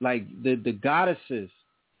 like the goddesses.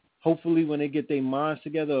 Hopefully when they get their minds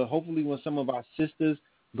together, hopefully when some of our sisters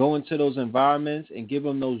go into those environments and give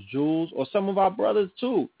them those jewels, or some of our brothers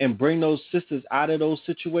too, and bring those sisters out of those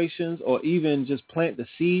situations, or even just plant the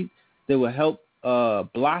seed that will help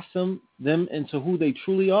blossom them into who they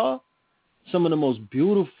truly are. Some of the most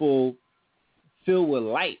beautiful, filled with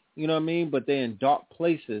light, you know what I mean? But they're in dark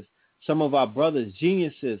places. Some of our brothers,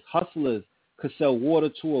 geniuses, hustlers, could sell water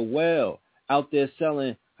to a well, out there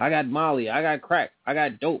selling, I got Molly, I got crack, I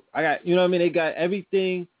got dope, I got, you know what I mean? They got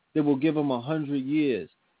everything that will give them 100 years,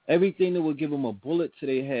 everything that will give them a bullet to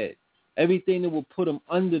their head, everything that will put them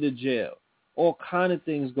under the jail, all kind of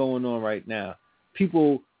things going on right now.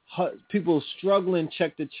 People struggling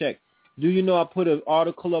check to check. Do you know I put an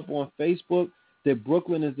article up on Facebook that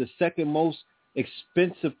Brooklyn is the second most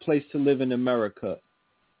expensive place to live in America?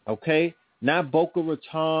 Okay? Not Boca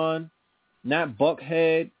Raton, not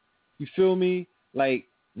Buckhead, you feel me? Like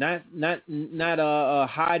not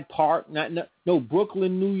Hyde Park, no,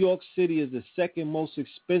 Brooklyn, New York City is the second most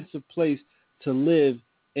expensive place to live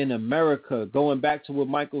in America. Going back to what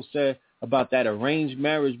Michael said about that arranged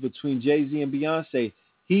marriage between Jay-Z and Beyonce,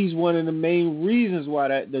 he's one of the main reasons why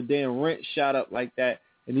the damn rent shot up like that.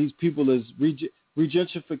 And these people is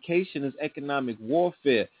gentrification is economic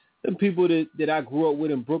warfare. Them people that I grew up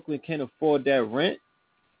with in Brooklyn can't afford that rent.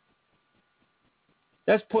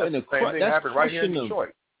 That's putting that's crushing them.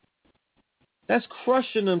 That's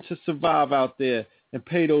crushing them to survive out there and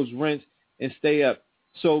pay those rents and stay up.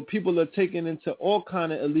 So people are taking into all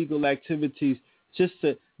kind of illegal activities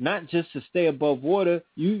not just to stay above water.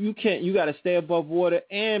 You got to stay above water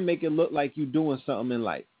and make it look like you're doing something in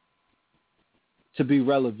life to be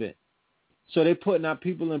relevant. So they're putting our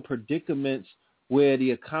people in predicaments where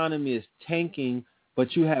the economy is tanking,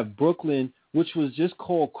 but you have Brooklyn, which was just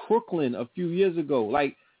called Crooklyn a few years ago.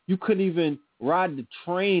 Like, you couldn't even ride the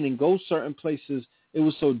train and go certain places. It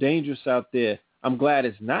was so dangerous out there. I'm glad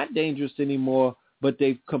it's not dangerous anymore, but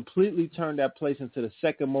they've completely turned that place into the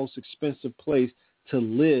second most expensive place to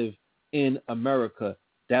live in America.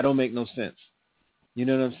 That don't make no sense. You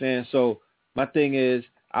know what I'm saying? So my thing is,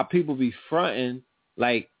 our people be fronting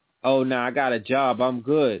like, oh, nah, I got a job, I'm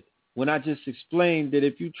good. when I just explained that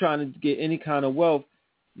if you're trying to get any kind of wealth,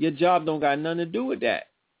 your job don't got nothing to do with that.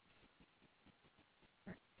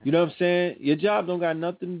 You know what I'm saying? Your job don't got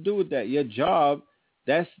nothing to do with that. Your job,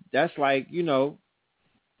 that's like, you know,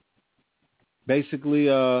 basically,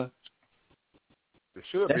 it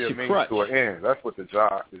should be a means to an end. That's what the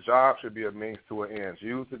job should be a means to an end.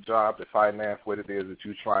 Use the job to finance what it is that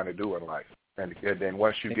you're trying to do in life. And then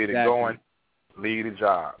once you get it going, leave the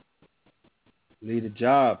job. Leave the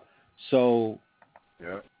job. So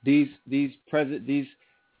these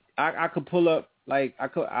I could pull up, like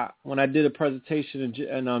when I did a presentation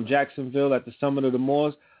in Jacksonville at the Summit of the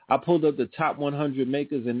Moors, I pulled up the top 100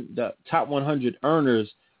 makers and the top 100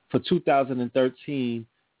 earners for 2013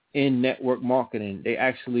 in network marketing. They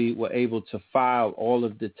actually were able to file all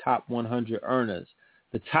of the top 100 earners.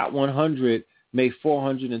 The top 100 made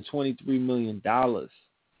 $423 million.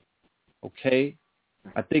 Okay?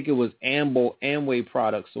 I think it was Amway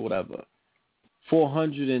products or whatever.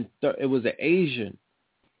 It was an Asian.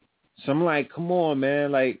 So I'm like, come on,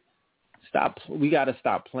 man. Like, stop. We got to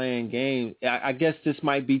stop playing games. I guess this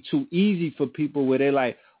might be too easy for people where they're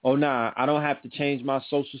like, oh, nah, I don't have to change my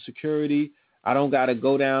Social Security. I don't got to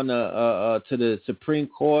go down to the Supreme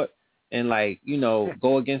Court and, like, you know,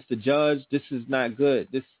 go against the judge. This is not good.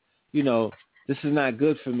 This is not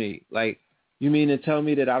good for me. Like, you mean to tell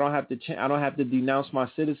me that I don't have to denounce my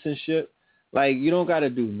citizenship? Like, you don't got to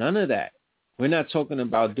do none of that. We're not talking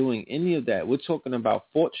about doing any of that. We're talking about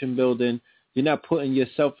fortune building. You're not putting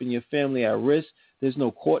yourself and your family at risk. There's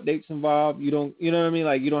no court dates involved. You know what I mean?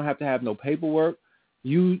 Like, you don't have to have no paperwork.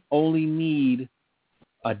 You only need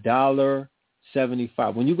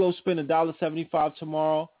 $1.75. When you go spend $1.75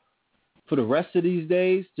 tomorrow for the rest of these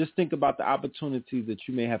days, just think about the opportunities that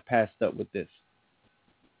you may have passed up with this.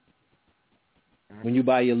 When you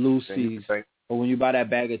buy your Lucy's, or when you buy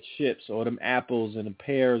that bag of chips, or them apples and the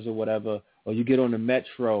pears or whatever, or you get on the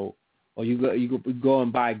metro, or you go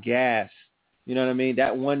and buy gas. You know what I mean?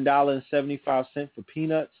 That $1.75 for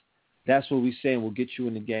peanuts, that's what we're saying will get you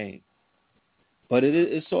in the game. But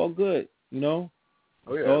it's all good, you know?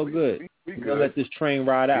 Oh, yeah, it's all good. We gonna let this train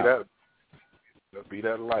ride out. Be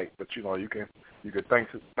that light. But, you know, you can thank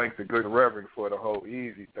the good Reverend for the whole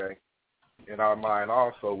easy thing. In our mind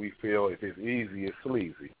also, we feel if it's easy, it's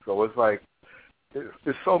sleazy. So it's like,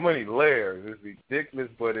 there's so many layers. It's ridiculous,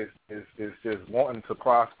 but it's just wanting to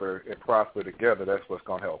prosper and prosper together. That's what's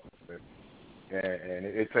going to help us. And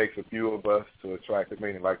it takes a few of us to attract the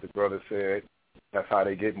meaning. Like the brother said, that's how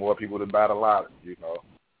they get more people to bat a lot, you know.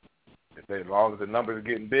 As long as the numbers are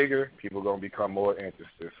getting bigger, people are going to become more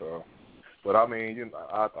interested. So, but I mean, you know,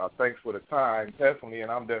 I thanks for the time, definitely,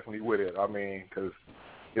 and I'm definitely with it. I mean, because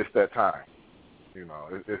it's that time. You know,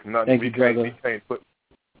 it's nothing.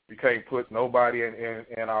 We can't put nobody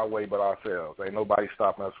in our way but ourselves. Ain't nobody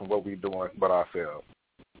stopping us from what we're doing but ourselves.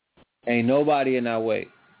 Ain't nobody in our way.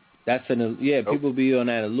 That's people be on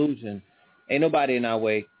that illusion. Ain't nobody in our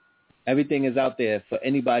way. Everything is out there for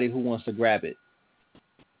anybody who wants to grab it.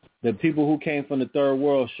 The people who came from the third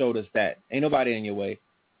world showed us that. Ain't nobody in your way.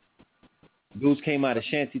 Dudes came out of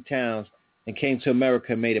shanty towns and came to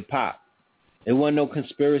America and made it pop. It wasn't no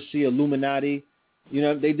conspiracy, Illuminati. You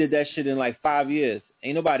know, they did that shit in like 5 years.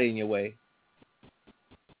 Ain't nobody in your way.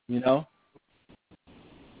 You know?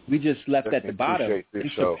 We just left at the bottom.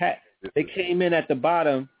 They came in at the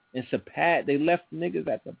bottom and they left niggas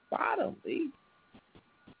at the bottom.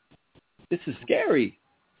 This is scary.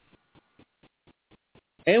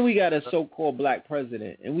 And we got a so-called black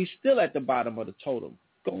president, and we still at the bottom of the totem.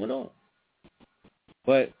 What's going on?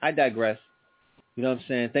 But I digress. You know what I'm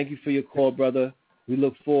saying? Thank you for your call, brother. We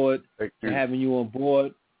look forward to having you on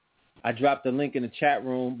board. I dropped the link in the chat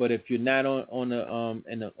room, but if you're not on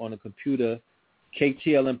the computer,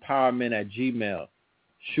 KTL Empowerment at Gmail.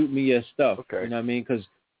 Shoot me your stuff. Okay. You know what I mean? Because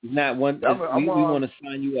we want to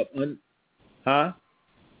sign you up. Huh?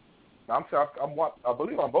 I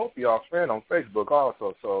believe I'm both of y'all friend on Facebook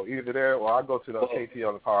also. So either there or I go to the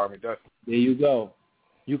KTL Empowerment. There you go.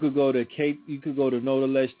 You could go to Know the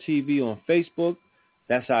Ledge TV on Facebook.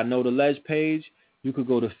 That's our Know the Ledge page. You could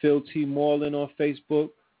go to Phil T. Moreland on Facebook,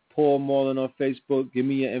 Paul Moreland on Facebook. Give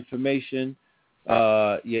me your information,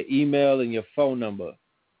 your email, and your phone number.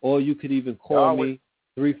 Or you could even call me,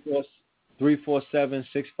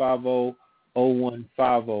 347-650-0150. You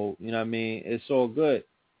know what I mean? It's all good.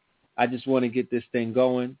 I just want to get this thing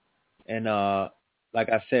going. And like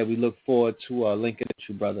I said, we look forward to linking with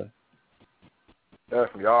you, brother.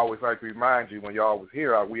 Definitely. I always like to remind you, when y'all was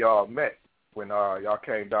here, we all met when y'all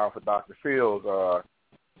came down for Dr. Phil's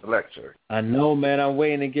lecture. I know, man. I'm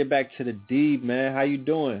waiting to get back to the deed, man. How you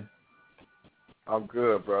doing? I'm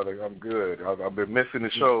good, brother. I'm good. I've been missing the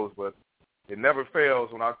shows, but it never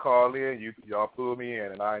fails when I call in. Y'all pull me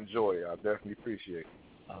in, and I enjoy it. I definitely appreciate it.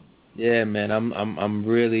 Yeah, man. I'm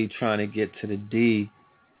really trying to get to the D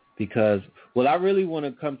because, well, I really want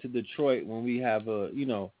to come to Detroit when we have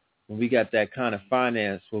when we got that kind of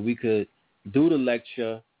finance where we could do the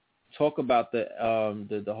lecture, talk about the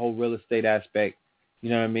whole real estate aspect, you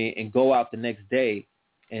know what I mean, and go out the next day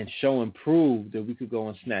and show and prove that we could go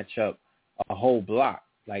and snatch up a whole block.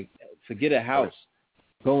 Like, forget a house.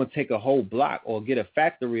 Go and take a whole block or get a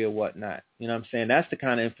factory or whatnot. You know what I'm saying? That's the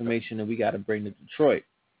kind of information that we got to bring to Detroit.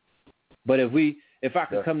 But if I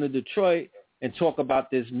could come to Detroit and talk about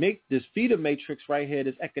this feeder matrix right here,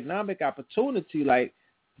 this economic opportunity, like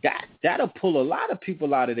that'll pull a lot of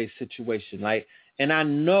people out of their situation. Like, and I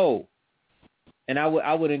know, and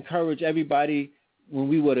I would encourage everybody when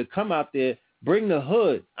we were to come out there, bring the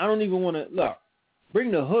hood. I don't even want to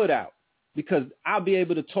bring the hood out. Because I'll be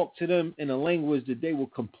able to talk to them in a language that they will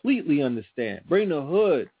completely understand. Bring the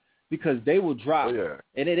hood because they will drop. Oh, yeah.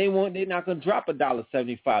 And they're not going to drop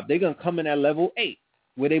 $1.75. They're going to come in at level 8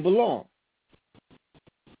 where they belong.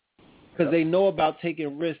 Because they know about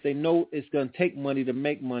taking risks. They know it's going to take money to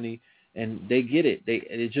make money, and they get it.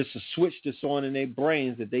 It's just a switch that's on in their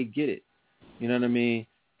brains that they get it. You know what I mean?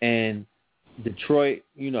 And Detroit,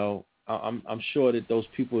 I'm sure that those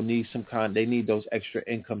people need they need those extra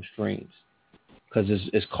income streams because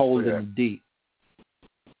it's cold and deep.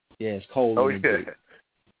 Yeah, it's cold and deep.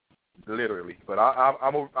 Literally. But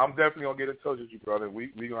I'm definitely gonna get in touch with you, brother. We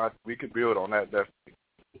can build on that definitely.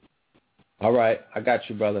 All right, I got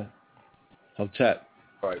you, brother. Hope chat.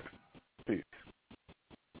 All right. Peace.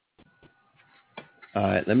 All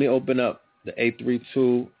right, let me open up the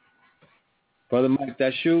 832. Brother Mike,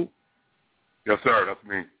 that's you? Yes, sir. That's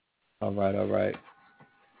me. All right. All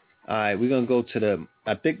right, we're going to go to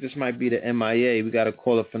I think this might be the MIA. We got a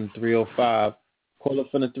caller from the 305. Caller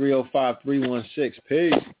from the 305-316.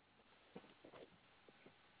 Peace.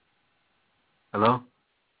 Hello?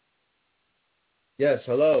 Yes,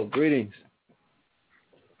 hello. Greetings.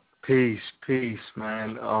 Peace,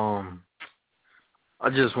 man. I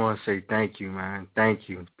just want to say thank you, man. Thank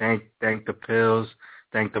you. Thank the pills.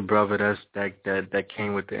 Thank the brother that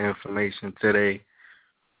came with the information today.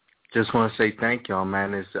 Just want to say thank y'all,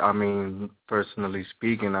 man. Personally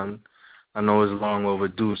speaking, I know it's long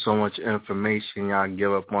overdue. So much information y'all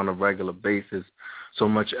give up on a regular basis. So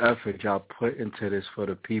much effort y'all put into this for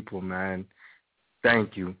the people, man.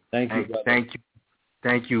 Thank you. Thank you.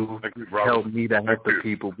 Thank you. Help me to help the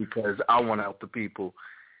people because I want to help the people.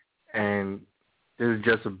 And this is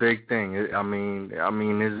just a big thing. It's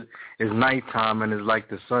nighttime and it's like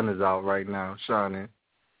the sun is out right now, shining.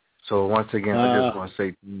 So once again, I just want to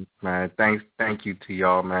say, man, thank you to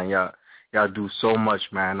y'all, man. Y'all do so much,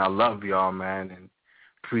 man. I love y'all, man, and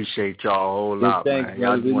appreciate y'all a whole lot, man.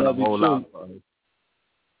 Y'all doing a whole lot for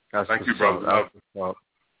us. Thank you, brother. So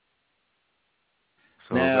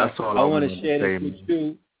now, that's all I want to share this with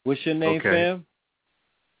you. What's your name, fam?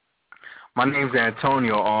 My name's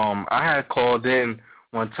Antonio. I had called in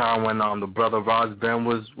one time when the brother Roz Ben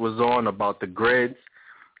was on about the grids.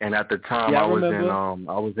 And at the time, I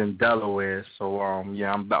was in Delaware, so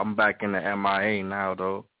I'm back in the MIA now,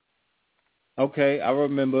 though. Okay, I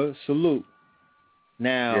remember. Salute.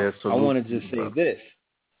 Now, I want to just say this.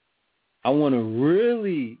 I want to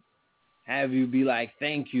really have you be like,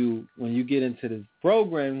 thank you when you get into this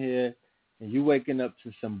program here, and you waking up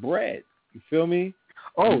to some bread. You feel me?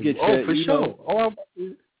 For sure.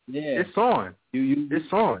 Yeah, it's on.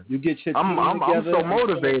 It's on. You get your I'm so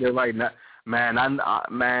motivated right now. Man,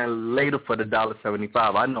 later for the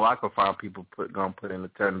 $1.75, I know I can find people gonna put in the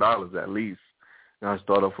 $10 at least. Gonna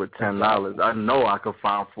start off with $10. I know I can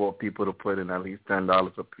find 4 people to put in at least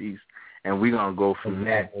 $10 a piece, and we're gonna go from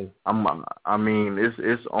there. It's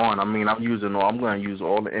on. I'm gonna use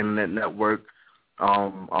all the internet network,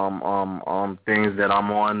 things that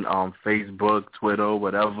I'm on, Facebook, Twitter,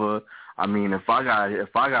 whatever. If I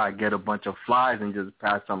gotta get a bunch of flyers and just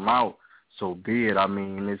pass them out, so be it.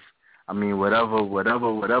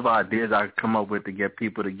 Whatever ideas I come up with to get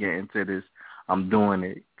people to get into this, I'm doing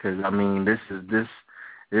it. Because, this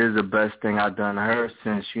is the best thing I've done heard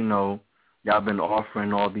since, y'all been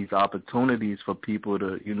offering all these opportunities for people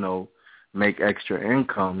to, make extra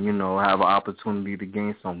income, have an opportunity to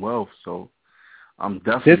gain some wealth. So I'm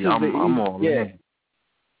definitely, I'm all in.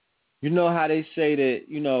 You know how they say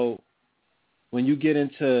that, when you get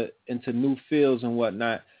into new fields and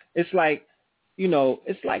whatnot, it's like,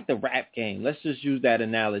 it's like the rap game. Let's just use that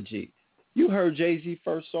analogy. You heard Jay-Z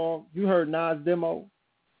first song? You heard Nas demo?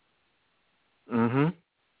 Mm-hmm.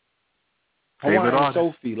 Hawaiian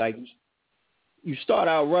Sophie, like, you start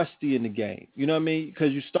out rusty in the game. You know what I mean?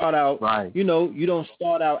 Because you start out, right. You know, you don't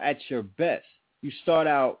start out at your best. You start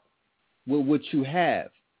out with what you have.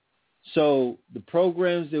 So the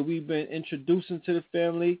programs that we've been introducing to the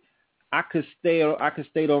family, I could state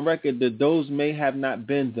on record that those may have not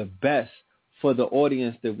been the best for the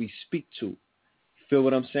audience that we speak to. Feel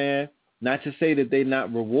what I'm saying? Not to say that they're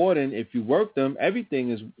not rewarding. If you work them,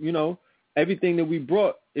 everything is, you know, everything that we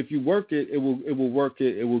brought, if you work it, it will work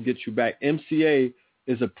it. It will get you back. MCA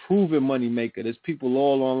is a proven money maker. There's people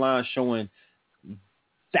all online showing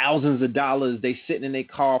thousands of dollars. They sitting in their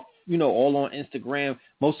car, you know, all on Instagram.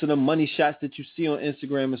 Most of the money shots that you see on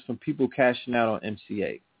Instagram is from people cashing out on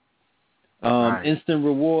MCA. Right. Instant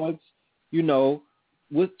rewards, you know,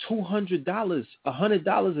 with $200,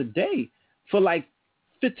 $100 a day for like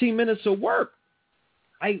 15 minutes of work.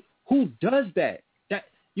 Who does that? That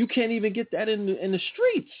you can't even get that in the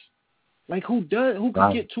streets. Like who could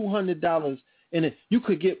right. get $200 in it? You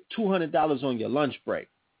could get $200 on your lunch break.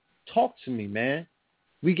 Talk to me, man.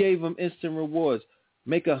 We gave them instant rewards.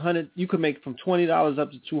 Make $100. You could make from $20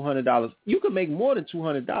 up to $200. You could make more than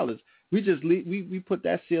 $200. We put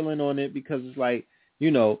that ceiling on it because it's like,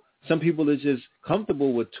 you know, some people are just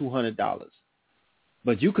comfortable with $200.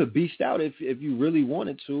 But you could beast out if you really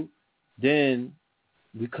wanted to. Then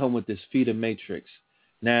we come with this FEEDER matrix.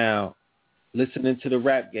 Now, listening to the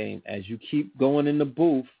rap game, as you keep going in the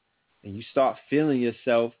booth and you start feeling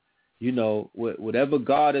yourself, you know, whatever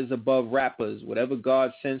God is above rappers, whatever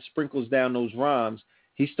God sends sprinkles down those rhymes,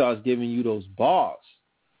 he starts giving you those bars.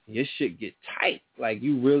 Your shit get tight. Like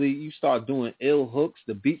you start doing ill hooks.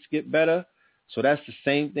 The beats get better. So that's the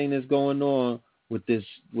same thing that's going on with this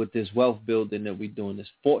wealth building that we're doing,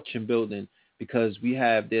 this fortune building, because we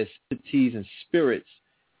have this entities and spirits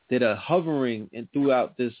that are hovering and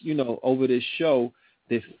throughout this, you know, over this show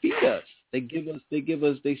that feed us. They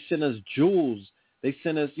send us jewels. They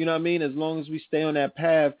send us, you know what I mean? As long as we stay on that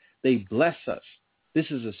path, they bless us. This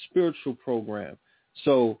is a spiritual program.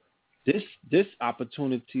 So this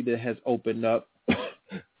opportunity that has opened up,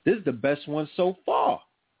 this is the best one so far.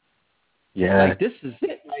 Yeah. Like this is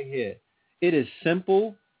it right here. It is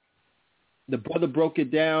simple. The brother broke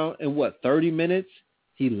it down in 30 minutes?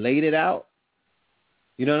 He laid it out.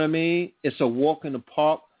 You know what I mean? It's a walk in the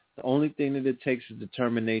park. The only thing that it takes is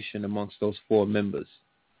determination amongst those 4 members.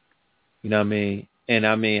 You know what I mean? And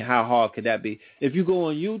I mean, how hard could that be? If you go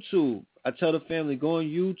on YouTube, I tell the family, go on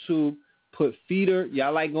YouTube, put FEEDER.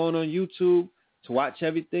 Y'all like going on YouTube to watch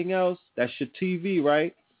everything else? That's your TV,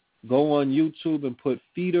 right? Go on YouTube and put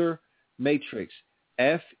FEEDER Matrix.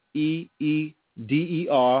 FEEDER,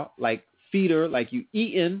 like FEEDER, like you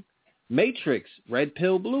eating, Matrix, red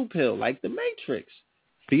pill, blue pill, like the Matrix.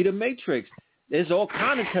 FEEDER Matrix. There's all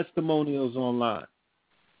kind of testimonials online.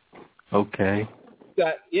 Okay.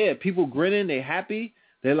 People grinning, they happy.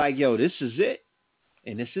 They're like, yo, this is it.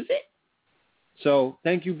 And this is it. So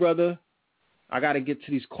thank you, brother. I got to get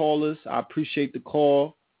to these callers. I appreciate the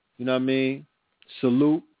call. You know what I mean?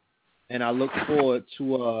 Salute. And I look forward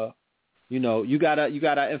to, you know, you got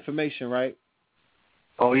our information, right?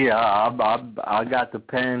 Oh, yeah. I got the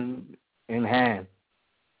pen in hand.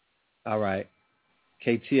 All right.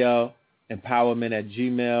 KTL Empowerment at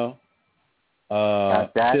Gmail.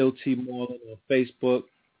 Phil T. Moreland on Facebook.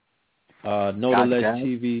 Know the Ledge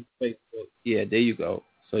TV, Facebook. Yeah, there you go.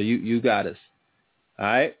 So you got us. All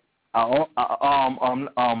right.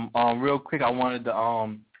 Real quick, I wanted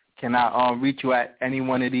to can I reach you at any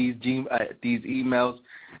one of these emails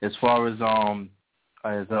as far as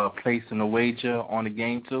placing a wager on the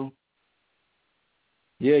game too?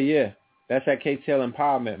 Yeah. That's at KTL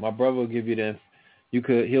Empowerment. My brother will give you the.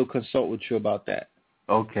 He'll consult with you about that.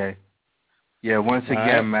 Okay. Yeah, once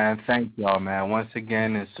again, man, thank y'all, man. Once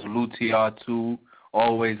again, and salute to y'all too,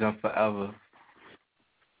 always and forever.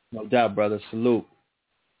 No doubt, brother. Salute.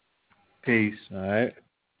 Peace. All right.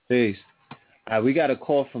 Peace. All right, we got a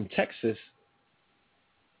call from Texas.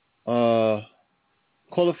 Caller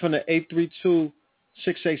from the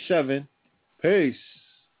 832-687. Peace.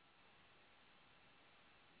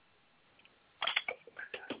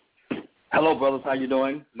 Hello, brothers. How you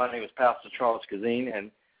doing? My name is Pastor Charles Kazine,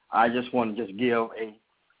 and I just want to give a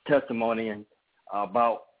testimony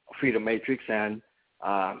about FEEDER Matrix. And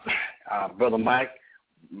Brother Mike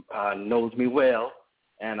knows me well,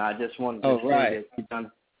 and I just wanted to say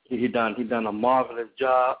that he done a marvelous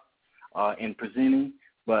job in presenting.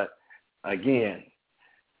 But again,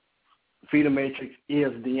 FEEDER Matrix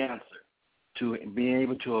is the answer to being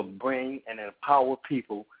able to bring and empower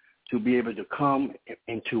people to be able to come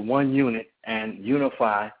into one unit and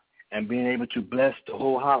unify and being able to bless the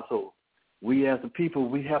whole household. we as a people,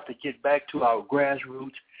 we have to get back to our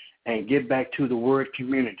grassroots and get back to the word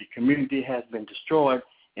community. Community has been destroyed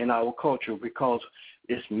in our culture because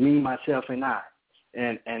it's me, myself, and I.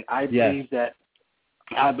 And I believe that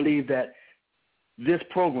this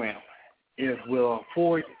program will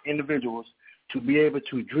afford individuals to be able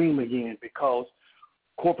to dream again, because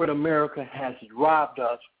corporate America has robbed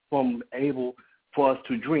us from able for us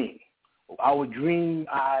to dream. Our dream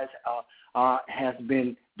eyes has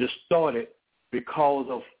been distorted because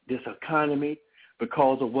of this economy,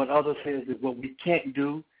 because of what others say is what we can't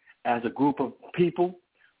do as a group of people.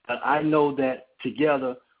 But I know that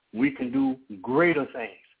together we can do greater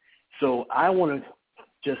things. So I want to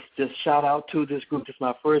just shout out to this group. It's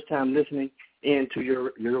my first time listening in to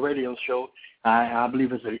your radio show. I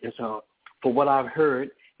believe it's a for what I've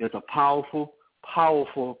heard, it's a powerful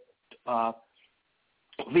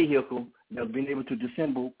vehicle that's been able to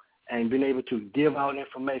dissemble and been able to give out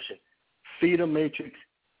information. FEEDER Matrix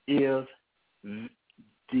is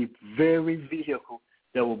the very vehicle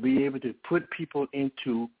that will be able to put people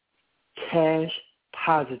into cash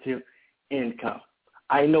positive income.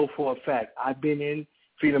 I know for a fact, I've been in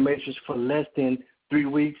FEEDER Matrix for less than 3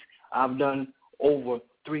 weeks. I've done over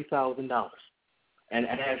 $3,000. And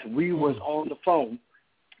as we was on the phone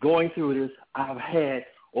going through this, I've had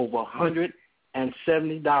over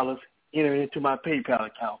 $170 entered into my PayPal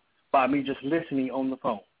account by me just listening on the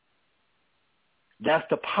phone. That's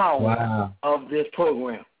the power of this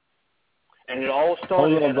program. And it all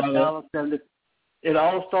started at $1.70. It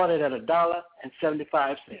all started at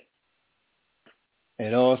 $1.75.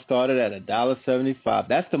 It all started at $1.75.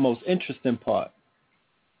 That's the most interesting part.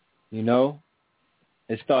 You know,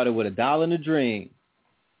 it started with $1 in a dream.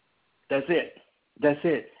 That's it.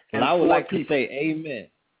 And I would like to say amen.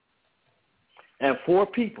 And 4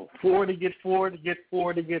 people, 4 to get 4 to get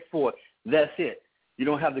 4 to get 4. That's it. You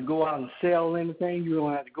don't have to go out and sell anything. You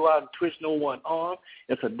don't have to go out and twist no one arm.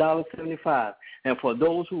 It's $1.75. And for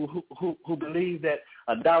those who believe that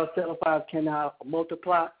 $1.75 cannot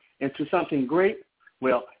multiply into something great,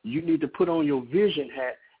 well, you need to put on your vision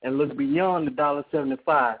hat and look beyond the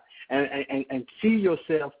 $1.75 and see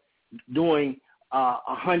yourself doing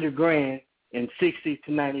 $100,000 in 60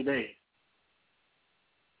 to 90 days.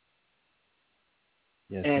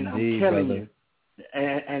 Yes, and indeed, I'm telling brother. you,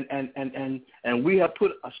 and we have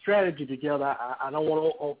put a strategy together. I don't want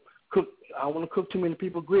to cook. I want to cook too many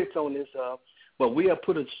people grits on this, but we have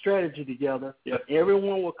put a strategy together. If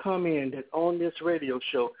everyone will come in that's on this radio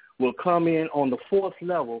show will come in on the 4th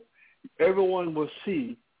level, everyone will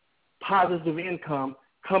see positive income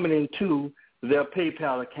coming into their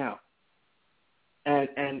PayPal account.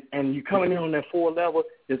 And you coming in on that 4th level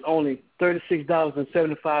is only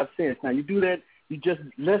 $36.75. Now you do that. You just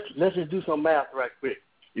let's just do some math right quick.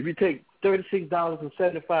 If you take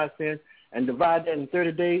 $36.75 and divide that in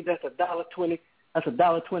 30 days, that's $1.20. That's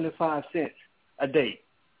 $1.25 a day.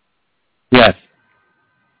 Yes.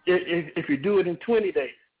 If you do it in 20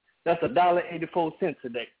 days, that's $1.84 a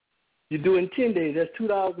day. You do it in 10 days, that's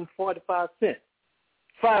 $2.45.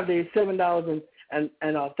 5 days,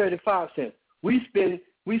 $7.35. We spend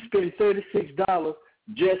 $36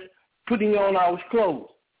 just putting on our clothes,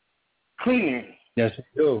 cleaning. Yes, we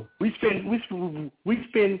do. We spend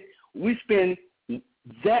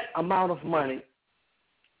that amount of money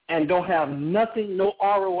and don't have nothing, no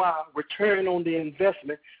ROI, return on the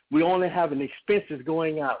investment. We only have an expenses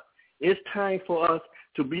going out. It's time for us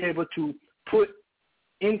to be able to put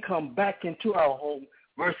income back into our home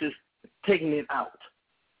versus taking it out.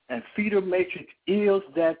 And FEEDER Matrix is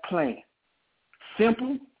that plan.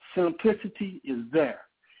 Simplicity is there.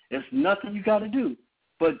 It's nothing you got to do.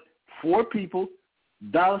 But 4 people,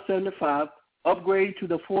 $1.75, upgrade to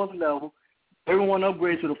the 4th level. Everyone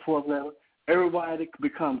upgrades to the 4th level. Everybody can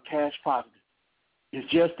become cash positive. It's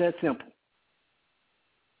just that simple.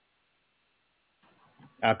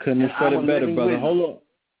 I couldn't have said it better, brother. Hold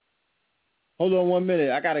on 1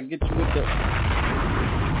 minute. I got to get you with the...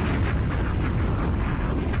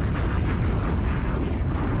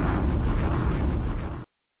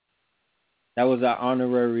 That was our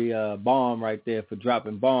honorary bomb right there for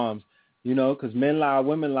dropping bombs, you know, because men lie,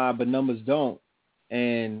 women lie, but numbers don't.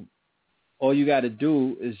 And all you got to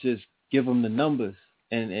do is just give them the numbers.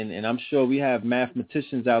 And I'm sure we have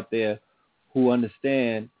mathematicians out there who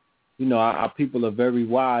understand, you know, our people are very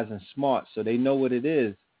wise and smart, so they know what it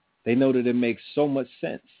is. They know that it makes so much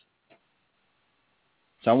sense.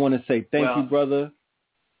 So I want to say thank you, brother.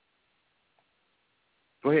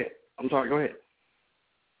 Go ahead. I'm sorry. Go ahead.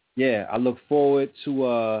 Yeah, I look forward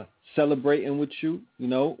to celebrating with you, you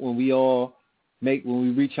know, when we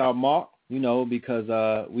reach our mark, you know, because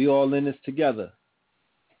we all in this together.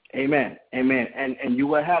 Amen. Amen. And you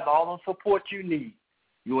will have all the support you need.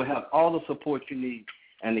 You will have all the support you need.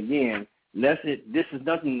 And again, this is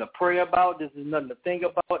nothing to pray about. This is nothing to think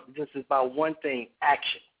about. This is about one thing: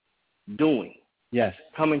 action, doing. Yes.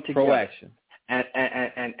 Coming together. Proaction.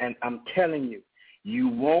 And I'm telling you, you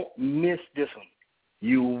won't miss this one.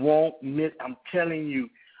 You won't miss. I'm telling you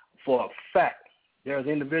for a fact. There's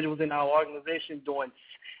individuals in our organization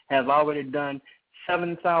have already done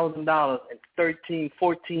 $7,000 in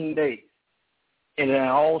 14 days. And it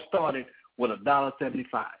all started with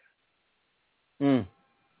 $1.75.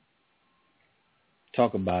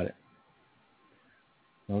 Talk about it.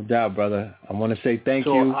 No doubt, brother. I want to say thank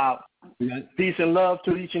you. Peace and love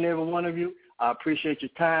to each and every one of you. I appreciate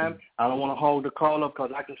your time. I don't want to hold the call up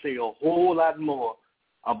because I can say a whole lot more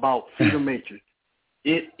about FEEDER Matrix.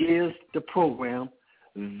 It is the program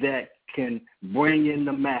that can bring in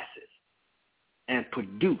the masses and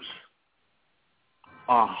produce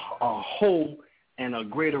a whole and a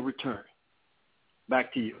greater return.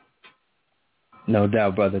 Back to you. No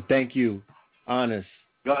doubt, brother. Thank you. Honest.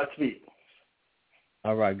 Godspeed.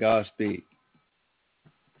 All right, Godspeed.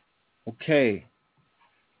 Okay.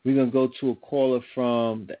 We're going to go to a caller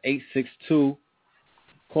from the 862.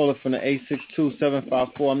 Caller from the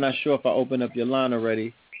 862-754. I'm not sure if I opened up your line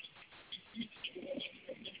already.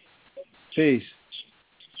 Peace.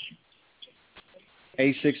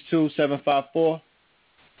 862-754.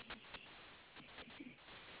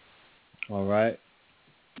 All right.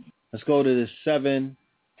 Let's go to the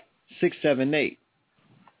 678.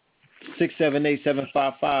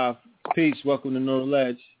 678-755. Peace. Welcome to Know the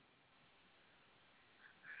Ledge.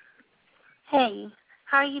 Hey,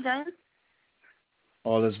 how are you doing?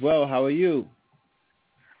 All is well. How are you?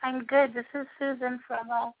 I'm good. This is Susan from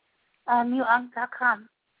newunk.com.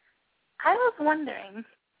 I was wondering.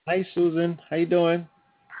 Hi, Susan. How you doing?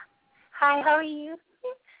 Hi, how are you?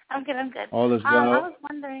 I'm good. All is well. I was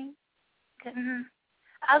wondering.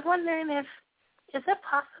 I was wondering is it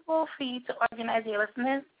possible for you to organize your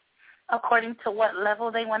listeners according to what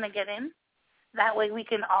level they want to get in? That way we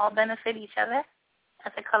can all benefit each other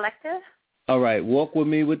as a collective? All right. Walk with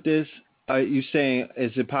me with this. Are you saying,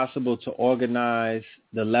 is it possible to organize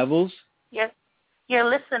the levels? Your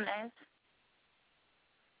listeners.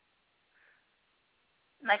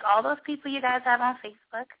 Like all those people you guys have on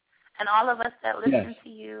Facebook and all of us that listen to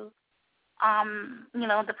you,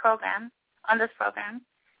 the program, on this program,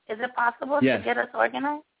 is it possible to get us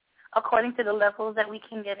organized according to the levels that we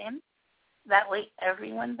can get in? That way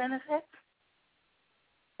everyone benefits?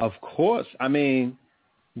 Of course. I mean,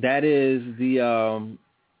 that is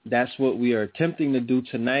that's what we are attempting to do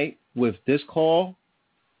tonight with this call,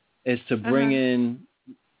 is to bring in,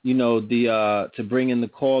 to bring in the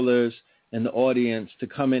callers and the audience to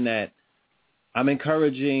come in at, I'm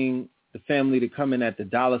encouraging the family to come in at the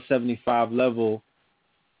 $1.75 level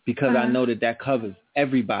because I know that covers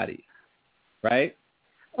everybody, right?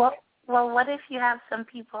 Well, what if you have some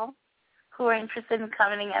people who are interested in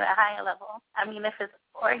coming in at a higher level? I mean, if it's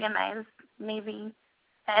organized, maybe,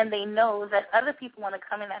 and they know that other people want to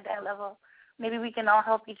come in at that level, maybe we can all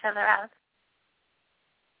help each other out.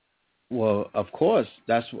 Well, of course,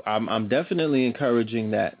 I'm definitely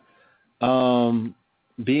encouraging that.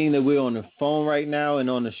 Being that we're on the phone right now and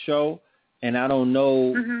on the show, and I don't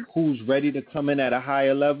know who's ready to come in at a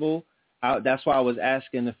higher level, that's why I was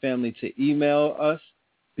asking the family to email us,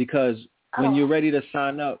 because when you're ready to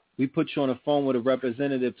sign up, we put you on the phone with a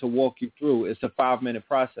representative to walk you through. It's a 5-minute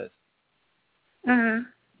process.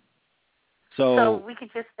 So we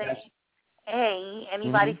could just say, hey,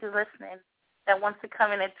 anybody who's listening that wants to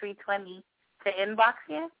come in at 320 to inbox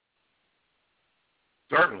you?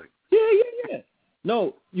 Certainly. Yeah.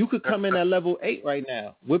 No, you could come in at level 8 right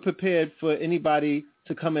now. We're prepared for anybody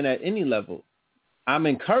to come in at any level. I'm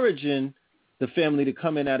encouraging the family to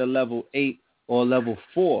come in at a level 8 or level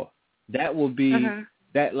 4. That will be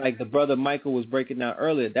that, like the brother Michael was breaking down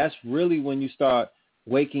earlier. That's really when you start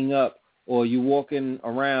waking up, or you walking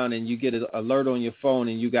around and you get an alert on your phone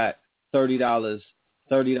and you got $30.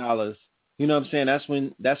 You know what I'm saying?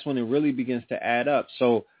 That's when it really begins to add up.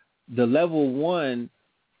 So the level 1,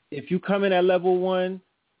 if you come in at level 1,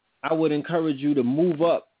 I would encourage you to move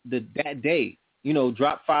up that day.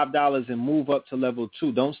 Drop $5 and move up to level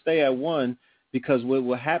 2. Don't stay at 1, because what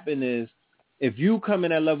will happen is, if you come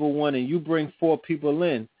in at level 1 and you bring 4 people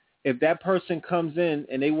in, if that person comes in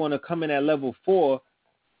and they want to come in at level 4,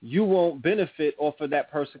 you won't benefit off of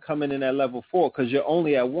that person coming in at level 4 because you're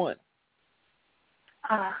only at 1.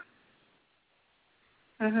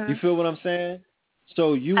 You feel what I'm saying?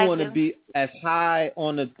 So you want to be as high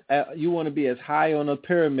on the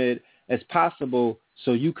pyramid as possible,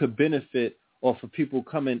 so you could benefit or for people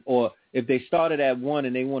coming, or if they started at 1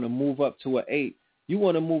 and they want to move up to an 8, you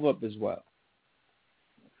want to move up as well.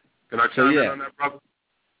 Can I chime in on that, brother?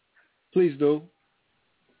 Please do.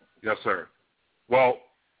 Yes, sir. Well,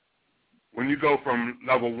 when you go from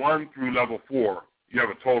level 1 through level 4, you have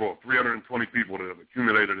a total of 320 people that have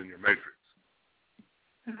accumulated in your matrix.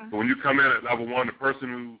 So when you come in at level 1, the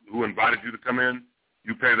person who invited you to come in,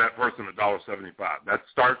 you pay that person $1.75. That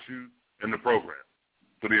starts you in the program.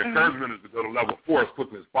 So the encouragement is to go to level 4 as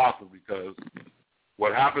quickly as possible, because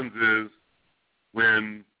what happens is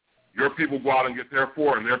when your people go out and get their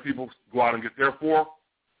 4 and their people go out and get their 4,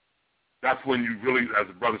 that's when you really, as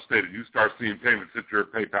the brother stated, you start seeing payments hit your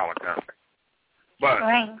PayPal account. But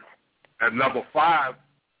at level 5,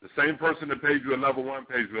 the same person that paid you at level 1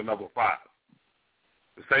 pays you at level 5.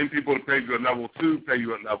 The same people that paid you at level 2 pay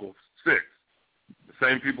you at level 6. The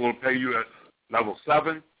same people that pay you at level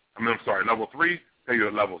 3 pay you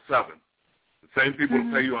at level 7. The same people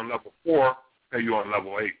that pay you on level 4 pay you on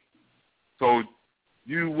level 8. So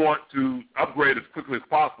you want to upgrade as quickly as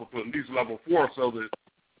possible to at least level 4, so that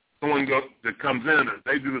someone that comes in and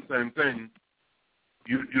they do the same thing,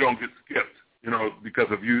 you don't get skipped. Because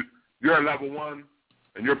if you're at level 1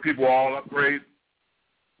 and your people all upgrade,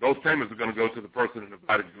 those payments are going to go to the person that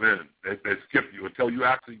invited you in. They skip you until you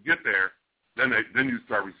actually get there. Then you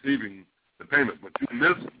start receiving the payment. But you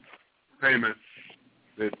miss payment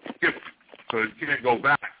that skipped you, so you can't go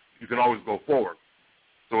back. You can always go forward.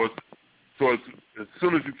 So it's as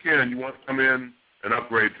soon as you can, you want to come in and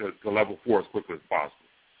upgrade to level 4 as quickly as possible.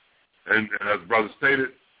 And as brother stated,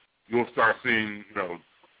 you'll start seeing, you'll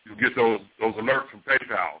get those alerts from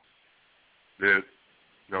PayPal that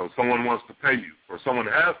someone wants to pay you, or someone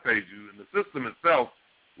has paid you, and the system itself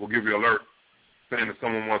will give you an alert saying that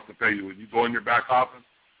someone wants to pay you. And you go in your back office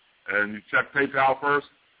and you check PayPal first,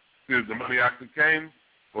 see if the money actually came,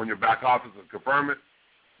 go in your back office and confirm it,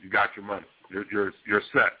 you got your money. You're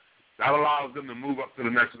set. That allows them to move up to the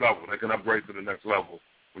next level. They can upgrade to the next level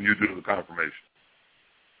when you do the confirmation.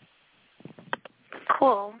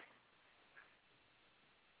 Cool.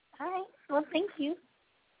 All right. Well, thank you.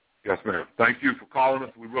 Yes, ma'am. Thank you for calling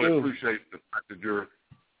us. We really appreciate the fact that you're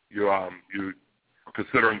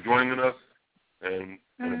considering joining us, and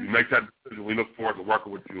if you make that decision, we look forward to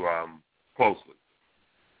working with you closely.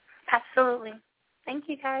 Absolutely. Thank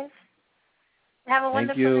you, guys. Have a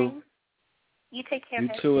wonderful day. You take care. You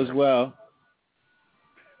too as well.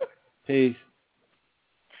 Peace.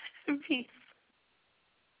 Peace.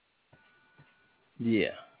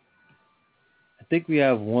 Yeah. I think we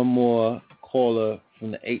have one more caller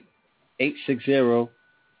from the 860-680.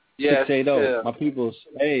 Yeah. My peoples.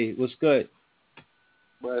 Hey, what's good?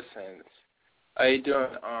 Blessings. How you doing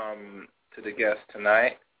to the guest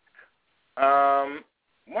tonight?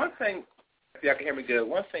 One thing, if y'all can hear me good,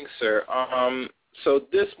 one thing, sir. So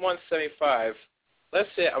this 175, let's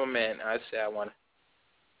say I'm a man, I say I want to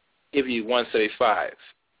give you 175.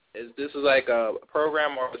 Is this like a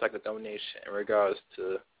program, or is it like a donation in regards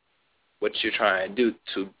to what you're trying to do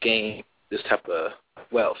to gain this type of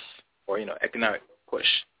wealth or, economic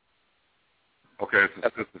push? Okay,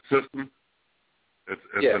 it's a system. It's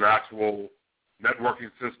an actual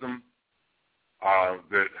networking system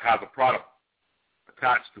that has a product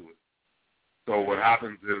attached to it. So what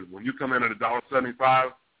happens is when you come in at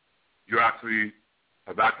 $1.75, you actually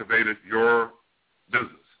have activated your business.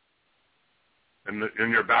 In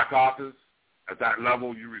your back office, at that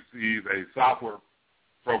level, you receive a software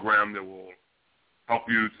program that will help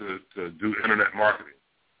you to do internet marketing.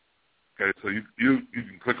 Okay, so you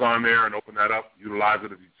can click on there and open that up, utilize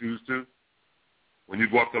it if you choose to. When you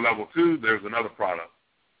go up to level 2, there's another product.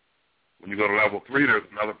 When you go to level 3, there's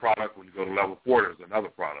another product. When you go to level 4, there's another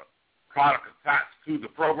product. Product attached to the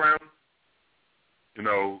program,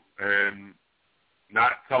 and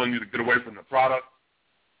not telling you to get away from the product,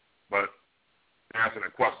 but to answer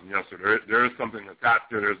that question, yes, sir. There is something attached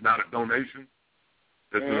there. There's not a donation.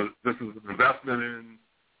 This is an investment in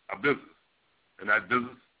a business, and that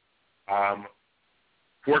business,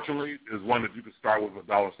 fortunately, is one that you can start with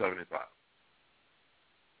 $1.75.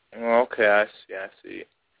 Okay, I see.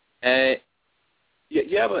 And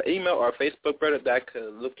you have an email or a Facebook, brother, that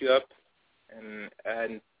could look you up, and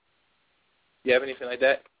you have anything like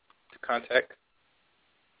that to contact?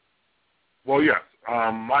 Well, yes.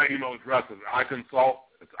 My email address is iConsult.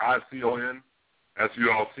 It's ICONSULT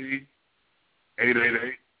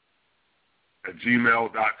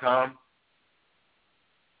 888@gmail.com.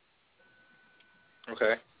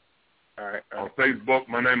 Okay. All right. On Facebook,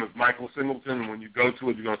 my name is Michael Singleton, and when you go to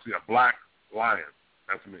it, you're going to see a black lion.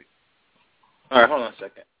 That's me. All right, hold on a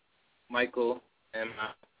second. Michael,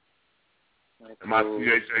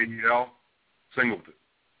 M-I-C-H-A-E-L. Singleton.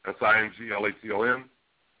 Singlaton.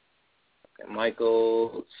 Okay,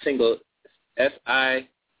 Michael Sin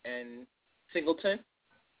Singleton.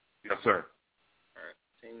 Yes, sir. All right,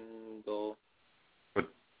 Single.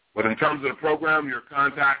 But in terms of the program, your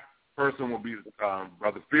contact person will be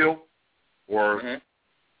Brother Phil, or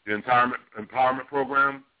the empowerment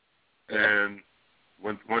program. And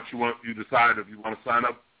once you decide if you want to sign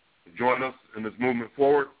up to join us in this movement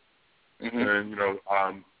forward, and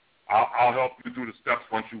I'll help you through the steps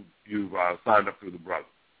once you've signed up through the brother.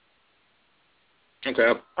 Okay.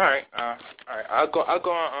 All right. I'll go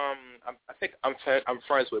on. I think I'm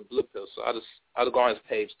friends with Blue Pill, so I'll go on his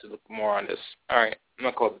page to look more on this. All right. I'm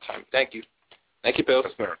not calling the time. Thank you. Thank you, Pill.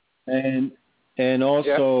 Yes, sir. And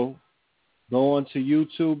also go on to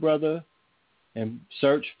YouTube, brother, and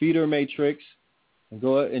search FEEDER Matrix, and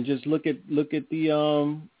go and just look at the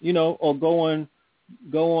or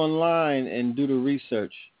go online and do the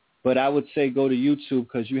research. But I would say go to YouTube,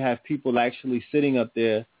 because you have people actually sitting up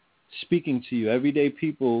there speaking to you, everyday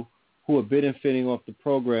people who are benefiting off the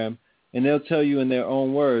program, and they'll tell you in their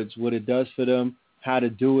own words what it does for them, how to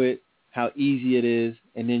do it, how easy it is,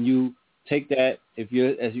 and then you take that. If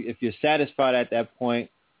you're satisfied at that point,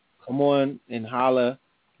 come on and holler,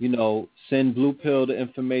 send Blue Pill the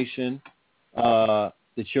information that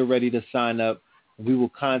you're ready to sign up, and we will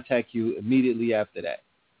contact you immediately after that.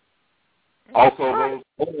 Also,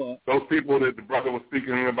 those people that the brother was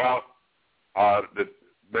speaking about that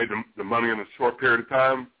made the money in a short period of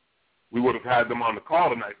time, we would have had them on the call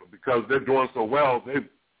tonight, but because they're doing so well,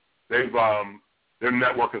 their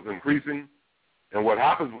network is increasing. And what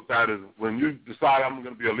happens with that is when you decide I'm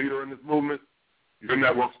going to be a leader in this movement, your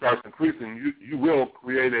network starts increasing. You will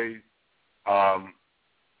create a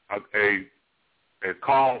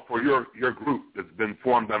call for your group that's been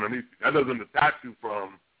formed underneath you. That doesn't detach you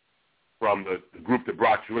from the group that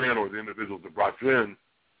brought you in or the individuals that brought you in,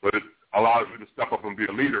 but it allows you to step up and be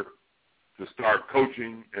a leader, to start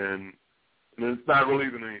coaching, and it's not really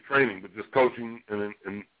even any training, but just coaching and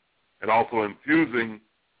also infusing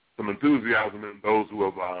some enthusiasm in those who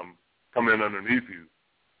have come in underneath you,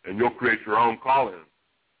 and you'll create your own call-in.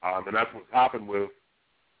 And that's what's happened with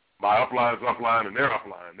my upline's upline and their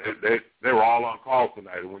upline. They were all on calls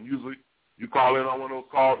tonight. And when usually you call in on one of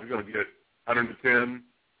those calls, you're going to get 110,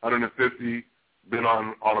 150, been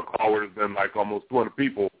on a call where there's been like almost 200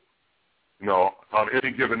 people, on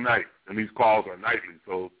any given night. And these calls are nightly.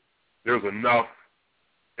 So there's enough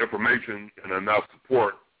information and enough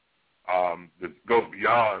support that goes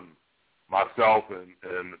beyond myself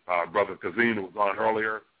and Brother Kazeen, who was on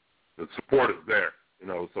earlier. The support is there,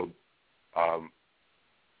 So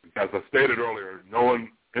as I stated earlier,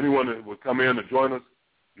 anyone that would come in and join us,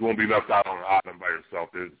 you won't be left out on an island by yourself.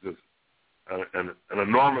 There's just an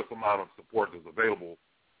enormous amount of support that's available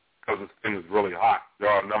because this thing is really hot. There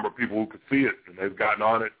are a number of people who could see it, and they've gotten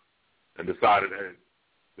on it and decided, hey,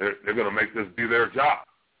 they're going to make this be their job.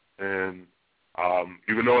 And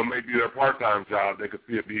even though it may be their part-time job, they could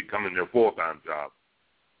see it becoming their full-time job.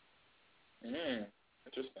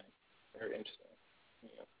 Interesting. Very interesting.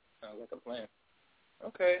 Yeah, sounds like a plan.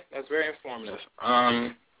 Okay, that's very informative.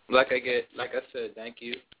 Like I said, thank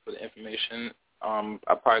you for the information. I'm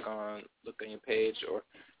probably going to look on your page or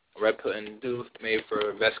Red Pill and do maybe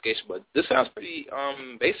for investigation, but this sounds pretty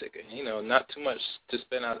basic and, not too much to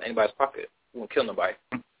spend out of anybody's pocket. You won't kill nobody.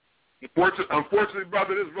 Unfortunately,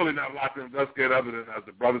 brother, there's really not a lot to investigate other than, as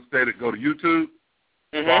the brother stated, go to YouTube.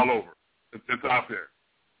 It's all over. It's out there.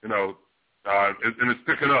 And it's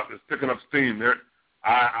picking up. It's picking up steam.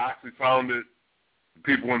 I actually found it.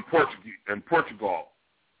 People in Portugal.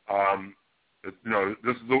 This is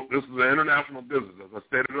an international business, as I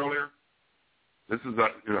stated earlier. This is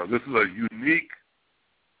a unique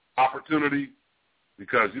opportunity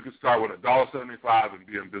because you can start with $1.75 and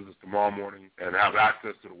be in business tomorrow morning and have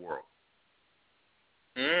access to the world.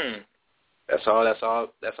 That's all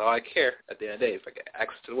I care at the end of the day. If I get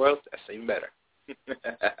access to the world, that's even better.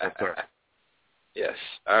 Yes, sir. Yes.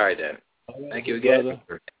 All right, then. Thank you again.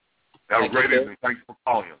 Have a great evening. Thanks for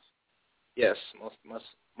calling us. Yes, much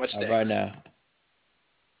thanks. All right now.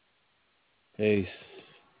 Peace.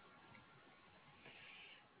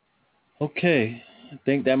 Okay, I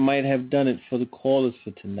think that might have done it for the callers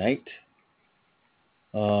for tonight.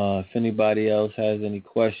 If anybody else has any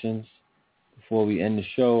questions before we end the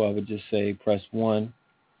show, I would just say press 1,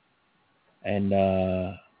 and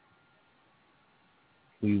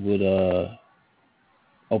we would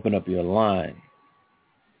open up your line.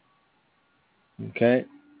 Okay,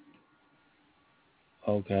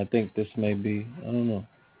 I think this may be, I don't know.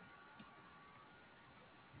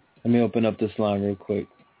 Let me open up this line real quick.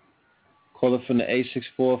 Caller from the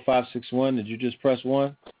 864-561. Did you just press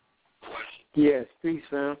 1? Yes. Peace,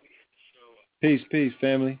 fam. Peace,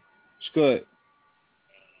 family. It's good.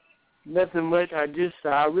 Nothing much. I really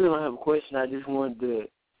don't have a question. I just wanted to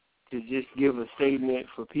just give a statement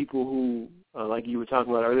for people who, like you were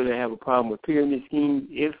talking about earlier, have a problem with pyramid schemes.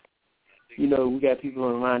 If, we got people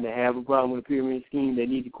on the line that have a problem with a pyramid scheme, they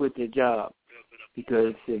need to quit their job.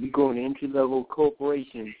 Because if you go in an entry-level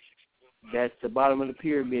corporation, that's the bottom of the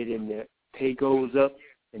pyramid, and the pay goes up,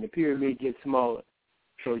 and the pyramid gets smaller.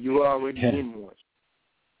 So you're already in one.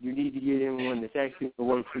 You need to get in one that's actually going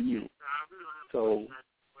to work for you. So,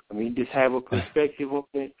 just have a perspective on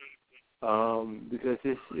it, because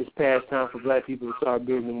it's past time for black people to start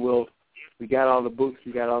building wealth. We got all the books.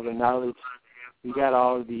 We got all the knowledge. We got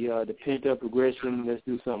all the pent-up aggression. Let's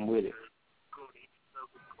do something with it.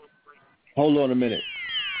 Hold on a minute.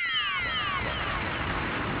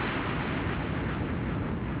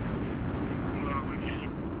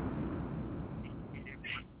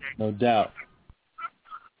 No doubt.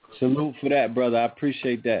 Salute for that, brother. I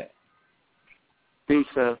appreciate that. Peace,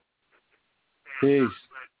 sir. Peace.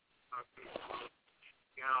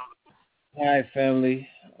 All right, family.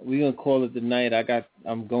 We're going to call it the night.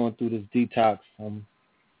 I'm going through this detox.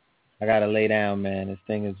 I got to lay down, man. This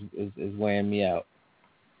thing is wearing me out.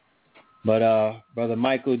 But, Brother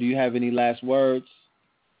Michael, do you have any last words?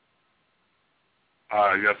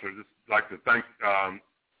 Yes, sir. Just like to thank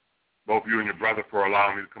both you and your brother for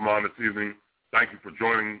allowing me to come on this evening. Thank you for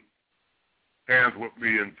joining hands with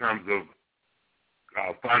me in terms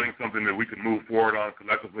of finding something that we can move forward on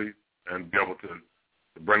collectively and be able to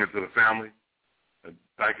bring it to the family. And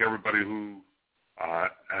thank everybody who had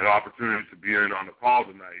an opportunity to be in on the call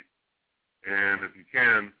tonight. And if you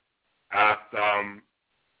can, ask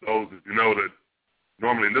those that you know that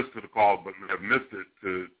normally listen to the call but have missed it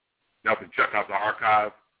to definitely check out the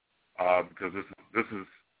archive, because this is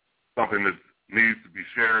something that needs to be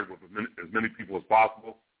shared with as many people as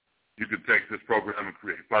possible. You could take this program and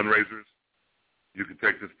create fundraisers. You could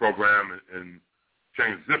take this program and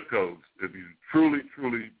change zip codes if you truly,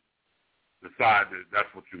 truly decide that that's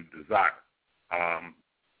what you desire.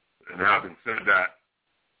 And having said that,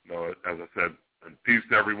 as I said, and peace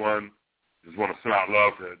to everyone. Just want to send out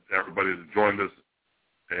love to everybody that joined us,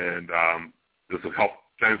 and this will help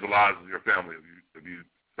change the lives of your family if you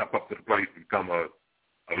step up to the plate and become a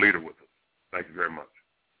leader with us. Thank you very much.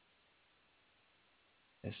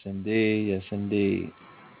 Yes, indeed. Yes, indeed.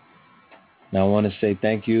 Now, I want to say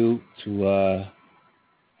thank you to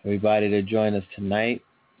everybody that joined us tonight,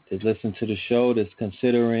 that listened to the show, that's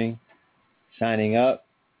considering signing up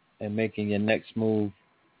and making your next move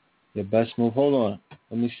your best move. Hold on.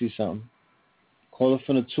 Let me see something. Caller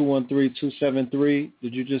from the 213-273.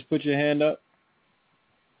 Did you just put your hand up?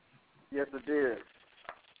 Yes, I did.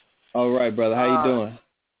 All right, brother. How you doing?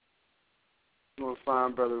 Doing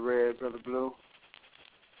fine, Brother Red, Brother Blue.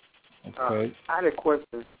 Okay. I have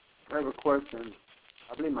a question.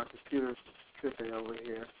 I believe my computer's tripping over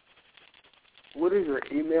here. What is your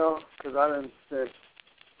email? Because I didn't send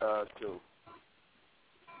to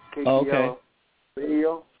KTL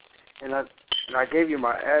Radio, and I gave you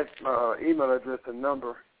my email address and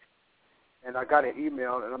number, and I got an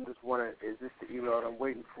email, and I'm just wondering, is this the email that I'm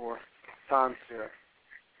waiting for? Time share.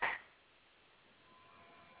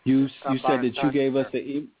 You said that you gave us the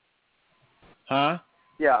email? Huh?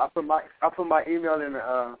 Yeah, I put my email in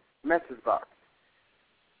the message box.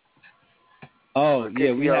 Oh,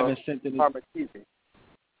 yeah, we haven't sent it.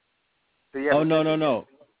 Oh, no.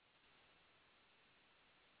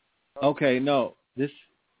 Okay, no. This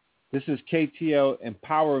is KTL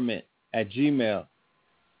Empowerment at Gmail.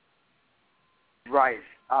 Right.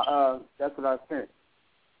 That's what I sent.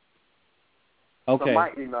 Okay. So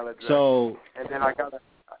my email address. And then I got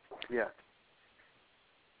yeah.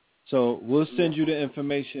 So we'll send you the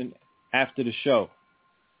information after the show.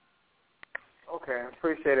 Okay, I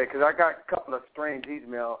appreciate it, because I got a couple of strange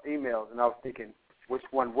emails, and I was thinking, which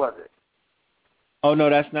one was it? Oh, no,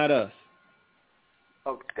 that's not us.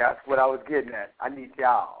 Okay, that's what I was getting at. I need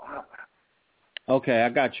y'all. Okay, I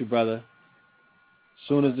got you, brother. As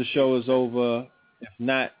soon as the show is over, if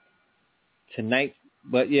not tonight,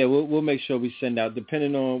 but yeah, we'll make sure we send out,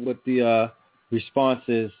 depending on what the response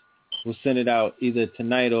is, we'll send it out either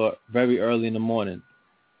tonight or very early in the morning.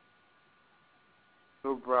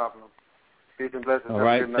 No problem. Peace and blessings. All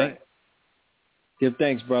right. Good night. Give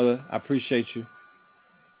thanks, brother. I appreciate you.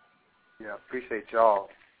 Yeah, appreciate y'all.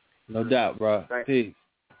 No doubt, bro. Thanks. Peace.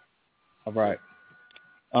 All right.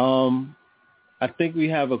 I think we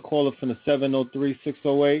have a caller from the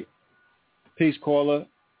 703-608. Peace, caller.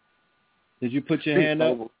 Did you put your hand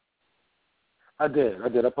up? I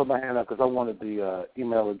did. I put my hand up because I wanted the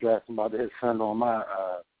email address. I'm about to hit send on my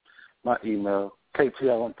email,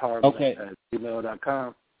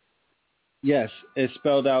 KTLempowerment@gmail.com. Yes, it's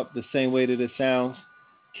spelled out the same way that it sounds.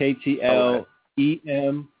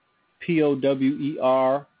 KTLEMPOWERMENT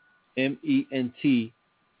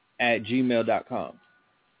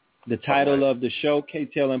The title of the show,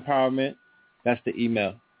 KTL Empowerment, that's the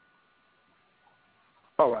email.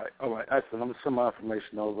 All right. Excellent. I'm going to send my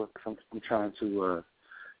information over because I'm trying to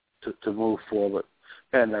move forward.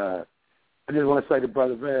 And I just want to say to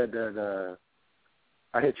Brother Red that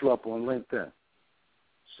I hit you up on LinkedIn.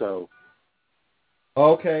 So.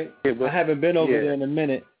 Okay. I haven't been over there in a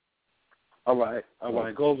minute. All right.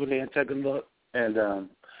 Go over there and take a look, and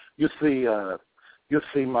you'll see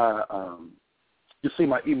my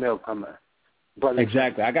email coming. Brother.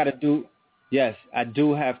 Exactly. I got to do. Yes, I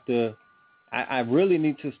do have to. I really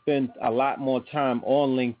need to spend a lot more time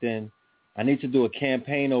on LinkedIn. I need to do a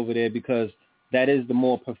campaign over there because that is the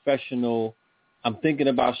more professional. I'm thinking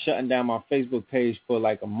about shutting down my Facebook page for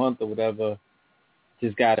like a month or whatever.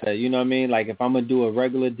 Just gotta, you know what I mean? Like if I'm gonna do a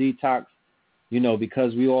regular detox, you know,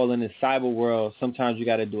 because we all in the cyber world, sometimes you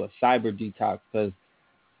gotta do a cyber detox because,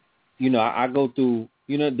 you know, I go through,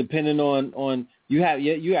 you know, depending on you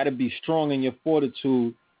gotta be strong in your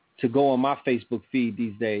fortitude to go on my Facebook feed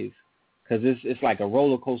these days. Because it's like a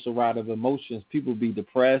roller coaster ride of emotions. People be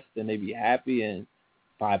depressed and they be happy and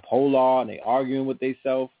bipolar and they arguing with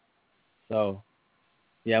themselves. So,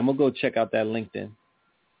 yeah, I'm going to go check out that LinkedIn.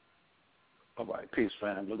 All right. Peace,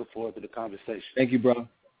 fam. Looking forward to the conversation. Thank you, bro.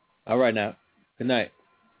 All right, now. Good night.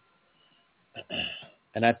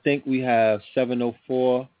 And I think we have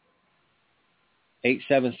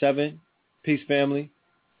 704-877. Peace, family.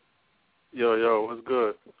 Yo, what's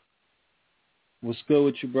good? What's good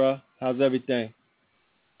with you, bro? How's everything?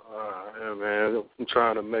 Yeah, man, I'm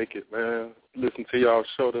trying to make it, man. Listen to y'all's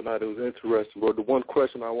show tonight. It was interesting. But the one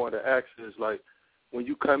question I wanted to ask is, like, when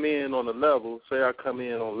you come in on a level, say I come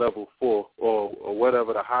in on level 4 or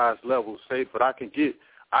whatever the highest level, say, but I can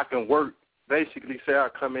work, basically say I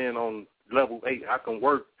come in on level 8, I can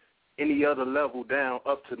work any other level down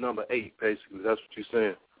up to number 8, basically. That's what you're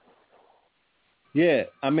saying. Yeah,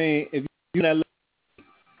 I mean, if you're that level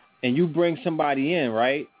and you bring somebody in,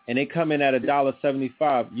 right, and they come in at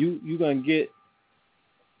 $1.75, you gonna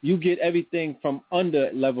get everything from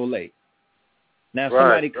under level 8. Now, if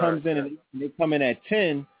somebody comes in and they come in at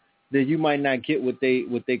 10, then you might not get what they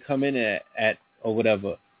come in at or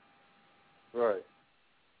whatever. Right.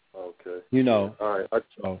 Okay. You know. All right.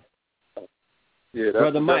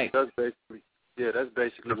 Brother Mike. That's basically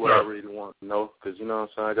what I really want to know, because you know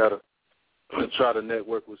what I'm saying. I gotta try to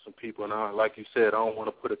network with some people, and like you said, I don't want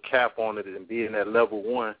to put a cap on it and be in that level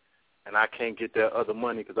 1, and I can't get that other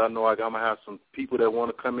money because I know I'm gonna have some people that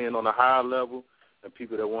want to come in on a higher level and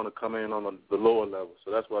people that want to come in on the lower level.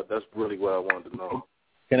 So that's really what I wanted to know.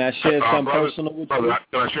 Can I share something personal with you?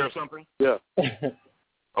 Can I share something? Yeah.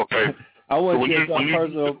 Okay. I want to share something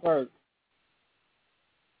personal first.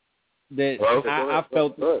 That I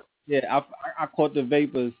felt, I caught the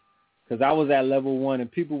vapors because I was at level 1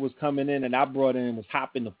 and people was coming in and I brought in and was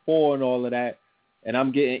hopping to 4 and all of that. And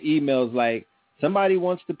I'm getting emails like, somebody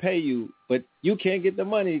wants to pay you, but you can't get the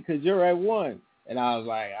money because you're at 1. And I was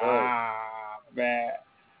like, man.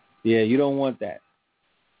 Yeah, you don't want that.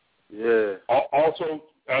 Yeah. Also,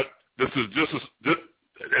 this is just to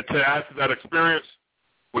add to that experience,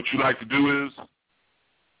 what you like to do is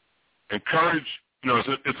encourage, you know,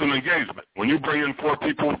 it's an engagement. When you bring in 4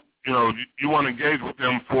 people, you know, you want to engage with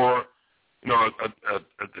them for, you know, an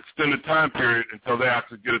extended time period until they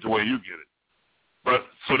actually get it the way you get it. But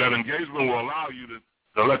so that engagement will allow you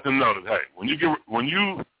to let them know that, hey, when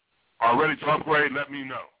you are ready to upgrade, let me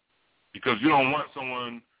know. Because you don't want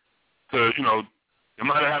someone to, you know, they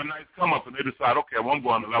might have had a nice come up and they decide, okay, well, I'm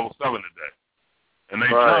going to level 7 today. And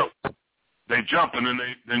they jump and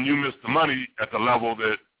then you miss the money at the level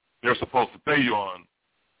that they're supposed to pay you on.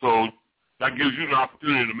 So that gives you an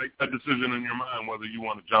opportunity to make that decision in your mind whether you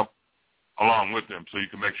want to jump along with them so you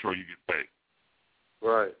can make sure you get paid.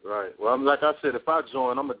 Right. Well, like I said, if I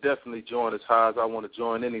join, I'm going to definitely join as high as I want to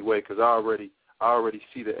join anyway, because I already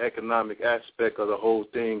see the economic aspect of the whole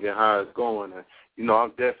thing and how it's going. And, you know, I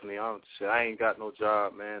ain't got no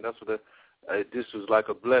job, man. That's what this was like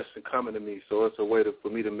a blessing coming to me, so it's a way for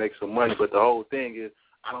me to make some money. But the whole thing is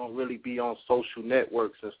I don't really be on social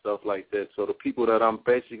networks and stuff like that. So the people that I'm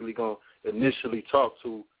basically going to initially talk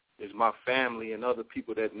to is my family and other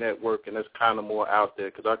people that network, and that's kind of more out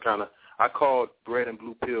there because I called Red and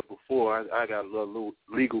Blue Pill before. I got a little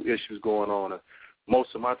legal issues going on. And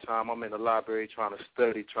most of my time I'm in the library trying to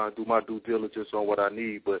study, trying to do my due diligence on what I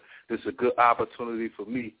need. But this is a good opportunity for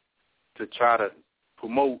me to try to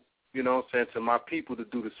promote, you know what I'm saying, to my people to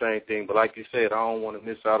do the same thing. But like you said, I don't want to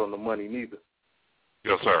miss out on the money neither.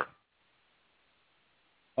 Yes, sir.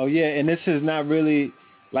 Oh, yeah, and this is not really,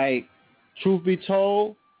 like, truth be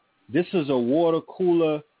told, this is a water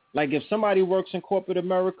cooler. Like, if somebody works in corporate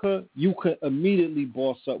America, you could immediately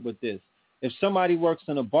boss up with this. If somebody works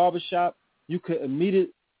in a barbershop, you could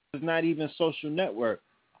immediately, it's not even social network.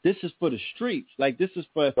 This is for the streets. Like, this is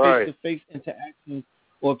for face-to-face interaction.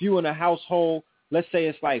 Or if you're in a household, let's say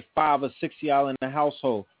it's like 5 or 6 y'all in the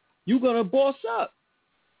household, you're going to boss up.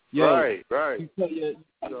 Yo, right. You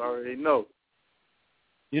already know.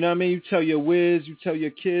 You know what I mean? You tell your whiz, you tell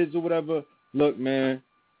your kids or whatever, look, man,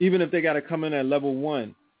 even if they got to come in at level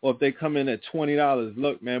 1 or if they come in at $20,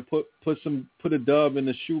 look, man, put a dub in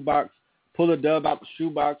the shoebox, pull a dub out the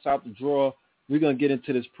shoebox, out the drawer. We're going to get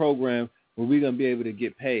into this program where we're going to be able to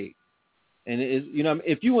get paid. And it is, you know,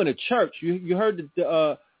 if you in a church, you heard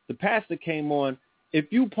the pastor came on. If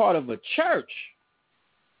you part of a church,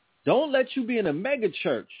 don't let you be in a mega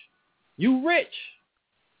church. You rich.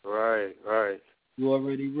 Right. You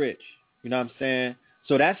already rich. You know what I'm saying?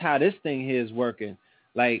 So that's how this thing here is working.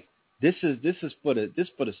 Like this is for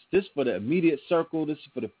the immediate circle. This is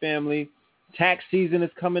for the family. Tax season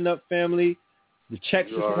is coming up, family. The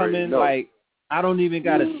checks is coming. Know. Like I don't even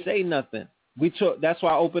gotta say nothing. That's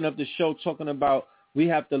why I opened up the show talking about we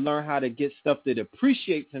have to learn how to get stuff that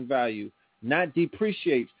appreciates in value, not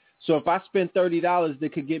depreciates. So if I spend $30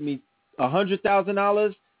 that could get me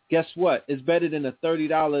 $100,000, guess what? It's better than the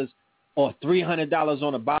 $30 or $300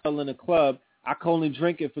 on a bottle in a club. I can only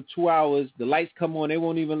drink it for 2 hours. The lights come on. They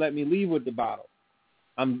won't even let me leave with the bottle.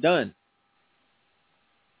 I'm done.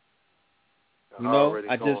 You know,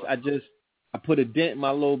 I put a dent in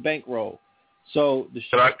my little bankroll. So the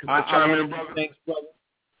show. Can I chime in, brother? Thanks, brother.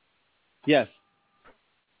 Yes.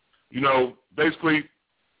 You know, basically,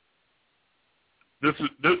 this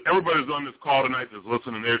everybody's on this call tonight that's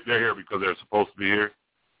listening. They're here because they're supposed to be here,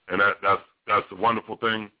 and that's a wonderful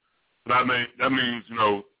thing. But that means, you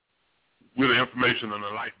know, we're the information and the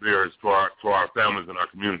light bearers to our families and our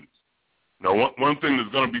communities. Now, one thing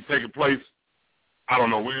that's going to be taking place, I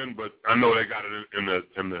don't know when, but I know they got it in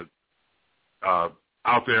the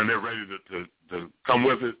out there and they're ready to come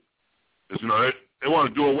with it. Is, you know, they want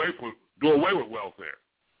to do away with welfare.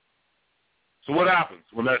 So what happens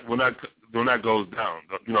when that goes down?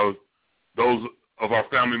 You know, those of our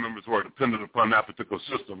family members who are dependent upon that particular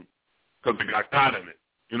system because they got caught in it.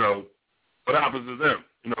 You know, what happens to them?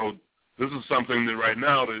 You know, this is something that right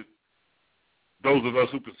now that those of us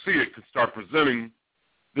who can see it can start presenting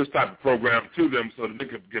this type of program to them so that they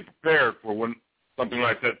can get prepared for when something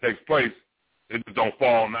like that takes place. It just don't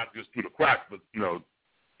fall not just through the cracks, but, you know,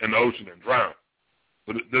 in the ocean and drown.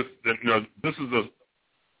 But this is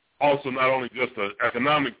also not only just an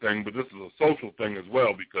economic thing, but this is a social thing as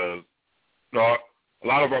well because, you know, a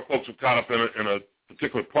lot of our folks are caught up in a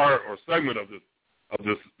particular part or segment of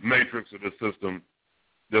this matrix or this system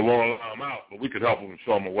that won't allow them out, but we could help them and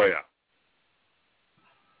show them a way out.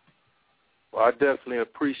 Well, I definitely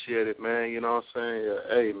appreciate it, man. You know what I'm saying?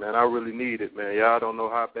 Hey, man, I really need it, man. Y'all don't know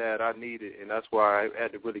how bad I need it, and that's why I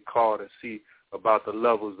had to really call and see about the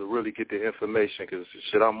levels to really get the information because,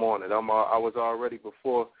 shit, I'm on it. I was already,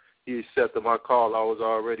 before he accepted my call, I was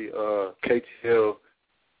already KTL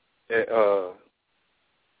at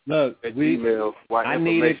Look, email. I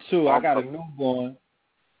need it, too. I got a newborn.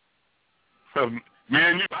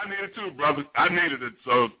 Man, I need it, too, brother. I needed it,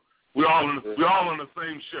 so... We're all on the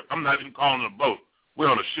same ship. I'm not even calling it a boat. We're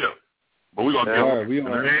on a ship. But we're going to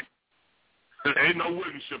get it. There ain't no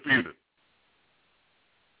wooden ship either.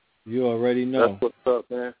 You already know. That's what's up,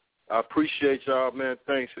 man. I appreciate y'all, man.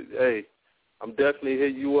 Thanks. Hey, I'm definitely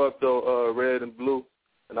hitting you up, though, Red and Blue.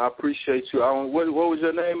 And I appreciate you. What was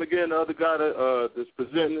your name again, the other guy that's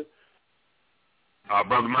presenting it?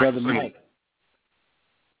 Brother Mike.